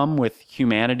responses come with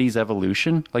humanity's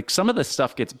evolution? Like, some of this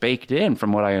stuff gets baked in,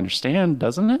 from what I understand,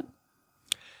 doesn't it?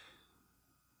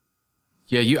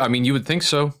 Yeah, you would think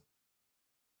so.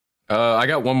 I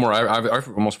got one more. I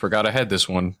almost forgot I had this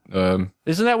one.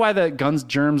 Isn't that why the Guns,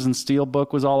 Germs, and Steel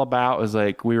book was all about? It was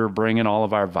like we were bringing all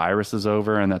of our viruses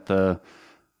over, and that the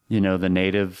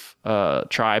native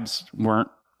tribes weren't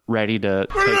ready to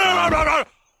take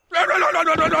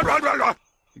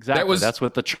Exactly. That's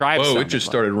what the tribes. Whoa! It just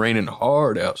started raining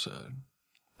hard outside.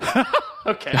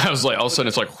 Okay. I was like, all of a sudden,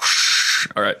 it's like. Whoosh.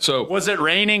 All right, so... Was it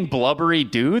raining blubbery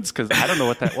dudes? Because I don't know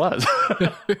what that was.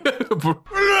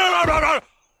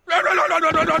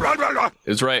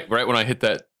 It's right when I hit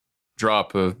that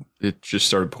drop, it just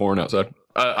started pouring outside.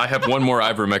 I have one more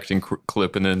ivermectin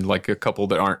clip, and then like a couple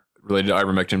that aren't related to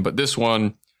ivermectin. But this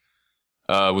one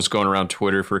was going around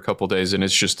Twitter for a couple days, and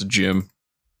it's just a gym.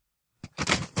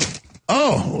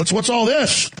 Oh, what's all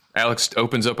this? Alex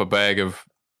opens up a bag of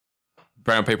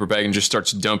brown paper bag and just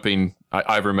starts dumping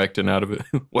ivermectin out of it.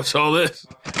 What's all this?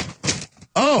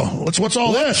 Oh, what's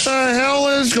all this? What the hell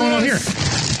is going on here?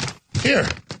 Here,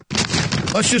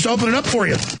 let's just open it up for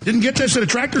you. Didn't get this at a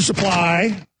Tractor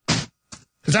Supply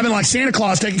because I've been like Santa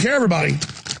Claus taking care of everybody.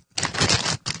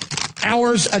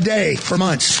 Hours a day for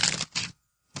months.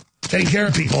 Taking care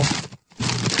of people.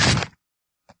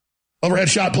 Overhead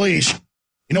shot, please.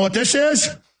 You know what this is?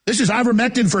 This is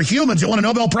ivermectin for humans that won a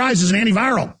Nobel Prize as an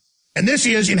antiviral. And this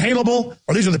is inhalable,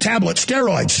 or these are the tablets,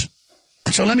 steroids.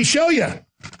 So let me show you.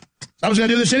 I was going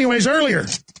to do this anyways earlier.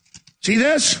 See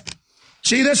this?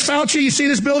 See this, Fauci? You see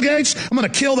this, Bill Gates? I'm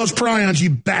going to kill those prions, you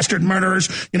bastard murderers.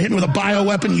 You're going to hit me with a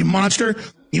bioweapon, you monster.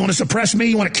 You want to suppress me?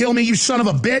 You want to kill me? You son of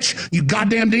a bitch? You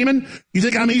goddamn demon? You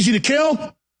think I'm easy to kill?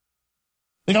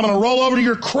 Think I'm going to roll over to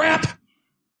your crap?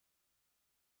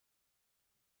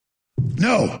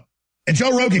 No. And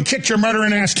Joe Rogan kicked your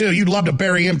murdering ass too. You'd love to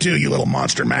bury him too, you little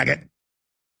monster maggot.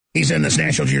 He's in this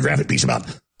National Geographic piece about,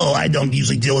 oh, I don't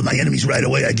usually deal with my enemies right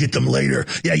away. I get them later.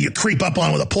 Yeah, you creep up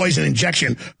on with a poison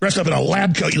injection, dressed up in a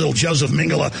lab coat, you little Joseph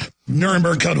Mengele,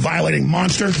 Nuremberg Code violating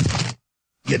monster.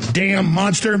 You damn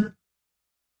monster.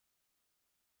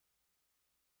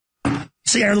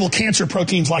 See our little cancer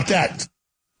proteins like that.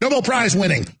 Nobel Prize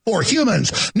winning for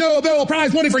humans. Nobel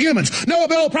Prize winning for humans.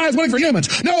 Nobel Prize winning for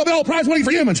humans. Nobel Prize winning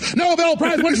for humans. Nobel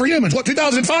Prize winning for humans. What,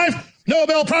 2005?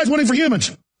 Nobel Prize winning for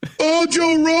humans. Oh,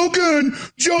 Joe Rogan.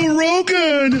 Joe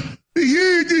Rogan.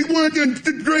 He went and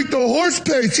drank the horse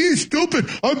paste. He's stupid.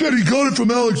 I bet he got it from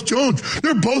Alex Jones.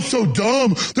 They're both so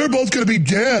dumb. They're both going to be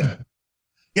dead.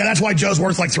 Yeah, that's why Joe's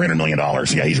worth like $300 million.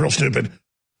 Yeah, he's real stupid.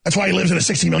 That's why he lives in a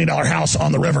 $60 million house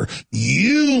on the river.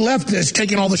 You leftists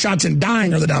taking all the shots and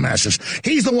dying are the dumbasses.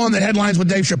 He's the one that headlines with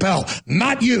Dave Chappelle.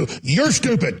 Not you. You're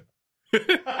stupid.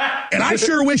 And I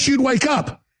sure wish you'd wake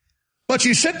up. But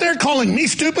you sit there calling me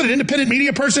stupid, an independent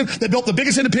media person that built the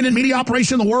biggest independent media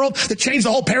operation in the world, that changed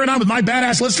the whole paradigm with my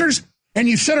badass listeners, and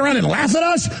you sit around and laugh at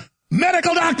us?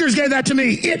 Medical doctors gave that to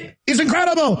me. It is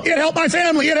incredible. It helped my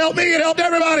family. It helped me. It helped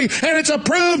everybody. And it's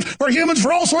approved for humans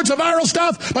for all sorts of viral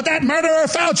stuff. But that murderer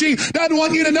Fauci doesn't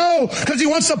want you to know because he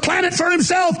wants the planet for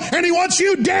himself and he wants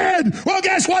you dead. Well,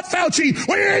 guess what, Fauci?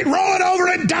 We ain't rolling over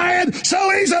and dying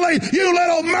so easily, you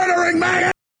little murdering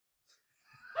maggot.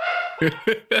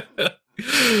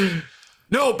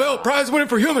 Nobel Prize winning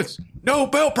for humans.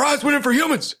 Nobel Prize winning for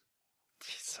humans.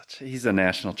 He's a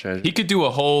national treasure. He could do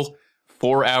a whole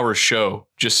 4-hour show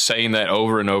just saying that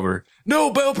over and over.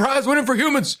 Nobel Prize winning for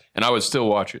humans, and I would still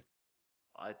watch it.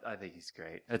 I think he's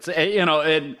great. It's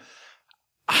I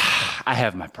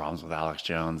have my problems with Alex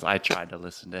Jones. I tried to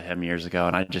listen to him years ago,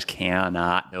 and I just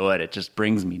cannot do it. It just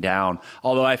brings me down.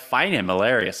 Although I find him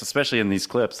hilarious, especially in these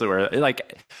clips that were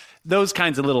like those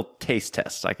kinds of little taste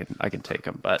tests. I can take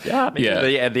them, but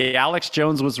the Alex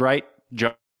Jones was right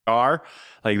jar,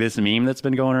 like this meme that's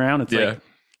been going around. It's like.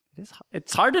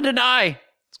 It's hard to deny.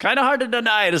 It's kind of hard to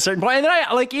deny at a certain point. And then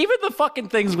I like even the fucking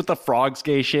things with the frogs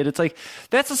gay shit. It's like,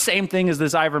 that's the same thing as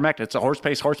this ivermectin. It's a horse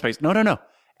paste. No.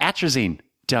 Atrazine,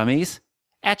 dummies.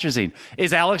 Atrazine.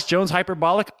 Is Alex Jones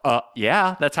hyperbolic?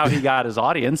 Yeah, that's how he got his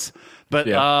audience. But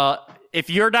if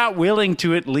you're not willing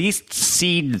to at least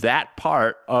cede that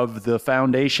part of the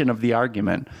foundation of the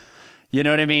argument, you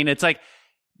know what I mean? It's like,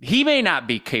 he may not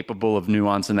be capable of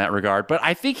nuance in that regard, but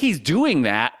I think he's doing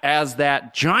that as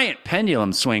that giant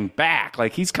pendulum swing back.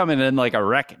 Like he's coming in like a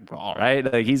wrecking ball, right?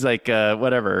 Like he's like,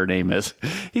 whatever her name is.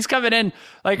 He's coming in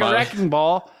like a wrecking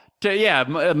ball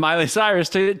to, Miley Cyrus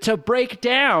to break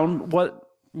down what,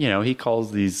 he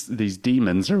calls these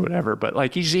demons or whatever. But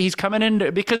like he's coming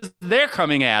in because they're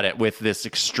coming at it with this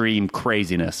extreme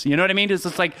craziness. You know what I mean? It's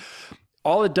just like,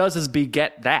 all it does is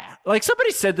beget that. Like somebody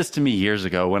said this to me years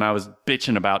ago when I was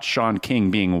bitching about Sean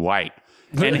King being white,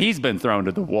 and he's been thrown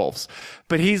to the wolves.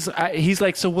 But he's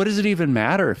like, so what does it even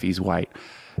matter if he's white?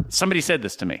 Somebody said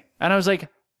this to me, and I was like,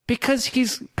 because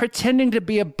he's pretending to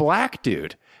be a black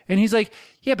dude. And he's like,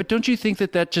 yeah, but don't you think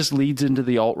that just leads into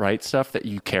the alt-right stuff that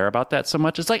you care about that so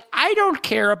much? It's like, I don't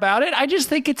care about it. I just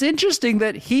think it's interesting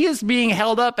that he is being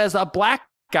held up as a black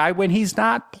guy when he's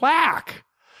not black.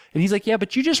 And he's like, yeah,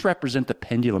 but you just represent the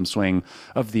pendulum swing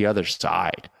of the other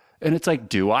side. And it's like,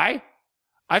 do I?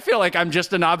 I feel like I'm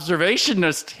just an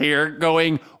observationist here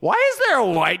going, why is there a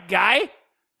white guy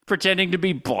pretending to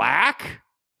be black?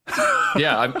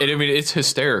 Yeah, I mean, it's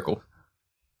hysterical.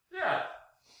 Yeah.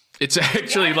 It's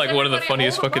actually like one of the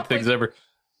funniest fucking things ever.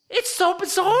 It's so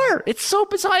bizarre. It's so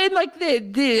bizarre. And like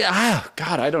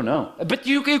God, I don't know. But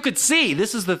you could see,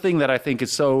 this is the thing that I think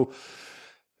is so...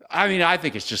 I mean, I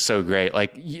think it's just so great.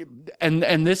 Like,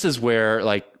 and this is where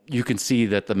like you can see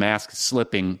that the mask is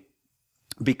slipping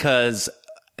because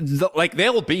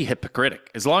they'll be hypocritical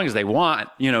as long as they want,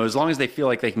 as long as they feel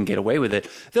like they can get away with it,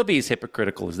 they'll be as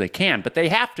hypocritical as they can. But they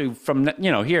have to, from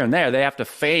here and there, they have to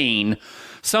feign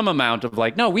some amount of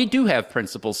like, no, we do have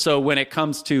principles. So when it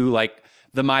comes to like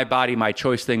the my body, my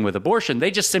choice thing with abortion,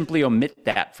 they just simply omit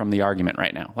that from the argument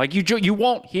right now. Like you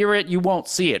won't hear it, you won't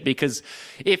see it, because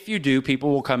if you do, people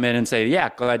will come in and say, yeah,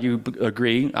 glad you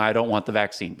agree, I don't want the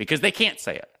vaccine, because they can't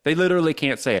say it. They literally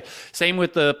can't say it. Same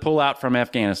with the pullout from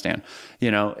Afghanistan.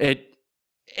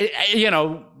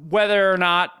 Whether or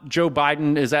not Joe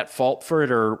Biden is at fault for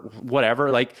it or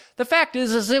whatever, like the fact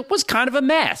is it was kind of a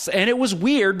mess. And it was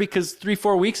weird because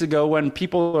 3-4 weeks ago when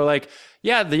people were like,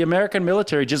 yeah, the American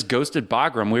military just ghosted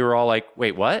Bagram, we were all like,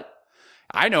 wait, what?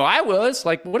 I know I was.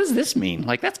 Like, what does this mean?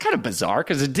 Like, that's kind of bizarre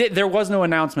because there was no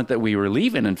announcement that we were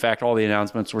leaving. In fact, all the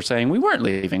announcements were saying we weren't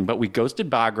leaving, but we ghosted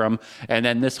Bagram. And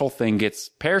then this whole thing gets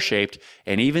pear-shaped.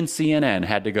 And even CNN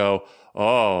had to go,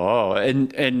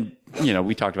 and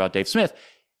we talked about Dave Smith.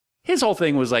 His whole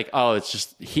thing was like, oh, it's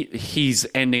just he's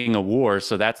ending a war.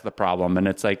 So that's the problem. And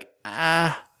it's like,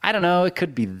 I don't know. It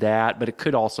could be that, but it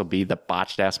could also be the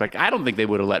botched aspect. I don't think they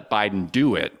would have let Biden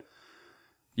do it.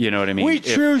 You know what I mean? We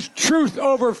choose truth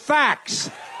over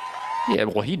facts. Yeah,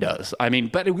 well, he does. I mean,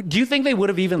 but do you think they would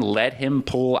have even let him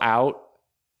pull out,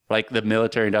 like, the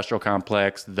military-industrial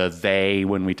complex,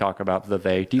 when we talk about the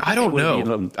they? I don't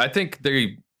know. I think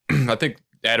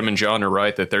Adam and John are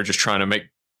right that they're just trying to make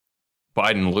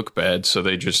Biden look bad, so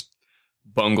they just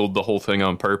bungled the whole thing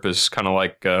on purpose, kind of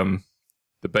like the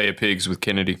Bay of Pigs with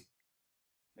Kennedy.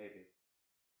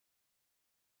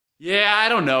 Yeah, I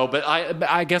don't know, but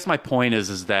I guess my point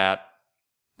is that,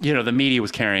 the media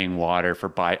was carrying water for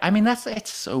Biden. I mean, that's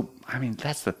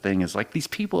the thing is, like, these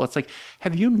people, it's like,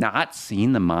 have you not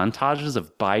seen the montages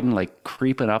of Biden, like,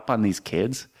 creeping up on these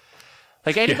kids?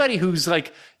 Like, anybody who's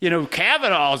like,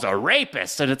 Kavanaugh's a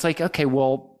rapist, and it's like, okay,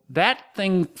 well, that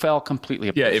thing fell completely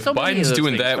apart. Yeah, if Biden's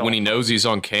doing that when he knows he's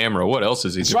on camera, what else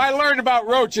is he doing? So I learned about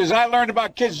roaches. I learned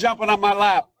about kids jumping on my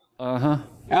lap. Uh-huh.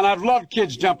 And I've loved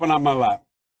kids jumping on my lap.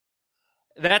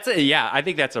 I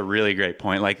think that's a really great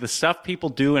point. Like, the stuff people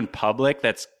do in public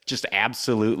that's just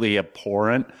absolutely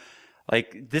abhorrent.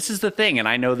 Like, this is the thing, and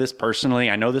I know this personally.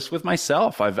 I know this with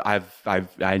myself. I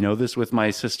know this with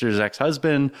my sister's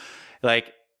ex-husband.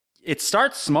 Like, it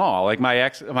starts small. Like, my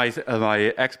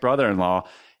ex-brother-in-law,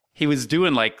 he was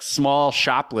doing like small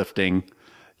shoplifting,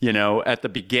 at the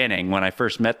beginning when I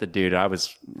first met the dude. I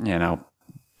was,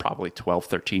 probably 12,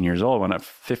 13 years old,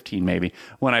 15 maybe,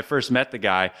 when I first met the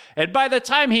guy. And by the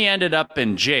time he ended up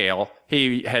in jail,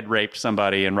 he had raped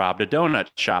somebody and robbed a donut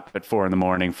shop at 4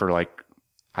 a.m. for like,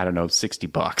 I don't know,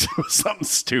 $60. It was something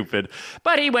stupid.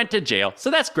 But he went to jail.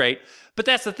 So that's great. But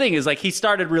that's the thing is, like, he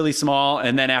started really small,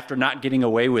 and then after not getting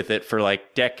away with it for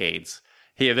like decades,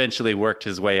 he eventually worked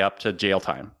his way up to jail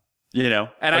time,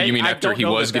 And you mean after he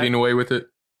was getting away with it?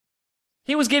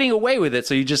 He was getting away with it.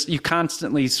 So you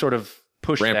constantly sort of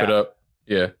ramp it up.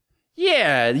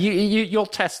 Yeah, you'll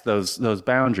test those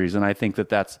boundaries, and I think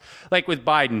that's like with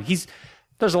Biden.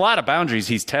 There's a lot of boundaries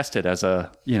he's tested as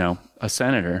a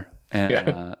senator,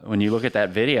 and when you look at that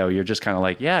video, you're just kind of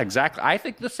like, yeah, exactly. I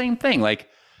think the same thing. Like,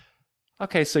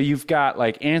 okay, so you've got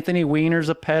like Anthony Weiner's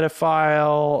a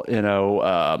pedophile.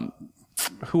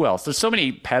 Who else? There's so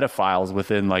many pedophiles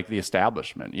within like the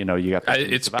establishment. You got.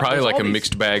 It's probably like a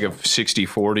mixed bag of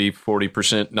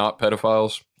 40% not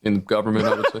pedophiles in the government,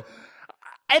 I would say.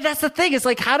 And that's the thing. It's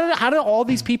like, how do all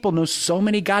these people know so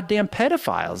many goddamn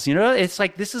pedophiles? It's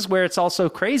like, this is where it's also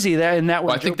crazy that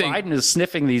Joe Biden is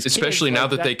sniffing these especially kids, now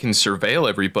that they can surveil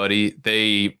everybody,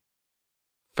 they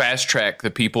fast track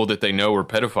the people that they know are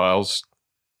pedophiles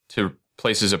to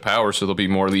places of power so they'll be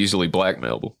more easily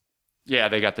blackmailable. Yeah,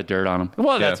 they got the dirt on them.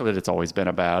 Well, that's what it's always been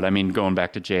about. I mean, going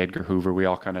back to J. Edgar Hoover, we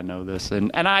all kind of know this.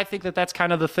 And I think that's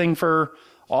kind of the thing for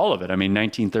all of it. I mean,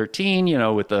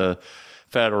 1913, with the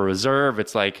Federal Reserve,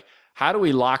 it's like, how do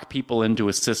we lock people into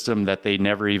a system that they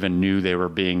never even knew they were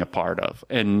being a part of?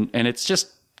 And it's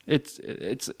just,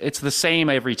 it's the same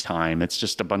every time. It's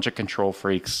just a bunch of control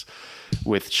freaks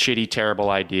with shitty, terrible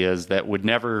ideas that would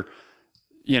never,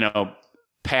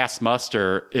 pass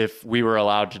muster if we were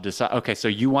allowed to decide, okay, so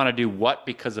you want to do what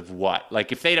because of what?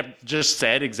 Like, if they'd have just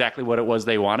said exactly what it was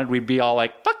they wanted, we'd be all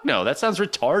like, fuck no, that sounds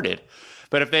retarded.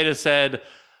 But if they'd have said,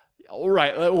 all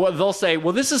right, well, they'll say,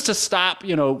 well, this is to stop,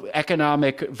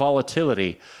 economic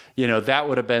volatility. That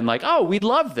would have been like, oh, we'd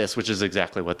love this, which is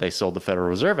exactly what they sold the Federal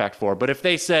Reserve Act for. But if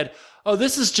they said, oh,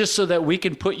 this is just so that we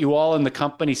can put you all in the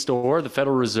company store, the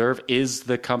Federal Reserve is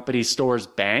the company store's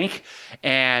bank,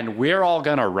 and we're all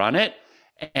going to run it,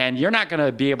 and you're not going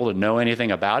to be able to know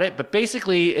anything about it. But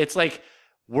basically, it's like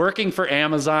working for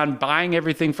Amazon, buying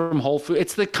everything from Whole Foods.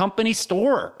 It's the company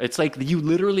store. It's like you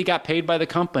literally got paid by the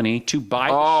company to buy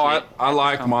shit. I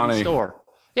like money. Store.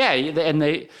 Yeah, and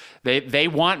they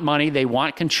want money, they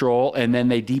want control, and then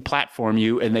they deplatform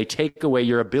you, and they take away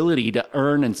your ability to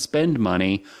earn and spend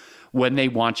money when they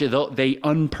want you. They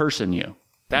unperson you.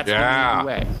 That's the only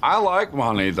way. I like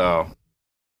money, though.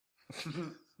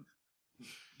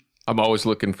 I'm always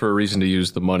looking for a reason to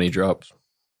use the money drops.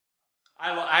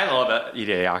 I love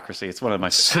Idiocracy. It's one of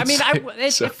my. I mean,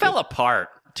 it fell apart.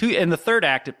 In the third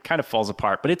act, it kind of falls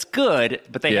apart, but it's good.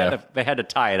 But they had to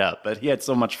tie it up. But he had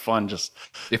so much fun. Just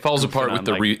it falls apart with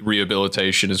the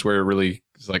rehabilitation is where it really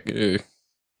is like.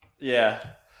 Yeah,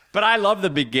 But I love the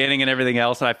beginning and everything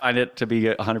else, and I find it to be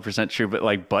 100% true. But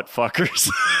like butt fuckers,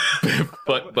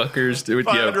 butt fuckers, dude.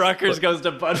 Yeah, Rutgers goes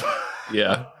to butt.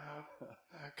 Yeah,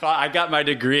 I got my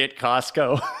degree at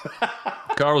Costco.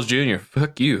 Carl's Jr.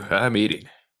 Fuck you. I'm eating.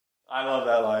 I love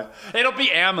that line. It'll be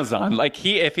Amazon. Like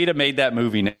if he'd have made that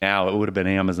movie now, it would have been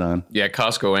Amazon. Yeah,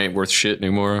 Costco ain't worth shit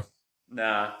anymore.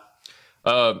 Nah.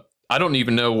 I don't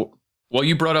even know. Well,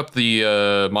 you brought up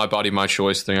the My Body, My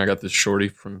Choice thing. I got this shorty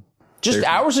from... Just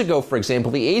hours ago, for example,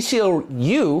 the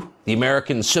ACLU, the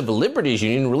American Civil Liberties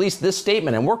Union, released this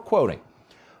statement, and we're quoting,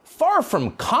 "Far from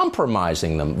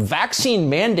compromising them, vaccine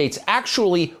mandates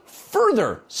actually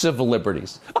further civil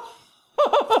liberties."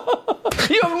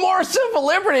 You have more civil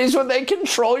liberties when they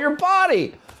control your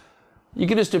body. You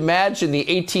can just imagine the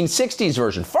 1860s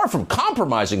version. "Far from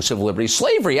compromising civil liberties,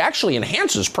 slavery actually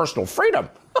enhances personal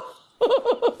freedom."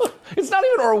 It's not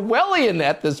even Orwellian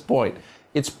at this point.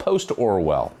 It's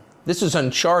post-Orwell. This is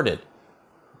Uncharted.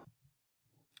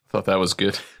 Thought that was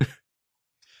good.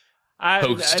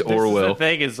 Post-Orwell. The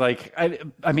thing is, like,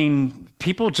 I mean,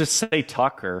 people just say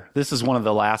Tucker. This is one of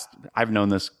the last... I've known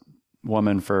this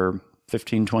woman for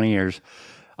 15, 20 years.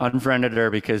 Unfriended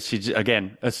her because she,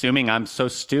 again, assuming I'm so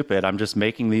stupid, I'm just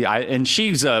making and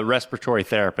she's a respiratory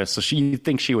therapist, so she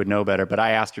thinks she would know better. But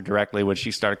I asked her directly when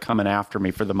she started coming after me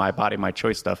for the My Body, My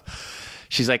Choice stuff.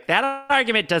 She's like, that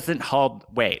argument doesn't hold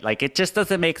weight. Like, it just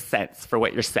doesn't make sense for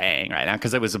what you're saying right now.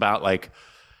 Because it was about, like,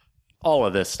 all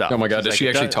of this stuff. Oh, my God. Does she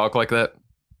actually talk like that?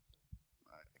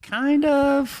 Kind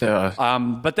of. Yeah.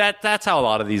 But that's how a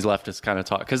lot of these leftists kind of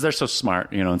talk. Because they're so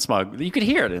smart, and smug. You could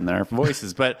hear it in their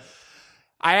voices. But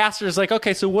I asked her, it's like,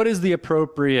 okay, so what is the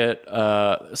appropriate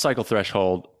cycle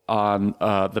threshold on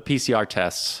the PCR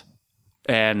tests?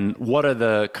 And what are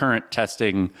the current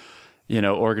testing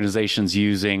organizations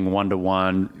using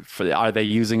one-to-one? Are they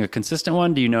using a consistent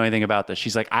one? Do you know anything about this?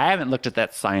 She's like, I haven't looked at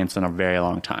that science in a very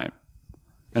long time.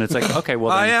 And it's like, okay, well,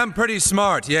 then, I am pretty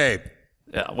smart, yay.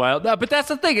 Yeah, well, no, but that's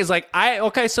the thing is like,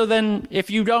 okay, so then if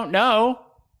you don't know,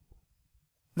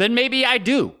 then maybe I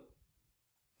do.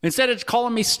 Instead of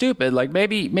calling me stupid, like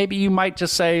maybe you might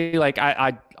just say like,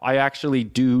 I actually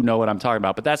do know what I'm talking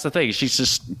about. But that's the thing. She's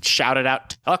just shouted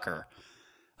out Tucker.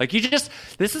 Like this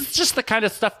is just the kind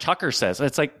of stuff Tucker says.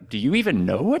 It's like, do you even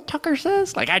know what Tucker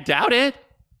says? Like, I doubt it.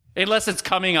 Unless it's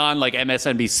coming on like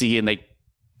MSNBC and they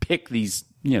pick these,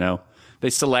 they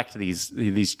select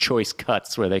these choice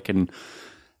cuts where they can,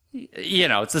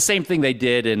 it's the same thing they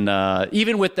did in,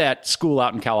 even with that school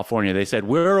out in California, they said,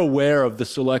 we're aware of the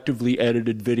selectively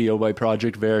edited video by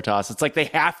Project Veritas. It's like they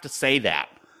have to say that.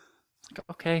 Like,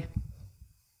 okay.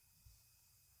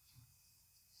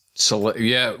 So,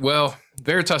 yeah, well,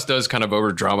 Veritas does kind of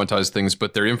over-dramatize things,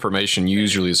 but their information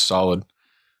usually is solid.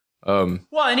 Well,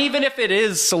 and even if it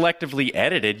is selectively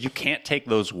edited, you can't take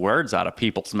those words out of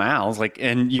people's mouths. Like,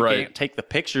 and you can't take the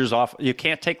pictures off. You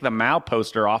can't take the Mao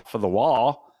poster off of the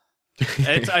wall.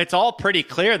 It's all pretty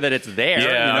clear that it's there.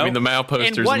 Yeah, I mean, the Mao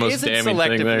poster is the most damning thing there.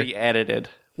 What isn't selectively edited?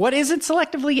 What isn't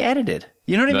selectively edited?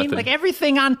 You know what I mean? Like,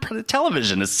 everything on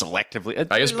television is selectively.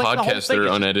 I guess podcasts that are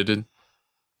unedited.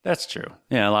 That's true.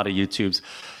 Yeah, a lot of YouTubes.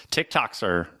 TikToks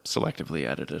are selectively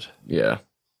edited. Yeah.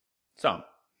 So,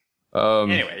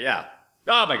 anyway, yeah.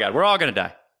 Oh, my God. We're all going to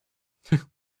die.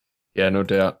 Yeah, no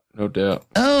doubt. No doubt.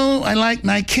 Oh, I like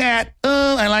my cat.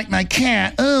 Oh, I like my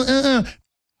cat. Oh.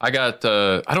 I got,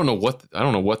 I don't know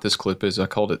what this clip is. I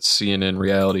called it CNN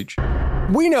reality.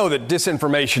 We know that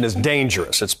disinformation is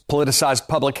dangerous. It's politicized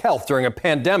public health during a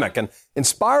pandemic and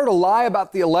inspired a lie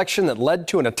about the election that led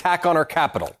to an attack on our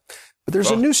Capitol. But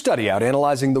there's a new study out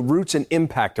analyzing the roots and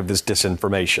impact of this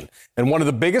disinformation. And one of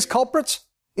the biggest culprits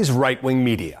is right-wing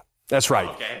media. That's right.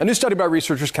 Okay. A new study by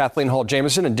researchers Kathleen Hall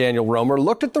Jamieson and Daniel Romer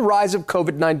looked at the rise of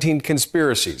COVID-19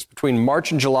 conspiracies between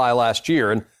March and July last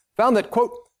year and found that,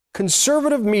 quote,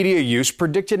 conservative media use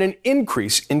predicted an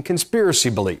increase in conspiracy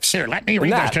beliefs. Here, let me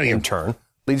read that to you. In turn,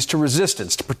 leads to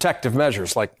resistance to protective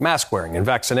measures like mask wearing and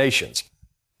vaccinations.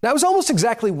 Now, it was almost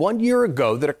exactly 1 year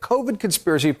ago that a COVID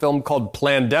conspiracy film called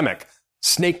Plandemic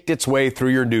snaked its way through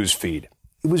your news feed.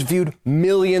 It was viewed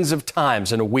millions of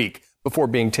times in a week before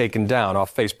being taken down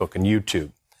off Facebook and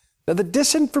YouTube. Now, the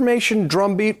disinformation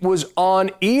drumbeat was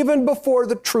on even before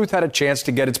the truth had a chance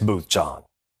to get its boots on.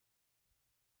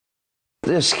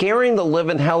 They're scaring the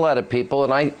living hell out of people,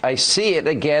 and I see it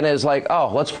again as like,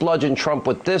 oh, let's bludgeon Trump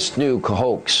with this new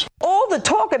hoax. All the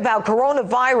talk about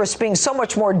coronavirus being so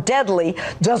much more deadly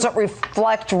doesn't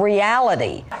reflect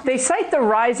reality. They cite the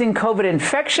rising COVID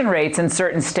infection rates in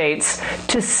certain states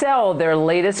to sell their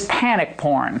latest panic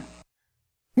porn.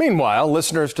 Meanwhile,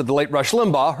 listeners to the late Rush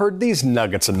Limbaugh heard these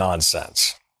nuggets of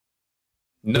nonsense.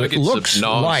 Nuggets it looks of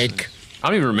nonsense. like I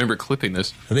don't even remember clipping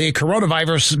this. The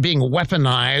coronavirus being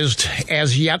weaponized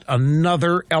as yet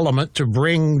another element to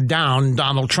bring down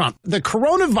Donald Trump. The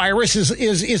coronavirus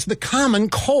is the common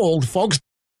cold, folks.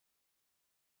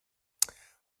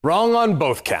 Wrong on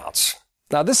both counts.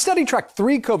 Now, this study tracked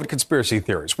 3 COVID conspiracy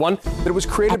theories. One, that it was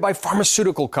created by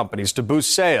pharmaceutical companies to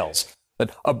boost sales,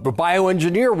 that a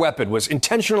bioengineer weapon was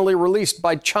intentionally released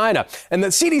by China, and that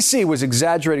CDC was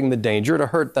exaggerating the danger to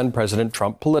hurt then-President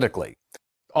Trump politically.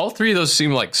 All 3 of those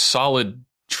seem like solid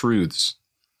truths.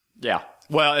 Yeah.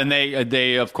 Well, and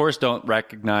they of course don't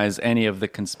recognize any of the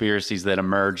conspiracies that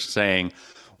emerged saying,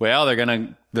 well, they're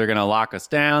gonna lock us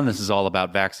down. This is all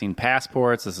about vaccine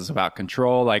passports. This is about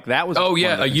control. Like that was. Oh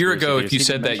yeah, a year ago, if you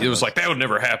said that, it was like that would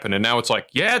never happen, and now it's like,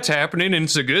 yeah, it's happening, and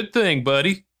it's a good thing,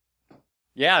 buddy.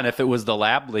 Yeah, and if it was the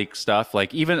lab leak stuff,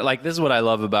 like even like this is what I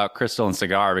love about Crystal and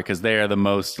Cigar, because they are the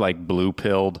most like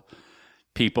blue-pilled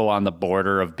people on the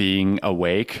border of being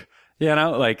awake. You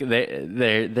know, like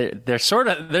they're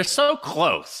so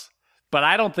close. But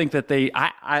I don't think that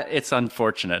it's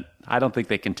unfortunate. I don't think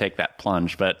they can take that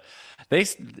plunge. But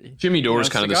Jimmy Dore's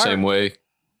kind of the same way.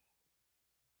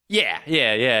 Yeah.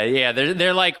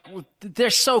 They're like they're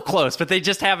so close, but they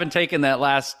just haven't taken that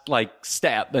last like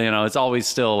step. You know, it's always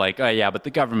still like, oh yeah, but the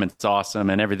government's awesome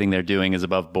and everything they're doing is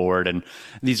above board. And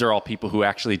these are all people who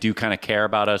actually do kind of care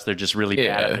about us. They're just really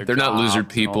bad at their they're not loser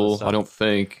people. I don't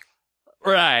think.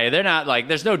 Right. They're not like,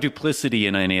 there's no duplicity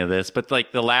in any of this, but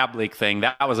like the lab leak thing,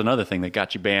 that was another thing that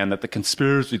got you banned, that the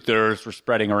conspiracy theorists were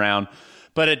spreading around.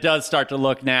 But it does start to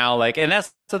look now like, and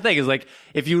that's the thing is like,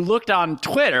 if you looked on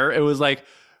Twitter, it was like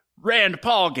Rand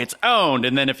Paul gets owned.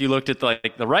 And then if you looked at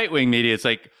the right wing media, it's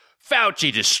like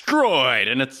Fauci destroyed.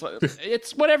 And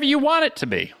it's whatever you want it to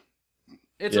be.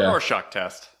 It's a Rorschach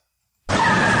test. He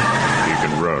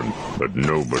can run, but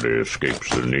nobody escapes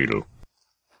the needle.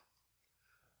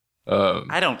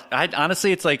 I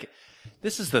honestly, it's like,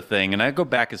 this is the thing. And I go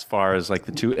back as far as like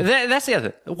that's the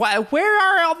other, where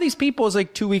are all these people? Is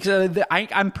like 2 weeks.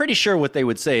 I'm pretty sure what they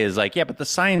would say is like, yeah, but the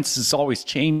science is always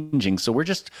changing. So we're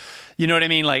just, you know what I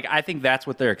mean? Like, I think that's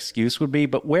what their excuse would be,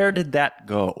 but where did that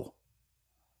go?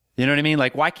 You know what I mean?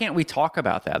 Like, why can't we talk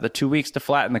about that? The 2 weeks to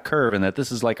flatten the curve, and that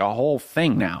this is like a whole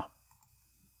thing now.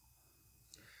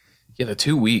 Yeah. The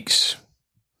 2 weeks.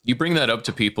 You bring that up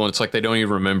to people, and it's like they don't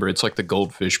even remember. It's like the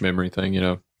goldfish memory thing, you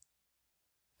know?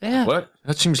 Yeah. What?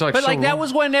 That seems like But so like, that wrong.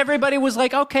 was when everybody was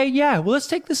like, okay, yeah, well, let's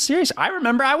take this serious. I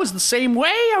remember I was the same way.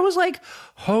 I was like,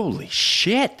 holy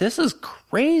shit, this is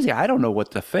crazy. I don't know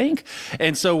what to think.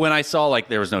 And so when I saw like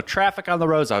there was no traffic on the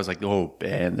roads, I was like, oh,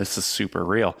 man, this is super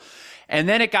real. And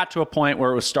then it got to a point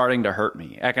where it was starting to hurt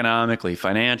me economically,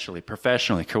 financially,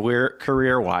 professionally,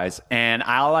 career-wise. And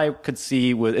all I could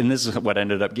see was, and this is what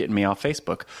ended up getting me off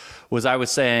Facebook, was I was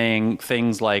saying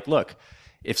things like, look,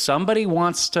 if somebody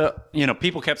wants to, you know,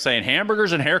 people kept saying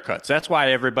hamburgers and haircuts. That's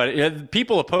why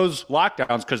people oppose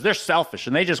lockdowns because they're selfish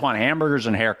and they just want hamburgers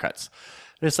and haircuts.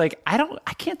 It's like,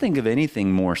 I can't think of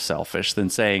anything more selfish than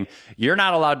saying you're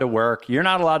not allowed to work. You're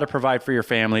not allowed to provide for your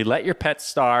family. Let your pets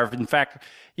starve. In fact,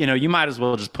 you know, you might as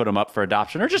well just put them up for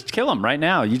adoption or just kill them right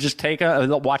now. You just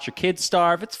watch your kids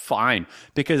starve. It's fine,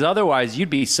 because otherwise you'd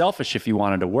be selfish if you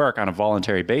wanted to work on a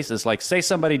voluntary basis. Like, say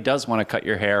somebody does want to cut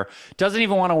your hair, doesn't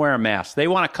even want to wear a mask. They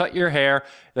want to cut your hair.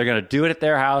 They're going to do it at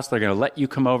their house. They're going to let you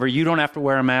come over. You don't have to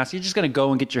wear a mask. You're just going to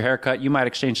go and get your hair cut. You might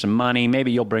exchange some money.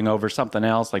 Maybe you'll bring over something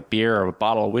else like beer or a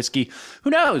bottle of whiskey. Who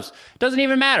knows? Doesn't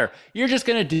even matter. You're just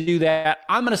going to do that.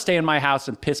 I'm going to stay in my house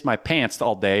and piss my pants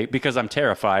all day because I'm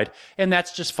terrified. And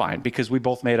that's just fine because we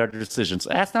both made our decisions.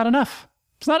 That's not enough.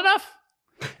 It's not enough.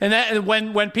 And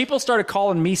when people started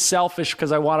calling me selfish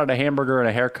because I wanted a hamburger and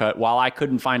a haircut while I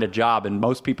couldn't find a job and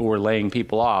most people were laying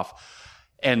people off,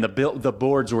 and the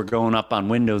boards were going up on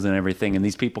windows and everything, and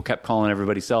these people kept calling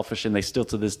everybody selfish, and they still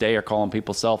to this day are calling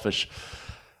people selfish.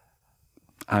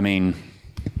 I mean,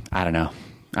 I don't know.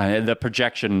 The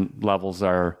projection levels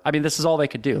are, I mean, this is all they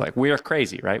could do. Like, we're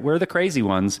crazy, right? We're the crazy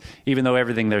ones, even though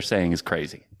everything they're saying is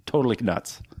crazy. Totally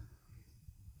nuts.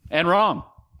 And wrong.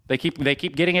 They keep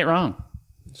getting it wrong.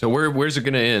 So where's it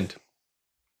going to end?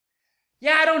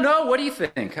 Yeah, I don't know. What do you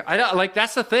think?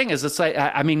 That's the thing is, it's like,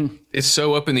 I mean, it's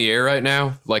so up in the air right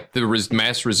now. Like the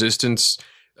mass resistance.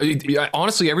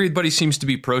 Honestly, everybody seems to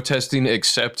be protesting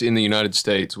except in the United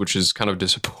States, which is kind of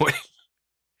disappointing.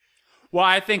 Well,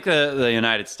 I think the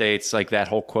United States, like that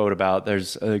whole quote about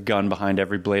there's a gun behind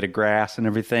every blade of grass and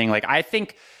everything. Like, I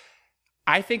think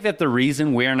that the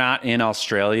reason we're not in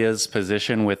Australia's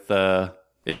position with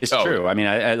is It's true. I mean,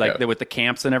 I like with the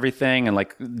camps and everything, and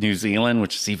like New Zealand,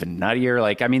 which is even nuttier.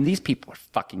 Like, I mean, these people are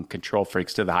fucking control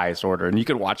freaks to the highest order. And you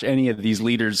could watch any of these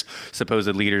leaders, supposed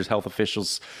leaders, health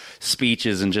officials'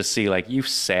 speeches, and just see like, you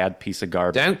sad piece of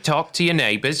garbage. Don't talk to your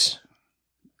neighbors.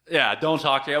 Yeah, don't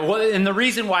talk to you. Well, and the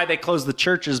reason why they closed the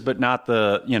churches, but not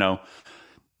the,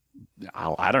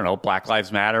 I don't know, Black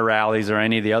Lives Matter rallies or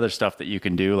any of the other stuff that you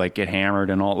can do, like get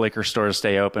hammered and all liquor stores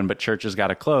stay open, but churches got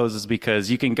to close, is because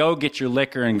you can go get your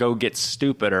liquor and go get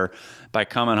stupider by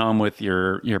coming home with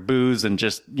your booze and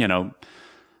just,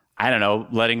 I don't know,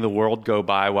 letting the world go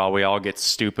by while we all get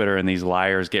stupider and these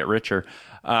liars get richer.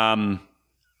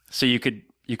 So you could,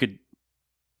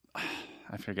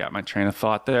 I forgot my train of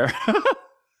thought there.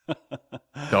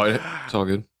 No, it's all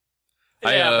good.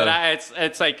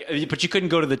 It's like, but you couldn't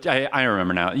go to I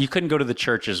remember now. You couldn't go to the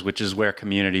churches, which is where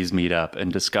communities meet up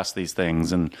and discuss these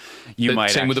things. And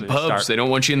same with the pubs. They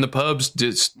don't want you in the pubs,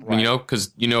 because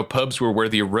pubs were where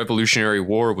the Revolutionary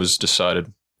War was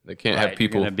decided. They can't have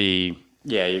people. You're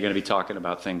going to be talking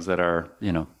about things that are,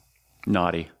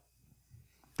 naughty.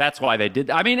 That's why they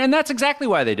did. I mean, and that's exactly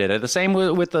why they did it. The same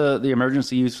with the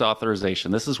emergency use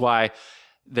authorization. This is why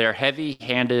their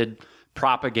heavy-handed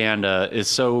propaganda is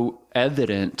so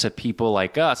evident to people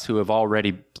like us who have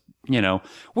already,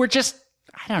 we're just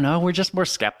more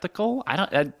skeptical.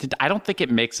 I don't think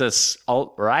it makes us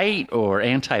alt-right or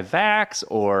anti-vax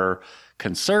or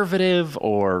conservative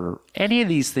or any of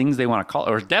these things they want to call,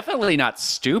 or definitely not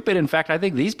stupid. In fact, I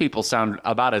think these people sound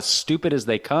about as stupid as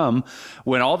they come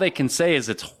when all they can say is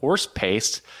it's horse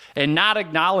paste and not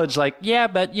acknowledge like, yeah,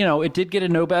 but it did get a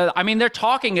Nobel. I mean, they're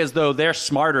talking as though they're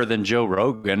smarter than Joe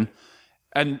Rogan.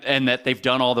 And that they've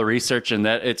done all the research and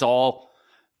that it's all,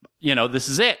 this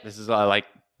is it. This is like,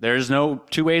 there's no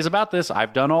two ways about this.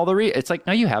 I've done all the it's like,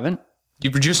 no, you haven't. You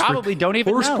just probably don't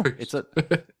even know.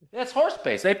 It's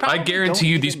horse-based. I guarantee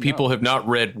you these people have not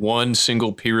read one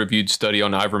single peer-reviewed study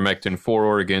on ivermectin for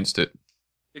or against it.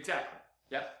 Exactly.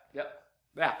 Yep.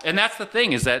 Yeah. And that's the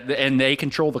thing is that, and they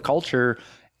control the culture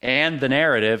and the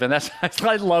narrative. And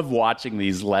I love watching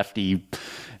these lefty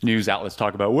news outlets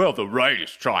talk about, well, the right is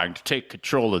trying to take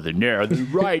control of the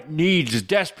narrative. The right is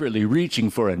desperately reaching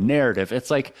for a narrative.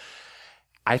 It's like,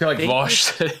 I feel like Vosh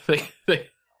said,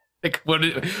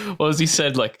 what was he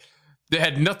said? Like, they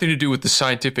had nothing to do with the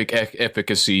scientific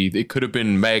efficacy. It could have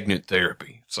been magnet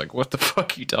therapy. It's like, what the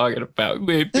fuck are you talking about?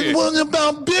 It wasn't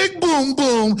about big boom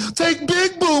boom. Take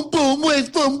big boom boom away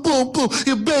from boom boom.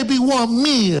 Your baby want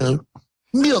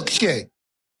milkshake.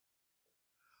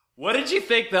 What did you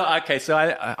think, though? Okay, so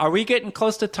are we getting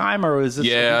close to time, or is this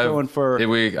going for?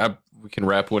 We can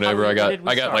wrap whatever. I got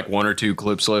like one or two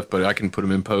clips left, but I can put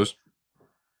them in post.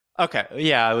 Okay,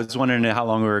 yeah, I was wondering how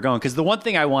long we were going, because the one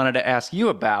thing I wanted to ask you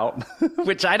about,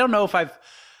 which I don't know if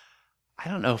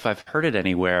I've heard it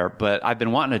anywhere, but I've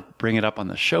been wanting to bring it up on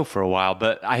the show for a while.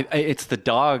 But it's the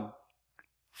dog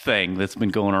thing that's been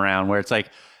going around, where it's like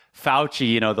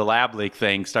Fauci, the lab leak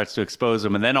thing starts to expose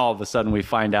him. And then all of a sudden we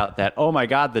find out that, oh my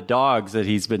God, the dogs that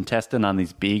he's been testing on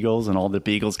these beagles, and all the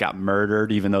beagles got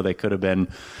murdered, even though they could have been.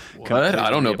 What?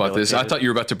 I don't know about this. I thought you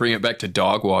were about to bring it back to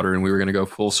dog water and we were going to go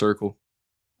full circle.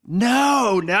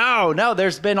 No.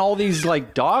 There's been all these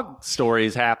like dog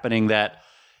stories happening that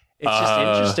it's just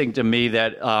interesting to me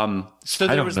that, so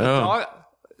there was the dog.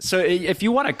 So if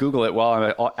you want to Google it,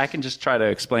 well, I can just try to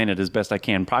explain it as best I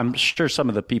can. I'm sure some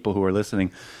of the people who are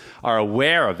listening are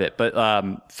aware of it, but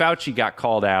Fauci got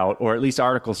called out, or at least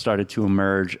articles started to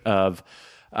emerge of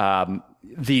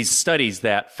these studies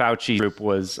that Fauci group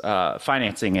was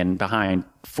financing and behind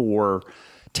for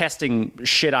testing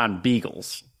shit on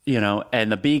beagles.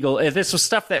 And the beagle, this was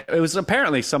stuff that, it was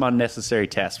apparently some unnecessary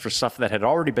test for stuff that had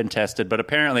already been tested, but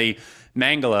apparently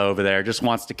Mangala over there just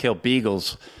wants to kill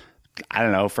beagles, I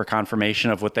don't know, for confirmation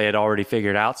of what they had already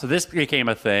figured out. So this became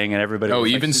a thing, and everybody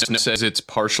even says it's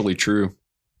partially true.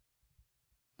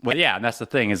 Well, yeah, and that's the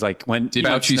thing, is like when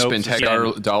Fauci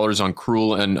spent dollars on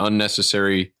cruel and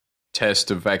unnecessary test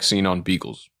of vaccine on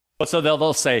beagles. So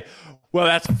they'll say, well,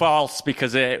 that's false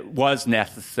because it was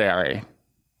necessary.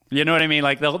 You know what I mean?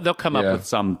 Like they'll come up with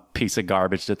some piece of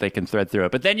garbage that they can thread through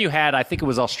it. But then you had, I think it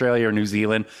was Australia or New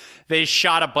Zealand, they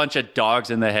shot a bunch of dogs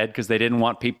in the head because they didn't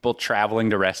want people traveling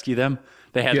to rescue them.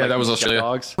 They had that was Australia.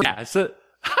 Dogs. Yeah, so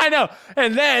I know.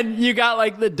 And then you got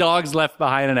like the dogs left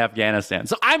behind in Afghanistan.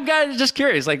 So I'm just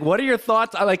curious, like, what are your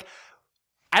thoughts? I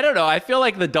don't know. I feel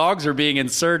like the dogs are being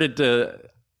inserted to.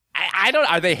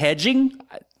 Are they hedging?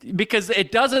 Because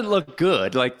it doesn't look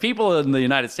good. Like, people in the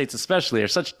United States especially are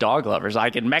such dog lovers.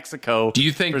 Like in Mexico. Do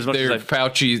you think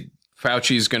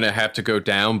Fauci's going to have to go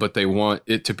down, but they want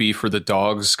it to be for the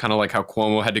dogs, kind of like how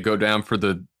Cuomo had to go down for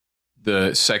the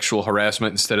the sexual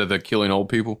harassment instead of the killing old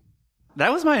people?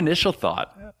 That was my initial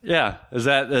thought. Yeah. Is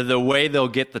that the way they'll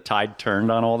get the tide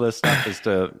turned on all this stuff is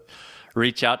to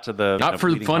reach out to the... Not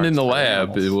for the fun in the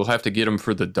lab. We'll have to get them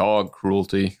for the dog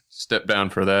cruelty. Step down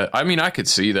for that. I mean, I could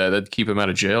see that. That'd keep him out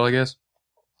of jail, I guess.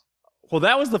 Well,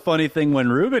 that was the funny thing when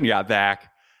Ruben got back,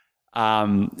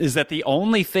 is that the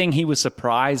only thing he was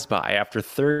surprised by after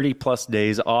 30 plus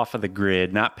days off of the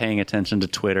grid, not paying attention to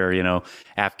Twitter,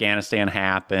 Afghanistan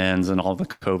happens and all the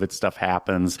COVID stuff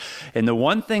happens. And the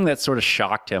one thing that sort of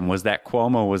shocked him was that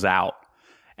Cuomo was out.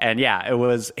 And yeah,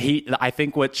 I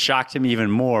think what shocked him even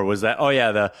more was that,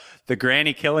 the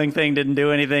granny killing thing didn't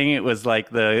do anything. It was like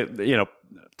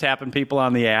tapping people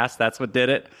on the ass. That's what did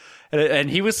it. And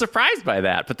he was surprised by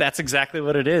that, but that's exactly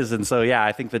what it is. And so, yeah,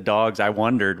 I think the dogs, I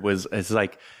wondered, is this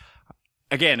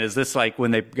like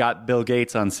when they got Bill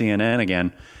Gates on CNN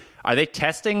again? Are they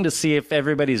testing to see if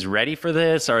everybody's ready for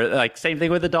this? Or like same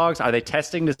thing with the dogs? Are they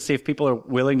testing to see if people are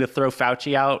willing to throw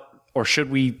Fauci out? Or should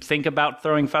we think about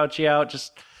throwing Fauci out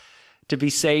just to be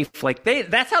safe? Like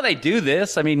that's how they do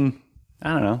this. I mean,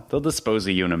 I don't know. They'll dispose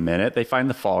of you in a minute. They find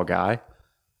the fall guy.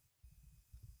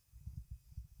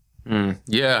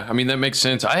 Yeah, I mean, that makes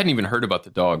sense. I hadn't even heard about the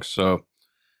dogs,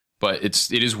 but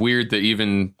it is weird that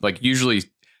even like usually,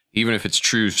 even if it's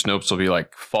true, Snopes will be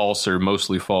like false or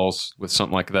mostly false with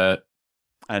something like that.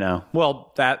 I know.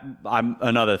 Well,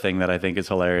 another thing that I think is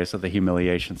hilarious of the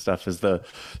humiliation stuff is the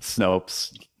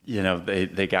Snopes.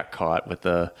 They got caught with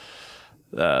the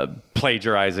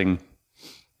plagiarizing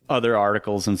other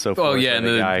articles and so forth. Oh yeah,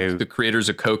 and the creator's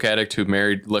a coke addict who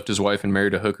left his wife and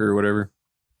married a hooker or whatever.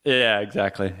 Yeah,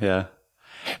 exactly. Yeah.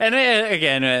 And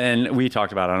again, and we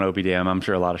talked about it on OBDM. I'm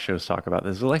sure a lot of shows talk about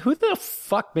this. We're like, who the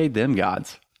fuck made them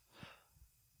gods?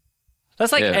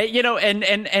 That's like,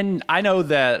 and I know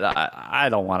that I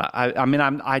don't want to,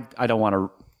 I don't want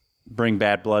to bring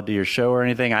bad blood to your show or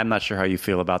anything. I'm not sure how you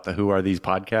feel about the Who Are These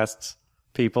Podcasts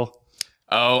people.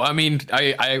 Oh, I mean,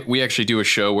 we actually do a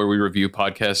show where we review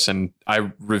podcasts, and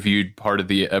I reviewed part of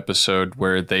the episode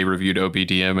where they reviewed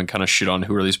OBDM and kind of shit on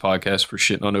Who Are These Podcasts for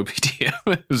shitting on OBDM.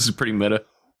 It was pretty meta.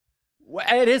 Well,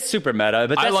 it is super meta,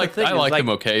 but that's I like them.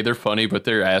 Okay, they're funny, but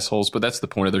they're assholes. But that's the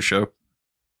point of their show.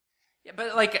 Yeah,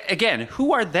 but like again,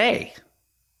 who are they?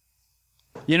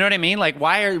 You know what I mean? Like,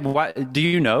 why do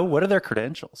you know what are their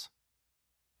credentials?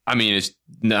 I mean, it's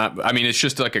not. I mean, it's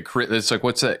just like it's like,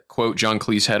 what's that quote John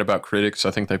Cleese had about critics?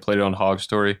 I think they played it on Hog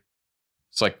Story.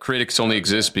 It's like critics only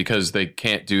exist because they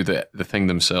can't do the thing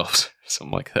themselves,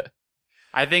 something like that.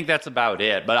 I think that's about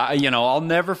it. But I'll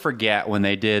never forget when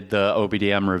they did the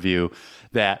OBDM review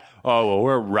that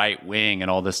we're right wing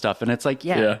and all this stuff, and it's like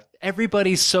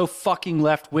everybody's so fucking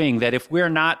left wing that if we're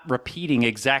not repeating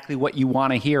exactly what you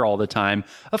want to hear all the time,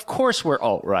 of course we're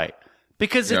alt right.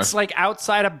 Because it's like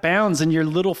outside of bounds in your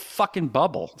little fucking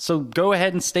bubble. So go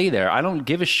ahead and stay there. I don't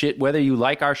give a shit whether you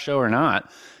like our show or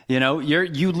not.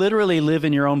 You literally live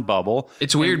in your own bubble.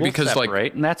 It's weird because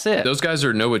and that's it. Those guys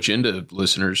are no agenda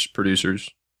listeners, producers.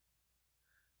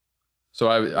 So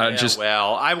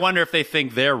I wonder if they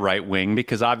think they're right wing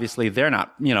because obviously they're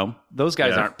not, those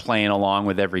guys aren't playing along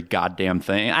with every goddamn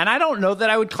thing. And I don't know that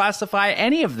I would classify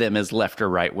any of them as left or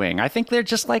right wing. I think they're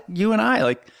just like you and I,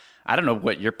 like, I don't know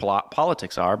what your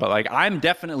politics are, but like I'm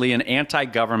definitely an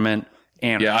anti-government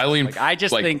anarchist. I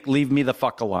just think leave me the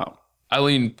fuck alone.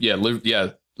 Larry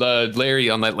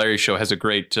on that Larry show has a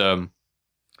great.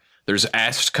 There's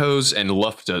ASCOs and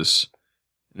LUFTAs.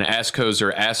 And ASCOs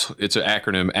are it's an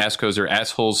acronym. ASCOs are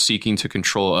assholes seeking to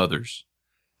control others.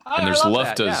 And there's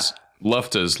LUFTAs.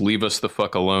 LUFTAs, leave us the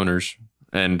fuck aloners.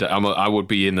 And I would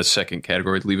be in the second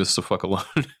category. Leave us the fuck alone.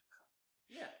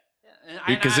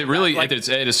 Because it really, at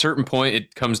a certain point,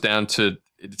 it comes down to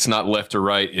it's not left or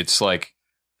right. It's like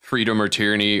freedom or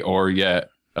tyranny, or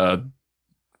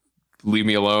leave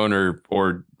me alone,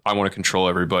 or I want to control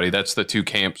everybody. That's the two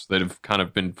camps that have kind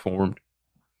of been formed.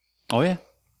 Oh yeah,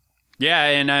 yeah,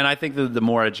 and I think the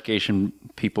more education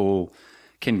people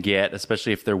can get,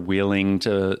 especially if they're willing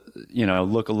to,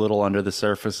 look a little under the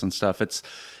surface and stuff. It's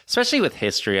especially with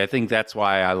history. I think that's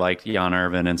why I like Jan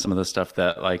Irvin and some of the stuff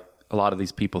that like a lot of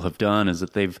these people have done is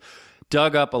that they've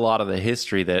dug up a lot of the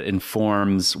history that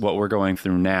informs what we're going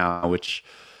through now, which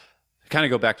kind of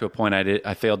go back to a point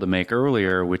I failed to make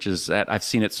earlier, which is that I've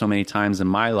seen it so many times in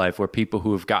my life where people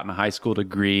who have gotten a high school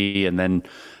degree and then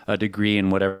a degree in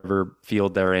whatever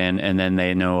field they're in, and then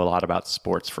they know a lot about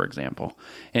sports, for example.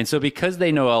 And so because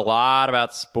they know a lot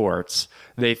about sports,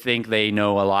 they think they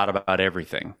know a lot about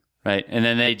everything, right? And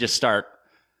then they just start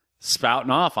spouting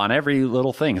off on every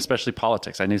little thing, especially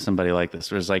politics. I knew somebody like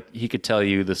this. It was like he could tell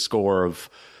you the score of,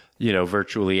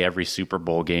 virtually every Super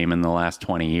Bowl game in the last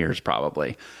 20 years,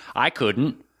 probably. I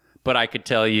couldn't, but I could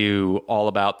tell you all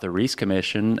about the Reese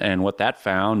Commission and what that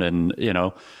found and,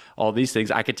 all these things.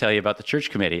 I could tell you about the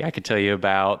Church Committee. I could tell you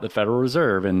about the Federal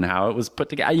Reserve and how it was put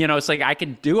together. It's like I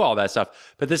could do all that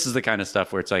stuff, but this is the kind of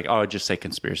stuff where it's like, oh, just say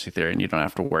conspiracy theory and you don't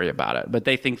have to worry about it. But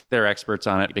they think they're experts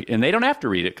on it and they don't have to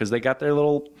read it because they got their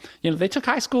little, they took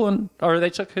high school or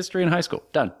they took history in high school.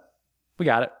 Done. We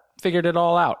got it. Figured it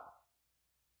all out.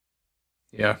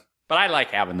 Yeah. But I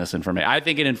like having this information. I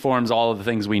think it informs all of the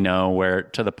things we know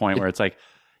to the point where it's like,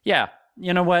 yeah,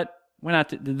 you know what?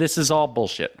 This is all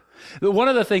bullshit. One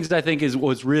of the things that I think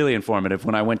was really informative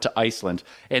when I went to Iceland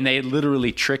and they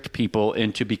literally tricked people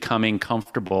into becoming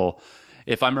comfortable.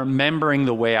 If I'm remembering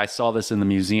the way I saw this in the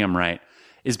museum, right,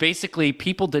 is basically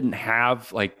people didn't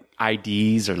have like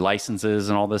IDs or licenses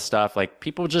and all this stuff. Like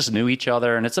people just knew each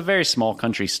other and it's a very small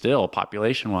country still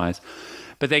population wise.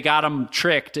 But they got them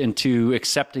tricked into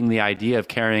accepting the idea of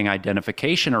carrying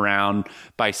identification around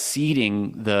by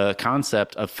seeding the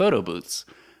concept of photo booths.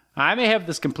 I may have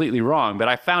this completely wrong, but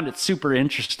I found it super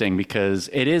interesting because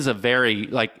it is a very,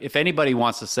 like, if anybody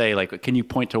wants to say, like, can you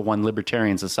point to one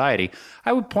libertarian society?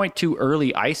 I would point to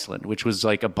early Iceland, which was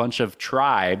like a bunch of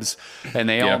tribes, and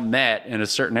they all met in a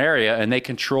certain area, and they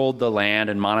controlled the land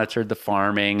and monitored the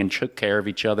farming and took care of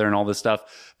each other and all this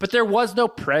stuff. But there was no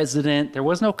president. There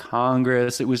was no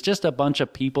Congress. It was just a bunch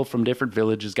of people from different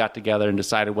villages got together and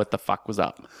decided what the fuck was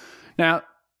up. Now,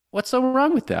 what's so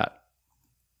wrong with that?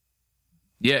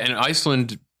 Yeah, and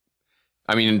Iceland,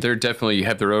 I mean, they definitely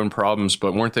have their own problems,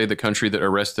 but weren't they the country that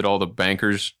arrested all the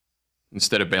bankers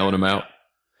instead of bailing them out?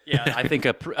 Yeah, I think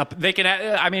they can.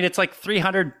 I mean, it's like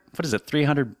 300. What is it?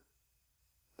 300.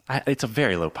 It's a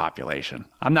very low population.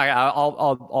 I'm not.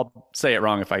 I'll say it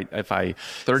wrong if I 35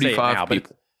 say it now,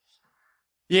 people.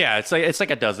 Yeah, it's like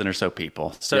a dozen or so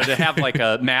people. So to have like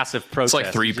a massive protest, it's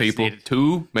like 3 people,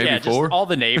 2, maybe 4. All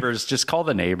the neighbors, just call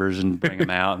the neighbors and bring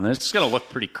them out, and it's going to look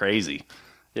pretty crazy.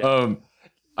 Yeah.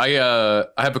 I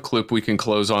have a clip we can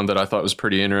close on that I thought was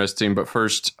pretty interesting. But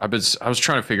first, I was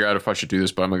trying to figure out if I should do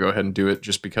this, but I'm gonna go ahead and do it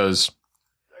just because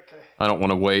I don't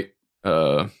want to wait.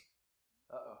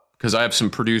 Because I have some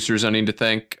producers I need to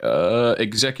thank.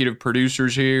 Executive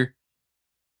producers here.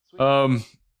 So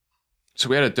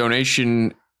we had a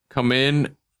donation come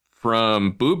in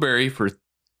from Booberry for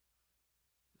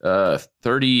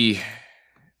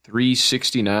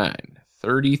 $33.69.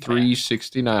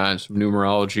 $33.69. Some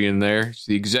numerology in there. He's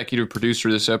the executive producer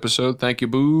of this episode. Thank you,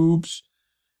 Boobs.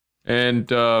 And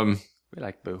we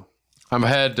like Boo. I've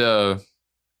had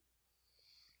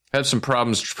some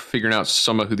problems figuring out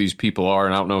some of who these people are,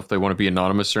 and I don't know if they want to be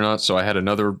anonymous or not. So I had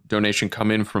another donation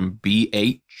come in from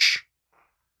BH.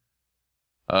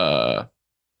 Let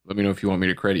me know if you want me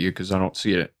to credit you because I don't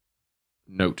see a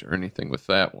note or anything with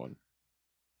that one.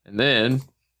 And then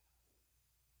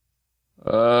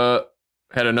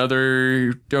had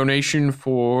another donation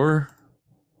for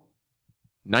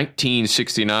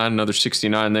 $19.69, another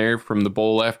 69 there from the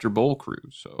Bowl After Bowl crew.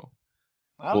 So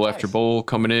Bowl After Bowl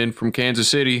coming in from Kansas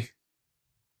City.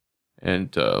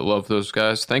 And love those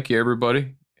guys. Thank you,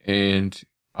 everybody. And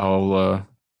I'll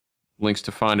links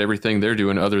to find everything they're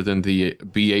doing other than the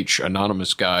BH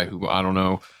Anonymous guy who I don't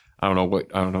know.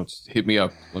 Hit me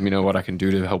up. Let me know what I can do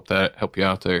to help you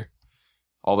out there.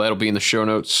 All that'll be in the show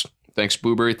notes. Thanks,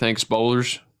 Booberry. Thanks,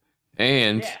 Bowlers.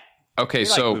 And okay,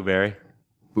 so Booberry.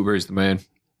 Booberry's the man.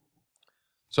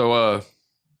 So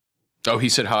he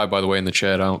said hi, by the way, in the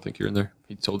chat. I don't think you're in there.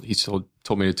 He told me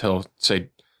to say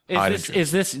hi.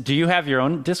 Is this do you have your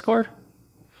own Discord?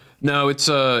 No, it's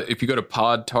if you go to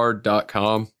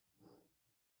podtard.com.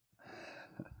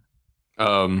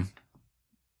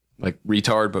 Like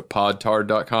retard, but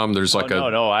podtard.com. There's like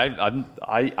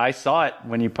I saw it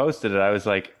when you posted it. I was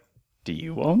like, do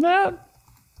you own that?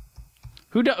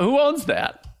 Who owns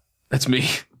that? That's me.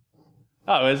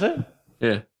 Oh, is it?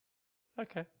 Yeah.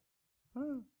 Okay.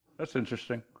 That's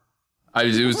interesting. The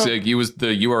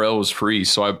URL was free,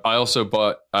 so I also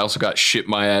got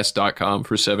shipmyass.com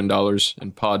for $7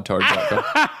 and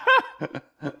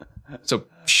podtard.com. So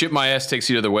Ship My Ass takes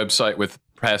you to the website with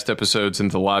past episodes,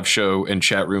 and the live show and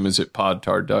chat room is at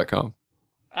podtard.com.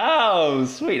 Oh,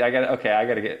 sweet. I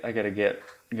gotta get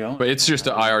going. But it's just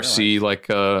an IRC, like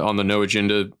on the No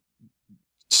Agenda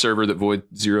server that Void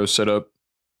Zero set up.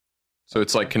 So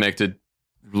it's like connected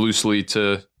loosely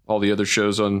to all the other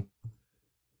shows on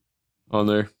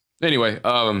there. Anyway,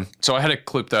 so I had a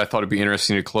clip that I thought would be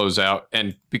interesting to close out,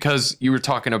 and because you were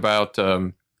talking about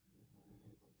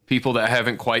people that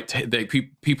haven't quite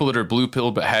people that are blue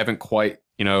pilled but haven't quite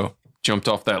jumped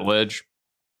off that ledge.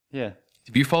 Yeah.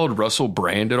 Have you followed Russell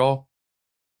Brand at all?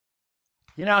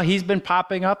 You know, he's been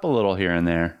popping up a little here and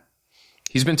there.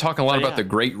 He's been talking a lot about the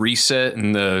Great Reset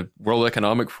and the World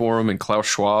Economic Forum and Klaus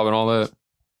Schwab and all that.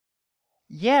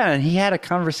 Yeah, and he had a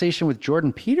conversation with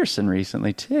Jordan Peterson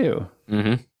recently too.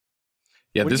 Mm-hmm.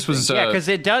 Yeah, this was because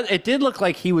it did look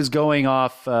like he was going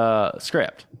off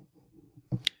script.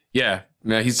 Yeah,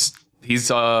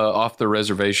 he's off the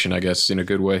reservation, I guess, in a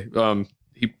good way.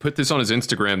 He put this on his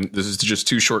Instagram. This is just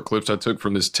 2 short clips I took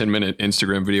from this 10-minute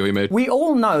Instagram video he made. We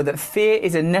all know that fear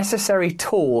is a necessary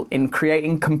tool in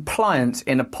creating compliance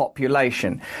in a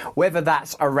population, whether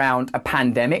that's around a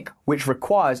pandemic, which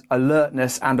requires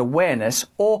alertness and awareness,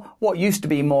 or what used to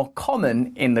be more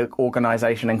common in the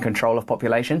organisation and control of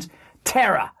populations,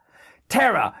 terror.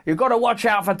 Terror. You've got to watch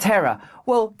out for terror.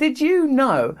 Well, did you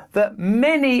know that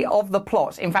many of the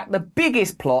plots, in fact, the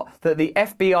biggest plot that the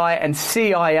FBI and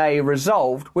CIA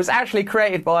resolved was actually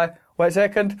created by, wait a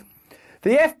second,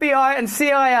 the FBI and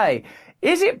CIA.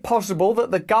 Is it possible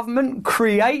that the government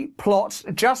create plots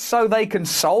just so they can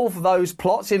solve those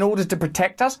plots in order to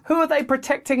protect us? Who are they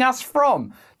protecting us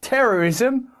from?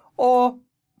 Terrorism or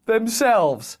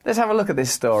themselves? Let's have a look at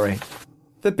this story.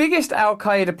 The biggest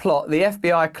al-Qaeda plot the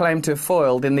FBI claimed to have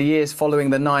foiled in the years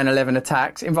following the 9/11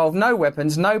 attacks involved no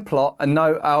weapons, no plot, and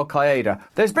no al-Qaeda.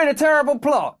 There's been a terrible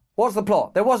plot. What's the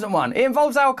plot? There wasn't one. It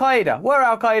involves al-Qaeda. Were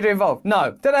al-Qaeda involved?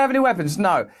 No. Do they have any weapons?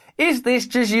 No. Is this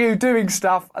just you doing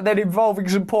stuff and then involving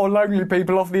some poor lonely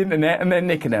people off the internet and then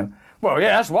nicking them? Well,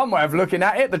 yeah, that's one way of looking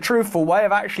at it, the truthful way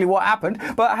of actually what happened.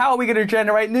 But how are we going to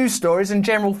generate news stories and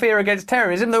general fear against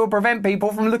terrorism that will prevent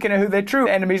people from looking at who their true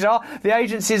enemies are, the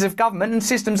agencies of government and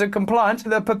systems of compliance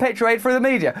that are perpetuated through the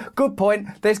media? Good point.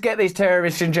 Let's get these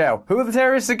terrorists in jail. Who are the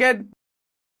terrorists again?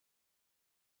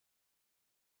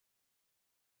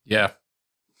 Yeah.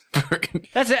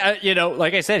 That's it. You know,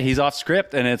 like I said, he's off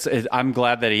script, and I'm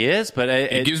glad that he is. But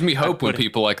it gives me hope when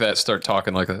people like that start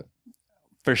talking like that.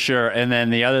 For sure. And then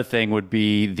the other thing would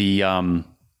be the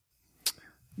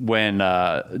when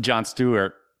Jon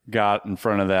Stewart got in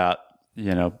front of that,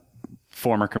 you know,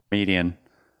 former comedian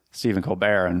Stephen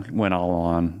Colbert and went all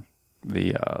on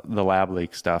the lab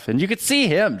leak stuff, and you could see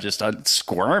him just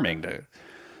squirming to,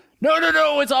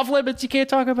 no, it's off limits. You can't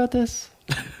talk about this.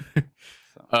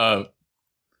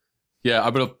 Yeah,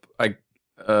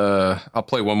 I'll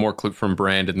play one more clip from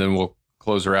Brand, and then we'll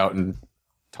close her out and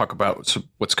talk about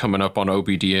what's coming up on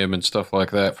OBDM and stuff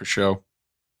like that for show.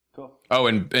 Cool. Oh,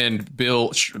 and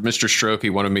Bill, Mr.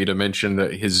 Strokey wanted me to mention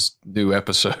that his new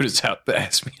episode is out.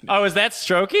 Oh, is that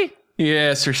Strokey?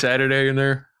 Yeah, Sir Saturday in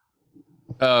there.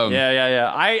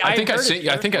 Yeah. I think I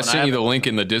sent you the link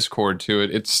in the Discord to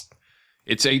it.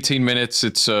 It's 18 minutes.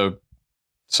 It's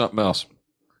something else.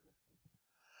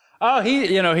 Oh,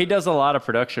 he does a lot of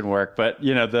production work, but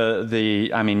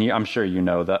I'm sure you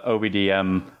know the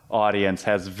OBDM audience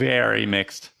has very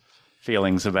mixed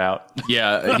feelings about.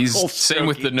 Yeah, he's same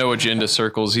with the No Agenda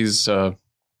circles. He's a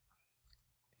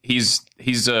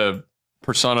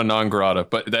persona non grata,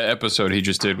 but that episode he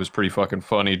just did was pretty fucking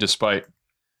funny. Despite,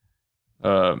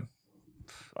 I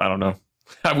don't know,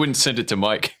 I wouldn't send it to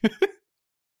Mike.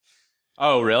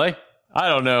 Oh, really? I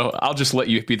don't know. I'll just let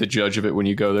you be the judge of it when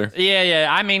you go there. Yeah.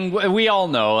 I mean, we all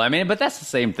know. I mean, but that's the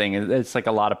same thing. It's like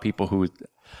a lot of people who,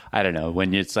 I don't know,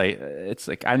 when it's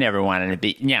like I never wanted to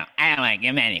be. No, I don't like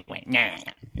him anyway. No.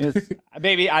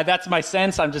 Maybe that's my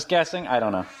sense. I'm just guessing. I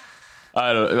don't know.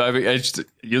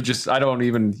 You'll just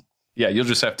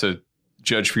have to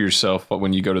judge for yourself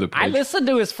when you go to the page. I listened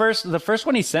to the first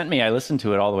one he sent me. I listened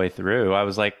to it all the way through. I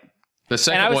was like, the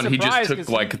second one he just took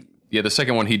the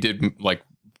second one he did like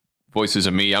voices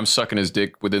of me. I'm sucking his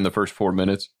dick within the first 4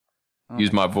 minutes.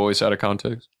 Use my voice out of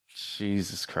context.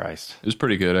 Jesus Christ. It was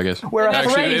pretty good, I guess.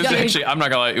 Actually, I'm not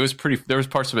gonna lie, it was pretty. There was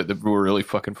parts of it that were really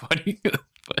fucking funny.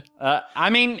 But. I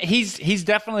mean, he's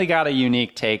definitely got a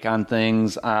unique take on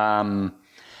things. And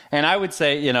I would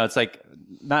say, it's like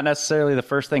not necessarily the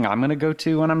first thing I'm gonna go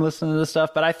to when I'm listening to this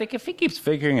stuff. But I think if he keeps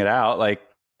figuring it out, like,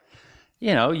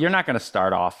 you're not gonna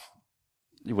start off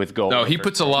with gold. No, he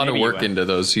puts a lot of work into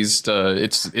those. He's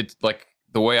it's like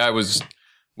the way I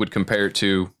would compare it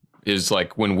to is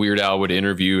like when Weird Al would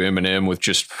interview Eminem with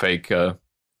just fake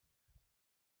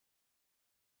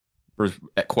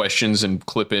questions and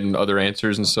clip in other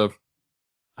answers and stuff.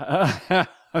 I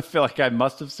feel like I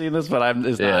must have seen this, but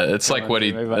it's like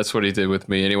that's what he did with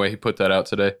me. Anyway, he put that out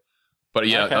today. But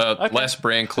yeah, okay. Last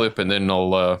Brand clip, and then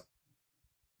we'll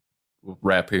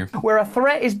wrap here. Where a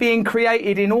threat is being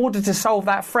created in order to solve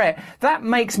that threat, that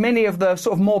makes many of the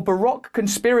sort of more baroque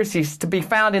conspiracies to be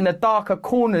found in the darker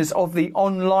corners of the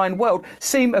online world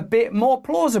seem a bit more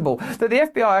plausible. That the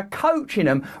FBI are coaching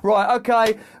them, right,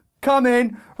 okay, come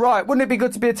in. Right, wouldn't it be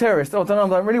good to be a terrorist? Oh, I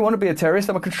don't really want to be a terrorist.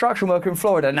 I'm a construction worker in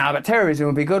Florida. Nah, but terrorism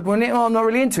would be good, wouldn't it? Oh, I'm not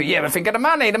really into it. Yeah, but think of the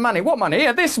money. What money?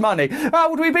 Yeah, this money.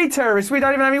 How would we be terrorists? We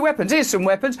don't even have any weapons. Here's some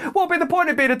weapons. What would be the point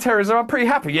of being a terrorist? I'm pretty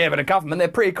happy. Yeah, but the government, they're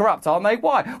pretty corrupt, aren't they?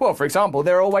 Why? Well, for example,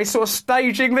 they're always sort of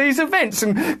staging these events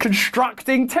and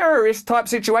constructing terrorist-type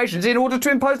situations in order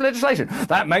to impose legislation.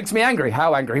 That makes me angry.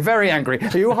 How angry? Very angry.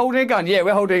 Are you holding a gun? Yeah,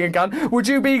 we're holding a gun. Would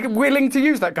you be willing to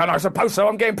use that gun? I suppose so.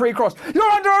 I'm getting pretty cross. You're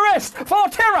under arrest for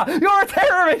terror. You're a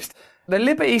terrorist. The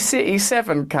Liberty City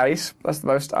 7 case, that's the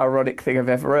most ironic thing I've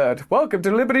ever heard. Welcome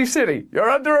to Liberty City. You're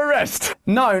under arrest.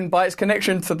 Known by its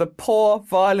connection to the poor,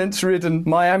 violence-ridden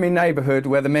Miami neighborhood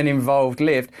where the men involved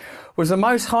lived, was the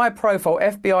most high-profile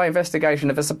FBI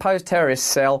investigation of a supposed terrorist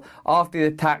cell after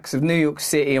the attacks of New York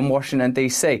City and Washington,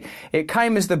 D.C. It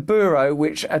came as the Bureau,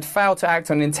 which had failed to act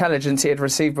on intelligence it had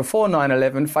received before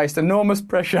 9/11, faced enormous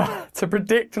pressure to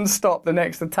predict and stop the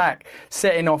next attack,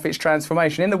 setting off its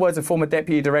transformation. In the words of former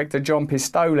Deputy Director John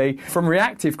Pistole, from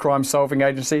reactive crime-solving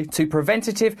agency to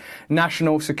preventative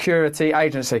national security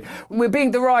agency. We're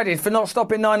being derided for not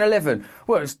stopping 9/11.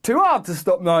 Well, it's too hard to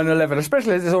stop 9/11,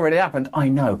 especially as it's already happened. I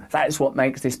know. That is what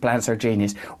makes this plan so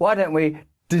genius. Why don't we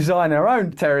design our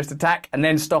own terrorist attack and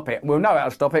then stop it? We'll know how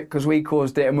to stop it because we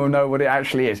caused it and we'll know what it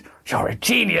actually is. You're a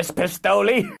genius,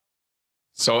 Pistole.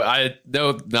 So I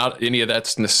know not any of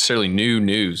that's necessarily new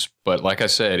news, but like I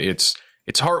said, it's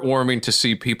heartwarming to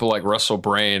see people like Russell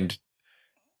Brand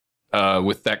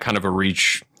with that kind of a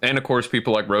reach. And of course,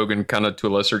 people like Rogan kind of to a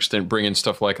lesser extent bringing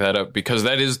stuff like that up, because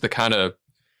that is the kind of,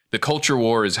 the culture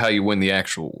war is how you win the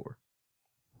actual war.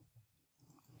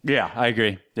 Yeah, I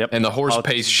agree. Yep. And the horse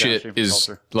pace shit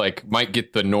is like, might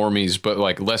get the normies, but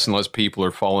like less and less people are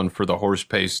falling for the horse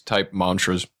pace type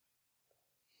mantras.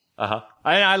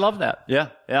 I love that. Yeah.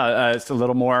 It's a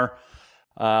little more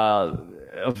of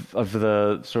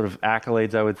the sort of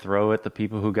accolades I would throw at the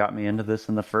people who got me into this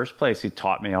in the first place, who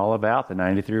taught me all about the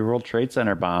 93 World Trade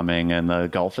Center bombing and the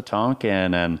Gulf of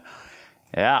Tonkin. And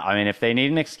yeah, I mean, if they need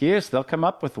an excuse, they'll come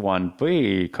up with one.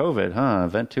 Boy, COVID, huh?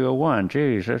 Event 201.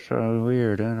 Jeez, that's so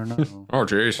weird. I don't know. Oh,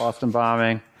 jeez. Boston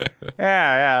bombing.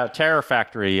 Yeah. Terror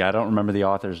Factory. I don't remember the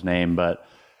author's name, but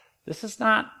this is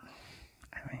not.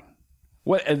 I mean,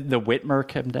 what the Whitmer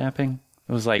kidnapping?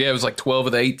 It was like 12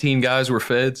 of the 18 guys were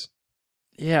feds.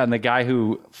 Yeah, and the guy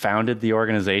who founded the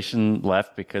organization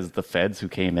left because the feds who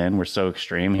came in were so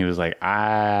extreme. He was like,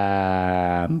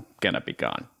 I'm gonna be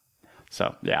gone.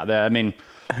 So, yeah, I mean,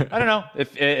 I don't know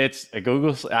if it's a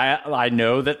Google. I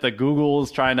know that the Google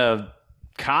is trying to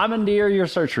commandeer your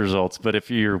search results, but if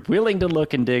you're willing to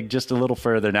look and dig just a little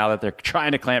further now that they're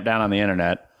trying to clamp down on the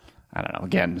internet, I don't know.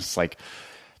 Again, it's like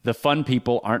the fun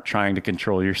people aren't trying to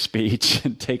control your speech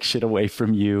and take shit away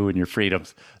from you and your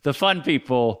freedoms. The fun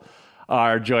people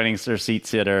are joining their seat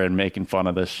sitter and making fun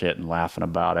of this shit and laughing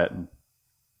about it. And,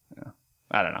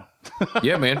 I don't know.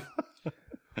 Yeah, man.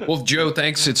 Well, Joe,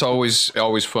 thanks. It's always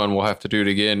fun. We'll have to do it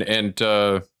again. And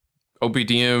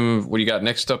OBDM, what do you got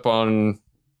next up on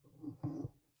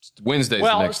Wednesday's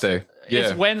the next day? Yeah.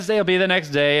 It's Wednesday will be the next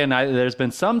day, and there's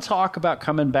been some talk about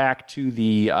coming back to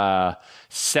the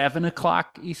 7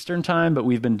 o'clock Eastern time, but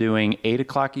we've been doing 8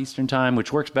 o'clock Eastern time,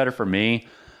 which works better for me.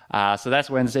 So that's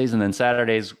Wednesdays, and then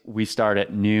Saturdays we start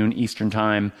at noon Eastern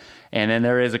time, and then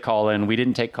there is a call-in. We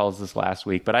didn't take calls this last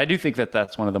week, but I do think that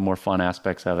that's one of the more fun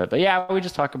aspects of it. But yeah, we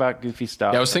just talk about goofy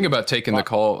stuff. Yeah, I was thinking about taking the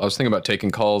call. I was thinking about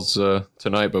taking calls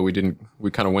tonight, but we didn't.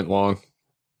 We kind of went long.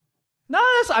 No,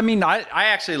 I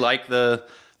actually like the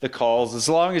calls, as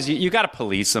long as you got to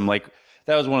police them. Like,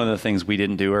 that was one of the things we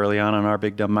didn't do early on our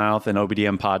Big Dumb Mouth, and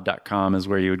obdmpod.com is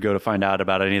where you would go to find out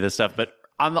about any of this stuff. But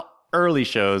on the early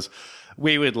shows,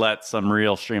 we would let some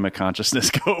real stream of consciousness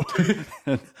go.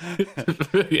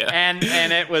 Yeah. And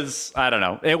it was, I don't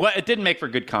know, it didn't make for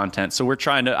good content. So we're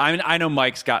trying to, I know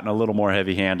Mike's gotten a little more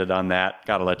heavy handed on that.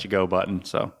 Got to let you go button.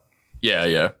 So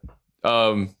yeah.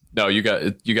 No, you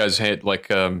guys had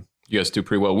you guys do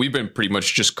pretty well. We've been pretty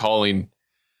much just calling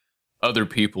other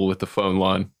people with the phone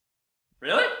line.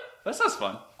 Really? That sounds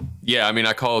fun. Yeah. I mean,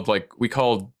 we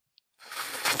called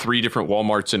 3 different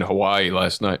Walmarts in Hawaii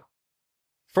last night.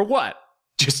 For what?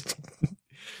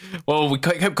 Well, we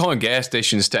kept calling gas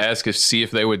stations to see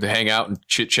if they would hang out and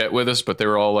chit chat with us, but they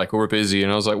were all like, we're busy.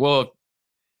 And I was like, well,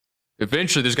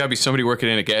 eventually there's got to be somebody working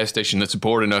in a gas station that's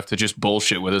bored enough to just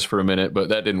bullshit with us for a minute, but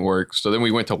that didn't work. So then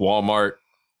we went to Walmart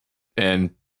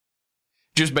and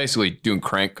just basically doing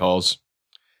crank calls.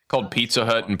 Called Pizza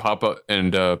Hut and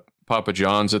Papa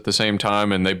John's at the same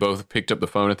time, and they both picked up the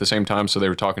phone at the same time, so they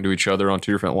were talking to each other on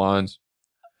 2 different lines.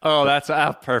 Oh, that's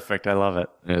perfect. I love it.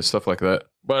 Yeah, stuff like that.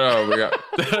 But we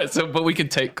got but we can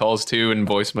take calls too and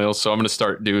voicemails, so I'm going to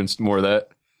start doing more of that.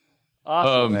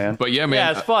 Awesome, man. But yeah, man.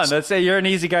 Yeah, it's fun. Let's say you're an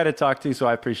easy guy to talk to, so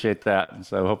I appreciate that. And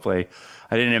so hopefully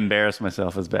I didn't embarrass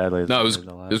myself as badly as No, it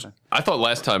was I thought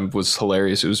last time was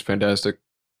hilarious. It was fantastic.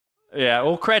 Yeah,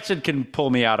 well, Cretchen can pull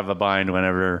me out of a bind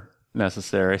whenever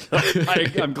necessary. So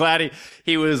I'm glad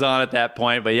he was on at that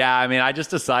point. But yeah, I mean, I just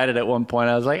decided at one point,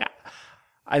 I was like,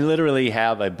 I literally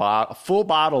have a full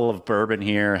bottle of bourbon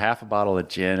here, half a bottle of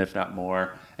gin, if not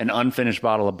more, an unfinished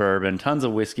bottle of bourbon, tons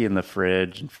of whiskey in the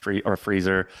fridge and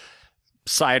freezer,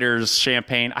 ciders,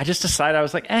 champagne. I just decided, I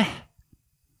was like,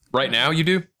 Right now you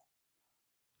do?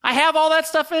 I have all that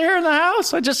stuff in here in the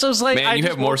house. I was like, man, you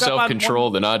have more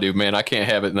self-control than I do, man. I can't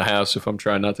have it in the house if I'm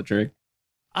trying not to drink.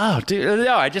 Oh, dude,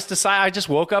 no, I just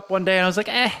woke up one day and I was like,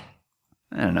 I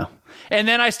don't know. And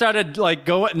then I started like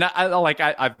going,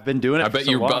 I've been doing it. I bet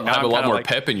you have a lot more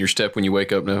pep in your step when you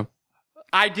wake up now.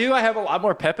 I do. I have a lot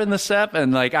more pep in the step,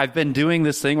 and like I've been doing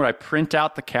this thing where I print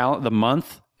out the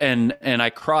month and I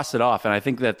cross it off, and I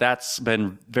think that's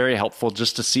been very helpful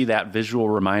just to see that visual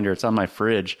reminder. It's on my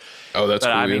fridge. Oh, that's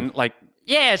cool. I mean, like,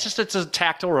 yeah, it's a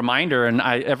tactile reminder, and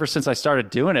ever since I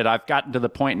started doing it, I've gotten to the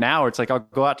point now where it's like I'll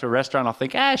go out to a restaurant, I'll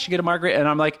think, I should get a margarita, and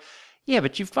I'm like, yeah,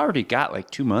 but you've already got like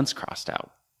 2 months crossed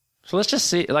out. So let's just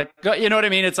see, like, you know what I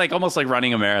mean? It's like almost like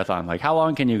running a marathon. Like, how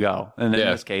long can you go? And in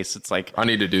this case, it's like, I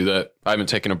need to do that. I haven't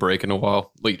taken a break in a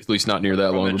while, at least not near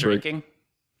that long of a break.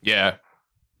 Yeah.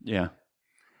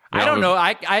 I don't know.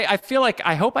 I feel like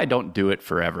I hope I don't do it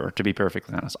forever, to be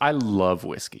perfectly honest. I love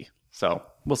whiskey. So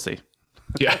we'll see.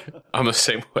 Yeah, I'm the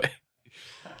same way.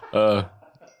 All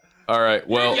right.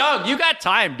 Well, you're young. You got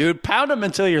time, dude. Pound them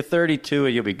until you're 32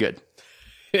 and you'll be good.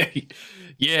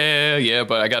 Yeah.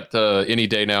 But I got any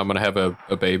day now. I'm going to have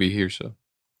a baby here. So.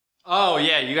 Oh,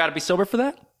 yeah. You got to be sober for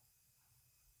that?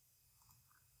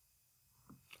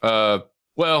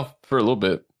 Well, for a little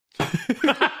bit.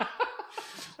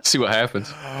 See what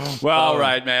happens. Well, all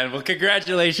right, man. Well,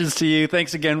 congratulations to you.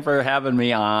 Thanks again for having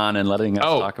me on and letting us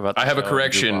talk about the I have a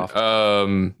correction.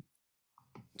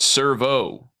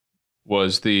 Servo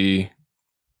was the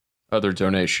other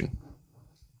donation.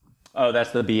 Oh,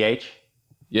 that's the BH?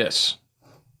 Yes.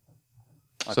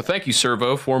 Okay. So thank you,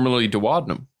 Servo, formerly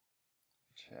Dewadnam.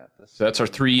 That's our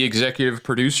 3 executive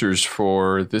producers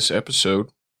for this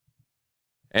episode.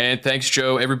 And thanks,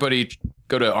 Joe. Everybody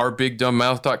go to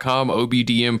ourbigdumbmouth.com,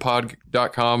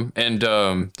 obdmpod.com. And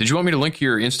did you want me to link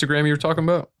your Instagram you were talking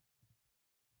about?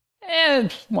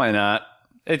 And why not?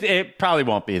 It probably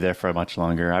won't be there for much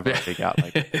longer. I've already got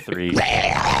like 3.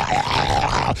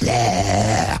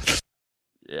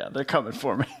 Yeah, they're coming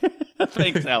for me.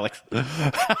 Thanks, Alex. All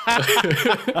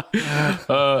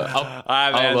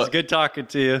right, man. It's good talking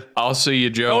to you. I'll see you,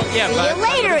 Joe. Oh, yeah, see you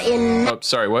later in... Oh,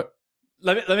 sorry, what?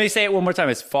 Let me say it one more time.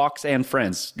 It's Fawkes and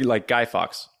Friends, like Guy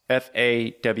Fawkes.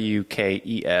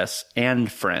 FAWKES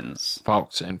and Friends.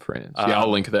 Fawkes and Friends. Yeah, I'll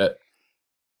link that.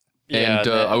 Yeah, and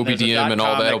OBDM and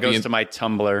all that will be to my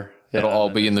Tumblr. It'll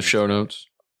all be in the show notes.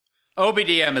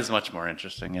 OBDM is much more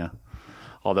interesting, yeah.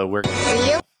 Although we're...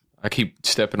 I keep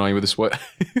stepping on you with this. What?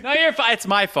 No, you're fine. It's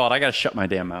my fault. I got to shut my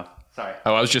damn mouth. Sorry.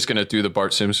 Oh, I was just going to do the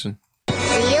Bart Simpson.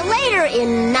 See you later,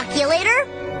 inoculator.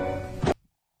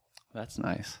 That's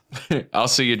nice. I'll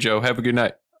see you, Joe. Have a good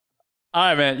night. All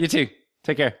right, man. You too.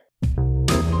 Take care.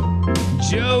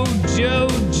 Joe. Joe.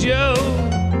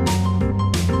 J-O-E.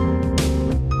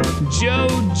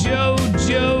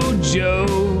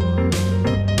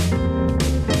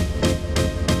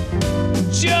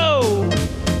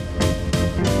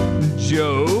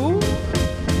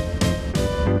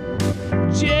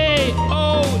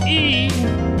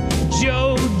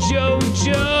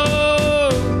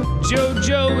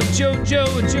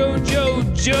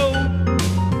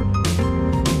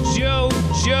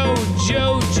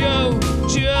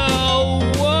 Joe.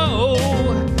 Whoa.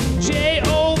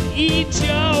 J-O-E,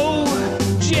 Joe.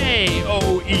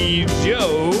 J-O-E,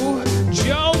 Joe. Joe.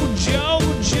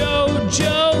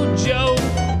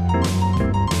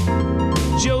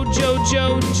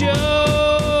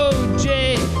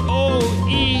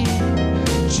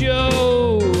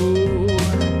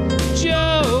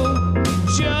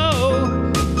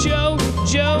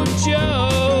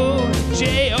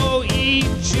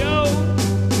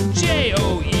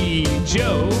 J-O-E,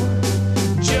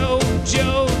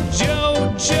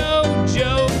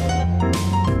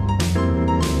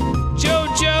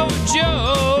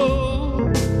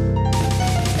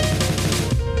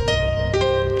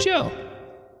 Joe.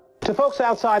 To folks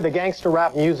outside the gangster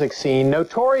rap music scene,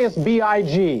 Notorious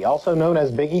B.I.G., also known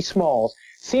as Biggie Smalls,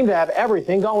 seemed to have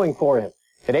everything going for him.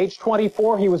 At age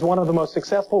 24, he was one of the most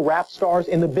successful rap stars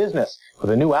in the business,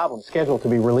 with a new album scheduled to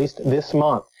be released this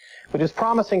month. But his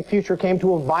promising future came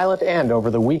to a violent end over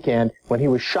the weekend when he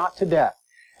was shot to death.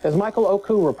 As Michael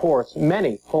Oku reports,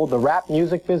 many hold the rap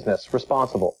music business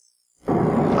responsible.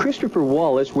 Christopher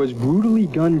Wallace was brutally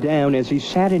gunned down as he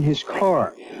sat in his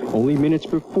car, only minutes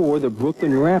before the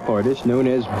Brooklyn rap artist known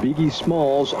as Biggie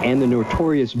Smalls and the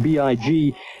Notorious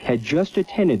B.I.G. had just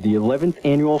attended the 11th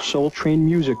annual Soul Train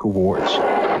Music Awards.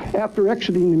 After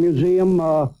exiting the museum,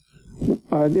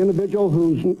 the individual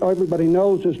who everybody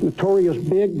knows is Notorious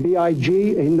Big,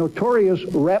 B.I.G., a notorious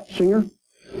rap singer,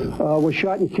 was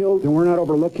shot and killed, and we're not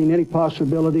overlooking any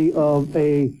possibility of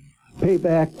a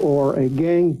payback or a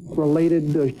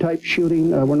gang-related type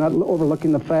shooting. We're not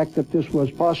overlooking the fact that this was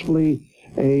possibly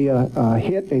a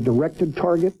hit, a directed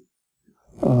target,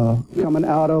 coming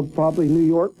out of probably New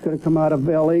York, could have come out of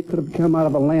L.A., could have come out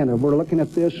of Atlanta. We're looking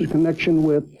at this in connection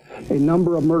with a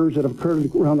number of murders that have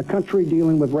occurred around the country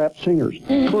dealing with rap singers.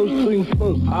 First things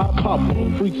first, our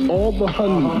papa freaks all the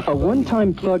honey. A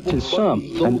one-time thug to some,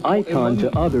 an icon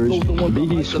to others,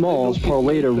 Biggie Smalls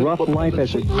parlayed a rough life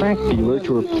as a crack dealer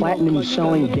to a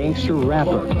platinum-selling gangster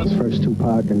rapper. First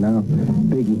Tupac and now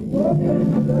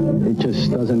Biggie. It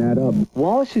just doesn't add up.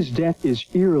 Wallace's death is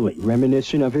eerily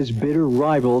reminiscent of his bitter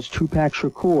rivals Tupac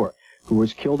Shakur, who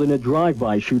was killed in a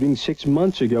drive-by shooting 6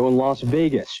 months ago in Las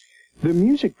Vegas. The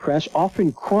music press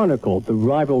often chronicled the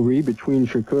rivalry between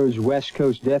Shakur's West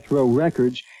Coast Death Row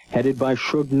Records, headed by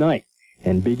Suge Knight,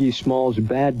 and Biggie Smalls'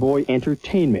 Bad Boy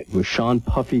Entertainment with Sean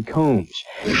Puffy Combs.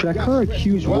 Shakur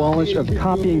accused Wallace of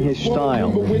copying his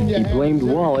style. He blamed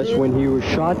Wallace when he was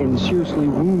shot and seriously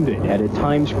wounded at a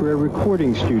Times Square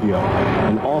recording studio,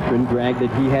 and often bragged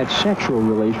that he had sexual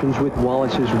relations with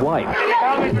Wallace's wife.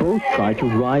 Both tried to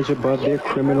rise above their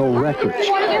criminal records.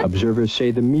 Observers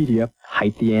say the media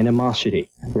hyped the animosity.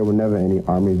 There were never any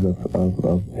armies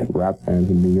of rap fans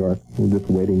in New York. We're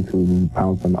just waiting to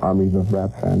pounce on armies of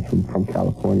rap fans from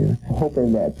California.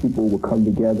 Hoping that people will come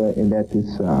together and that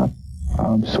this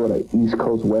sort of East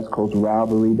Coast, West Coast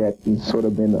rivalry that has sort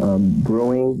of been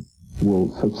brewing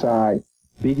will subside.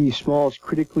 Biggie Smalls'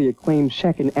 critically acclaimed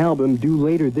second album, due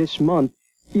later this month,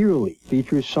 eerily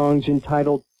features songs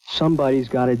entitled Somebody's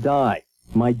Gotta Die,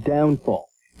 My Downfall,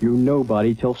 You're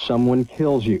Nobody Till Someone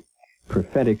Kills You.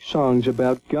 Prophetic songs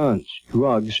about guns,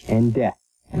 drugs, and death.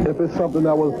 If it's something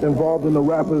that was involved in the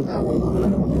rapper's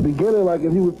beginning, like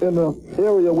if he was in an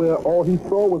area where all he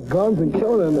saw was guns and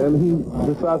killing, and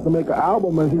he decides to make an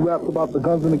album and he raps about the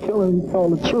guns and the killing, he's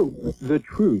telling the truth. The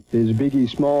truth is Biggie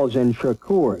Smalls and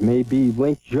Shakur may be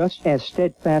linked just as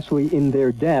steadfastly in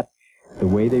their death the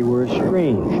way they were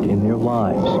estranged in their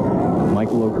lives.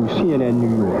 Michael Oku, CNN,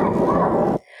 New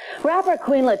York. Rapper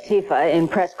Queen Latifah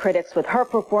impressed critics with her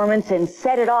performance in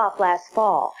Set It Off last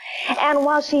fall. And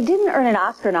while she didn't earn an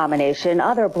Oscar nomination,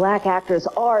 other black actors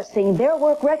are seeing their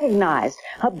work recognized,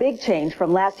 a big change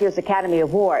from last year's Academy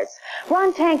Awards.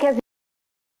 Ron Tank has...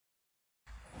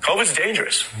 COVID's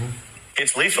dangerous.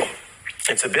 It's lethal.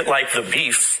 It's a bit like the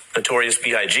beef Notorious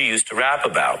B.I.G. used to rap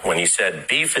about when he said,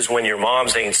 beef is when your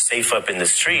moms ain't safe up in the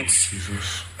streets.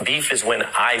 Beef is when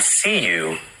I see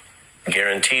you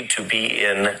guaranteed to be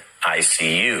in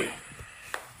ICU.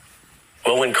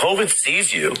 Well, when COVID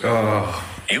sees you,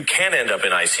 you can end up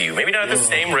in ICU. Maybe not at the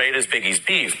same rate as Biggie's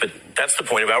beef, but that's the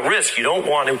point about risk. You don't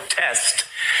want to test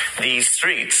these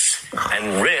streets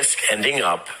and risk ending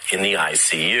up in the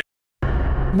ICU.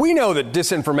 We know that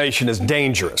disinformation is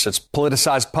dangerous. It's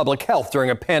politicized public health during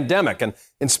a pandemic and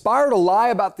inspired a lie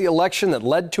about the election that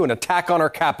led to an attack on our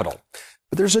Capitol.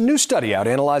 But there's a new study out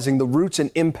analyzing the roots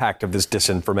and impact of this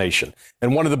disinformation.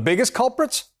 And one of the biggest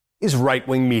culprits is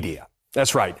right-wing media.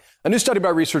 That's right. A new study by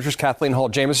researchers Kathleen Hall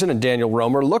Jamieson and Daniel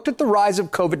Romer looked at the rise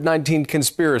of COVID-19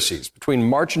 conspiracies between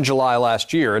March and July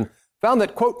last year and found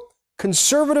that, quote,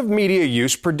 conservative media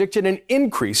use predicted an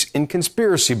increase in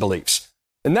conspiracy beliefs.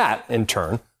 And that, in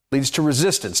turn, leads to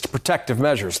resistance to protective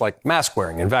measures like mask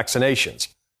wearing and vaccinations.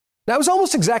 Now, it was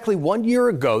almost exactly 1 year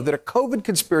ago that a COVID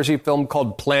conspiracy film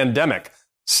called Plandemic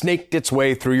snaked its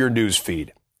way through your news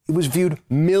feed. It was viewed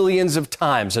millions of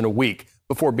times in a week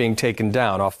before being taken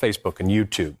down off Facebook and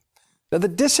YouTube. Now, the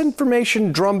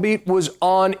disinformation drumbeat was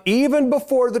on even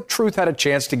before the truth had a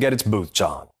chance to get its boots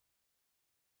on.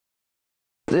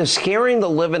 They're scaring the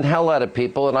living hell out of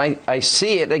people, and I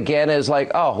see it again as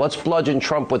like, oh, let's bludgeon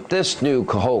Trump with this new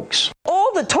hoax.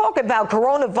 All the talk about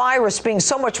coronavirus being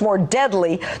so much more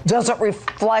deadly doesn't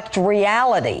reflect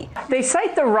reality. They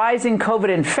cite the rising COVID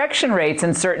infection rates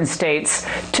in certain states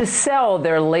to sell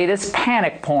their latest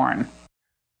panic porn.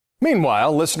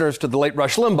 Meanwhile, listeners to the late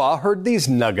Rush Limbaugh heard these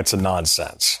nuggets of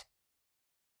nonsense.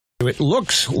 It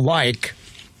looks like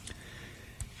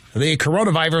the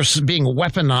coronavirus being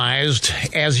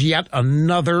weaponized as yet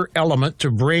another element to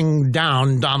bring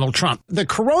down Donald Trump. The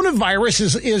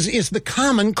coronavirus is the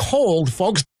common cold,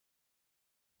 folks.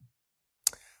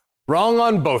 Wrong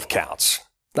on both counts.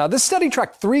 Now, this study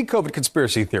tracked 3 COVID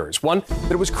conspiracy theories. One,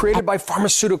 that it was created by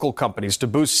pharmaceutical companies to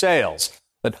boost sales,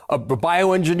 that a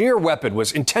bioengineer weapon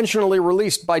was intentionally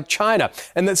released by China,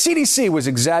 and that CDC was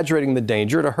exaggerating the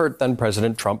danger to hurt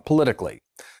then-President Trump politically.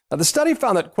 Now, the study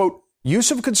found that, quote, use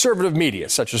of conservative media,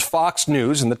 such as Fox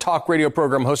News and the talk radio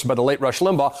program hosted by the late Rush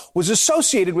Limbaugh, was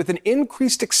associated with an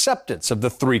increased acceptance of the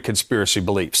 3 conspiracy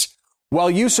beliefs, while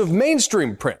use of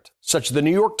mainstream print, such as the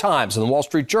New York Times and the Wall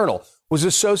Street Journal, was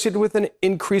associated with an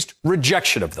increased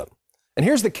rejection of them. And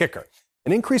here's the kicker.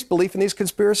 An increased belief in these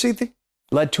conspiracies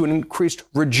led to an increased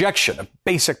rejection of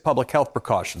basic public health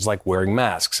precautions like wearing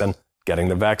masks and getting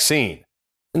the vaccine.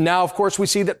 And now, of course, we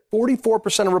see that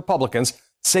 44% of Republicans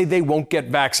say they won't get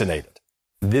vaccinated.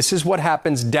 This is what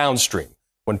happens downstream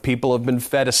when people have been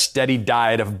fed a steady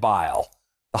diet of bile.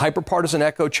 The hyperpartisan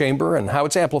echo chamber and how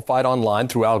it's amplified online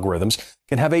through algorithms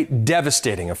can have a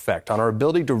devastating effect on our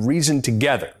ability to reason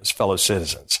together as fellow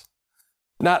citizens.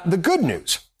 Now, the good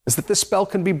news is that this spell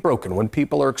can be broken when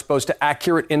people are exposed to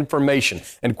accurate information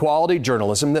and quality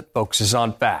journalism that focuses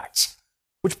on facts.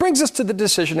 Which brings us to the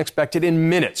decision expected in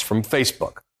minutes from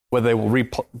Facebook, whether they will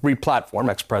re-platform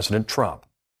ex-President Trump.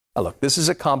 Now, look, this is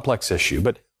a complex issue,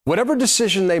 but whatever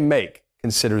decision they make,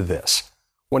 consider this.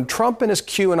 When Trump and his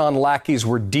QAnon lackeys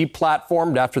were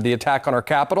deplatformed after the attack on our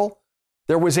Capitol,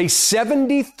 there was a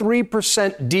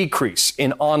 73% decrease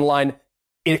in online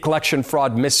election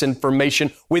fraud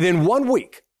misinformation within 1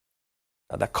 week.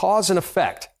 Now, the cause and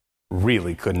effect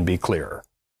really couldn't be clearer.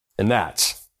 And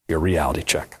that's your reality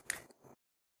check.